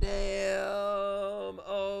 Oh, damn.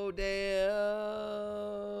 Oh, damn.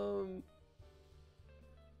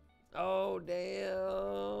 Oh, damn.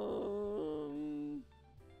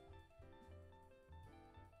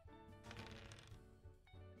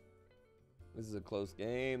 This is a close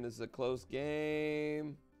game. This is a close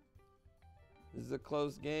game. This is a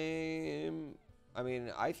close game. I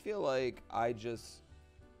mean, I feel like I just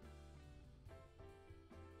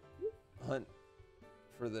hunt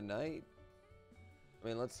for the night. I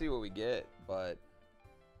mean, let's see what we get, but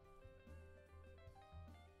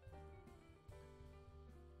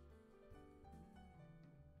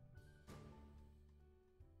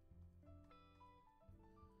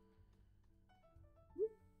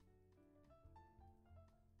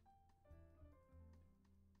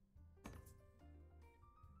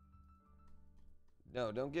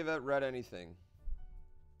No, don't give out red anything.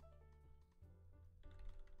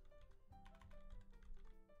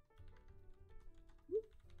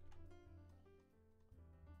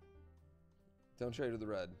 Don't trade with the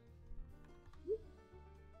red.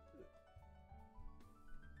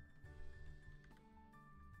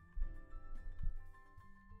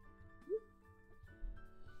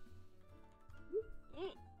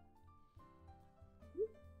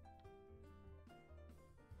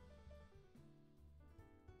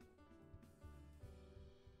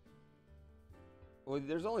 Well,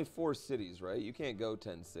 there's only 4 cities, right? You can't go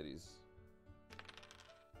 10 cities.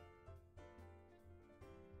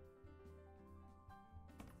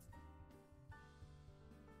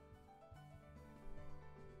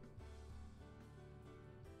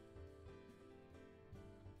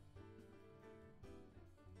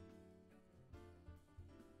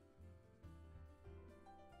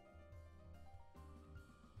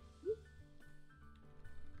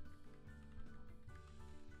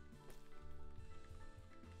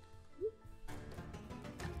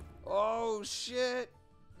 Oh shit!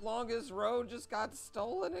 Longest road just got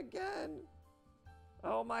stolen again.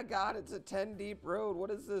 Oh my god, it's a 10 deep road. What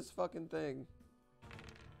is this fucking thing?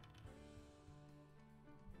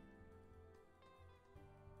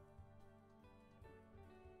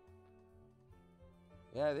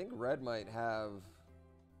 Yeah, I think red might have...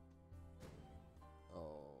 Oh,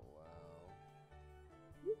 wow.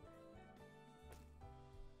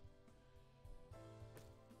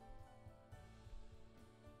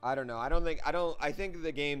 I don't know. I think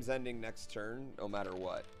the game's ending next turn, no matter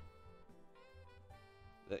what.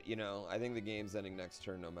 You know, I think the game's ending next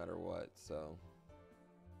turn no matter what, so...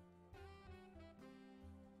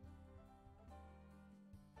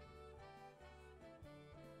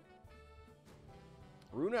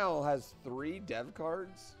 Rune Owl has 3 dev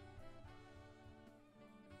cards?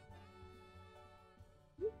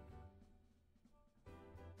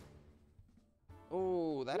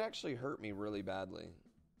 Oh, that actually hurt me really badly,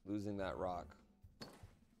 losing that rock.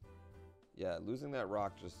 Yeah, losing that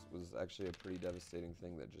rock just was actually a pretty devastating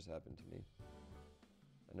thing that just happened to me.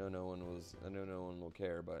 I know no one will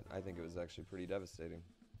care, but I think it was actually pretty devastating.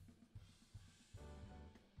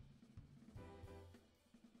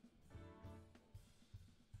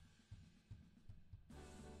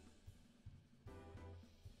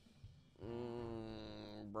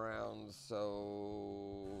 Brown's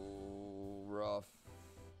so rough.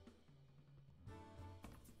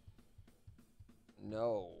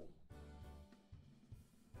 No.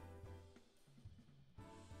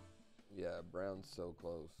 Yeah, brown's so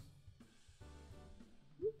close.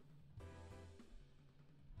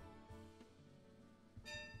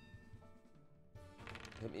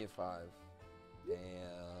 Hit me a 5. Damn.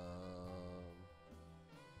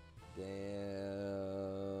 Damn.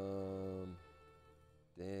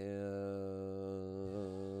 Damn.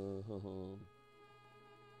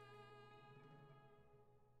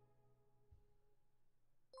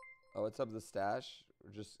 Oh, it's up the stash? Or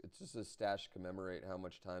it's just a stash to commemorate how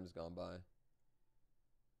much time's gone by.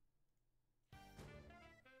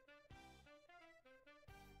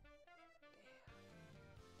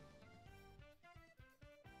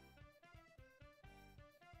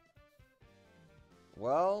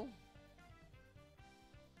 Well,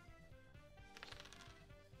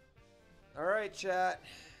 all right, chat.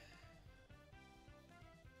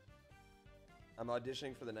 I'm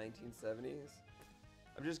auditioning for the 1970s.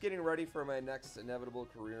 I'm just getting ready for my next inevitable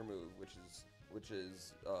career move, which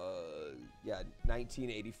is yeah,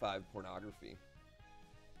 1985 pornography.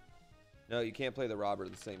 No, you can't play the robber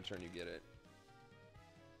the same turn you get it.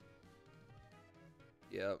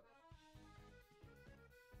 Yep.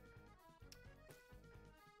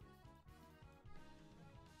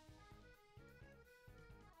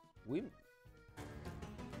 We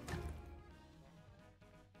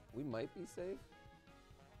might be safe.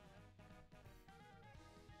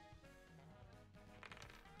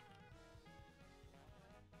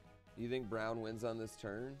 Do you think Brown wins on this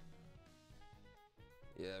turn?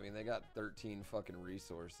 Yeah, I mean, they got 13 fucking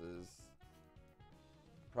resources.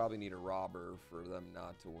 Probably need a robber for them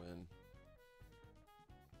not to win.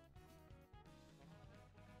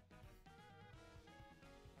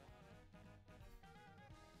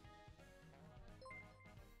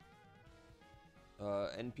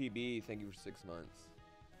 NPB, thank you for 6 months.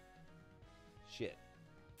 Shit.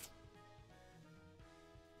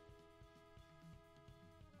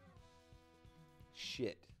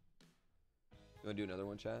 Shit. You want to do another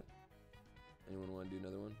one, chat? Anyone want to do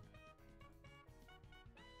another one?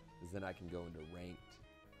 Because then I can go into ranked.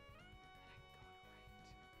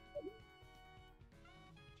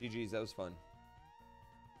 GG's, that was fun.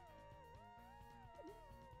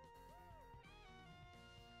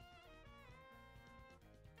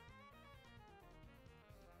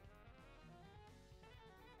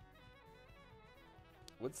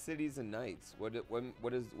 What's cities and knights?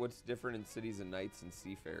 What's different in cities and knights and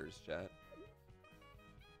seafarers, chat?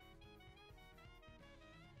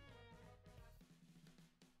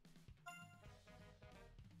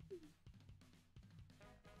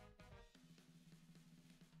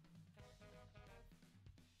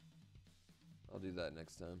 I'll do that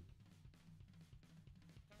next time.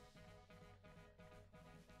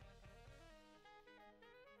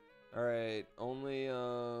 All right, only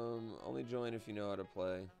join if you know how to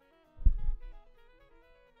play.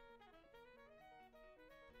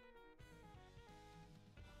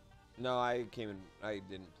 No, I came in. I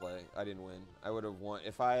didn't play. I didn't win. I would have won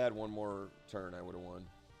if I had one more turn. I would have won.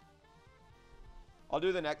 I'll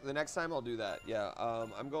do the next time. I'll do that. Yeah.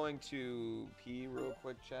 I'm going to pee real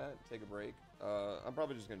quick, chat. Take a break. I'm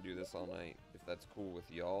probably just gonna do this all night if that's cool with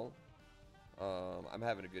y'all. I'm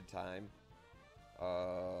having a good time.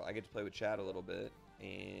 I get to play with chat a little bit,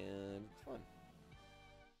 and it's fun.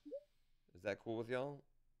 Is that cool with y'all?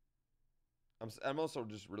 I'm also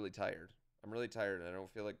just really tired. I'm really tired, and I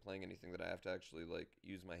don't feel like playing anything that I have to actually, like,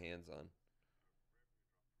 use my hands on.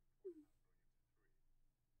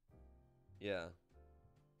 Yeah.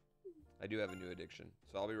 I do have a new addiction.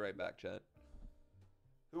 So I'll be right back, chat.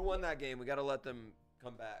 Who won that game? We gotta let them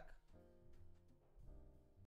come back.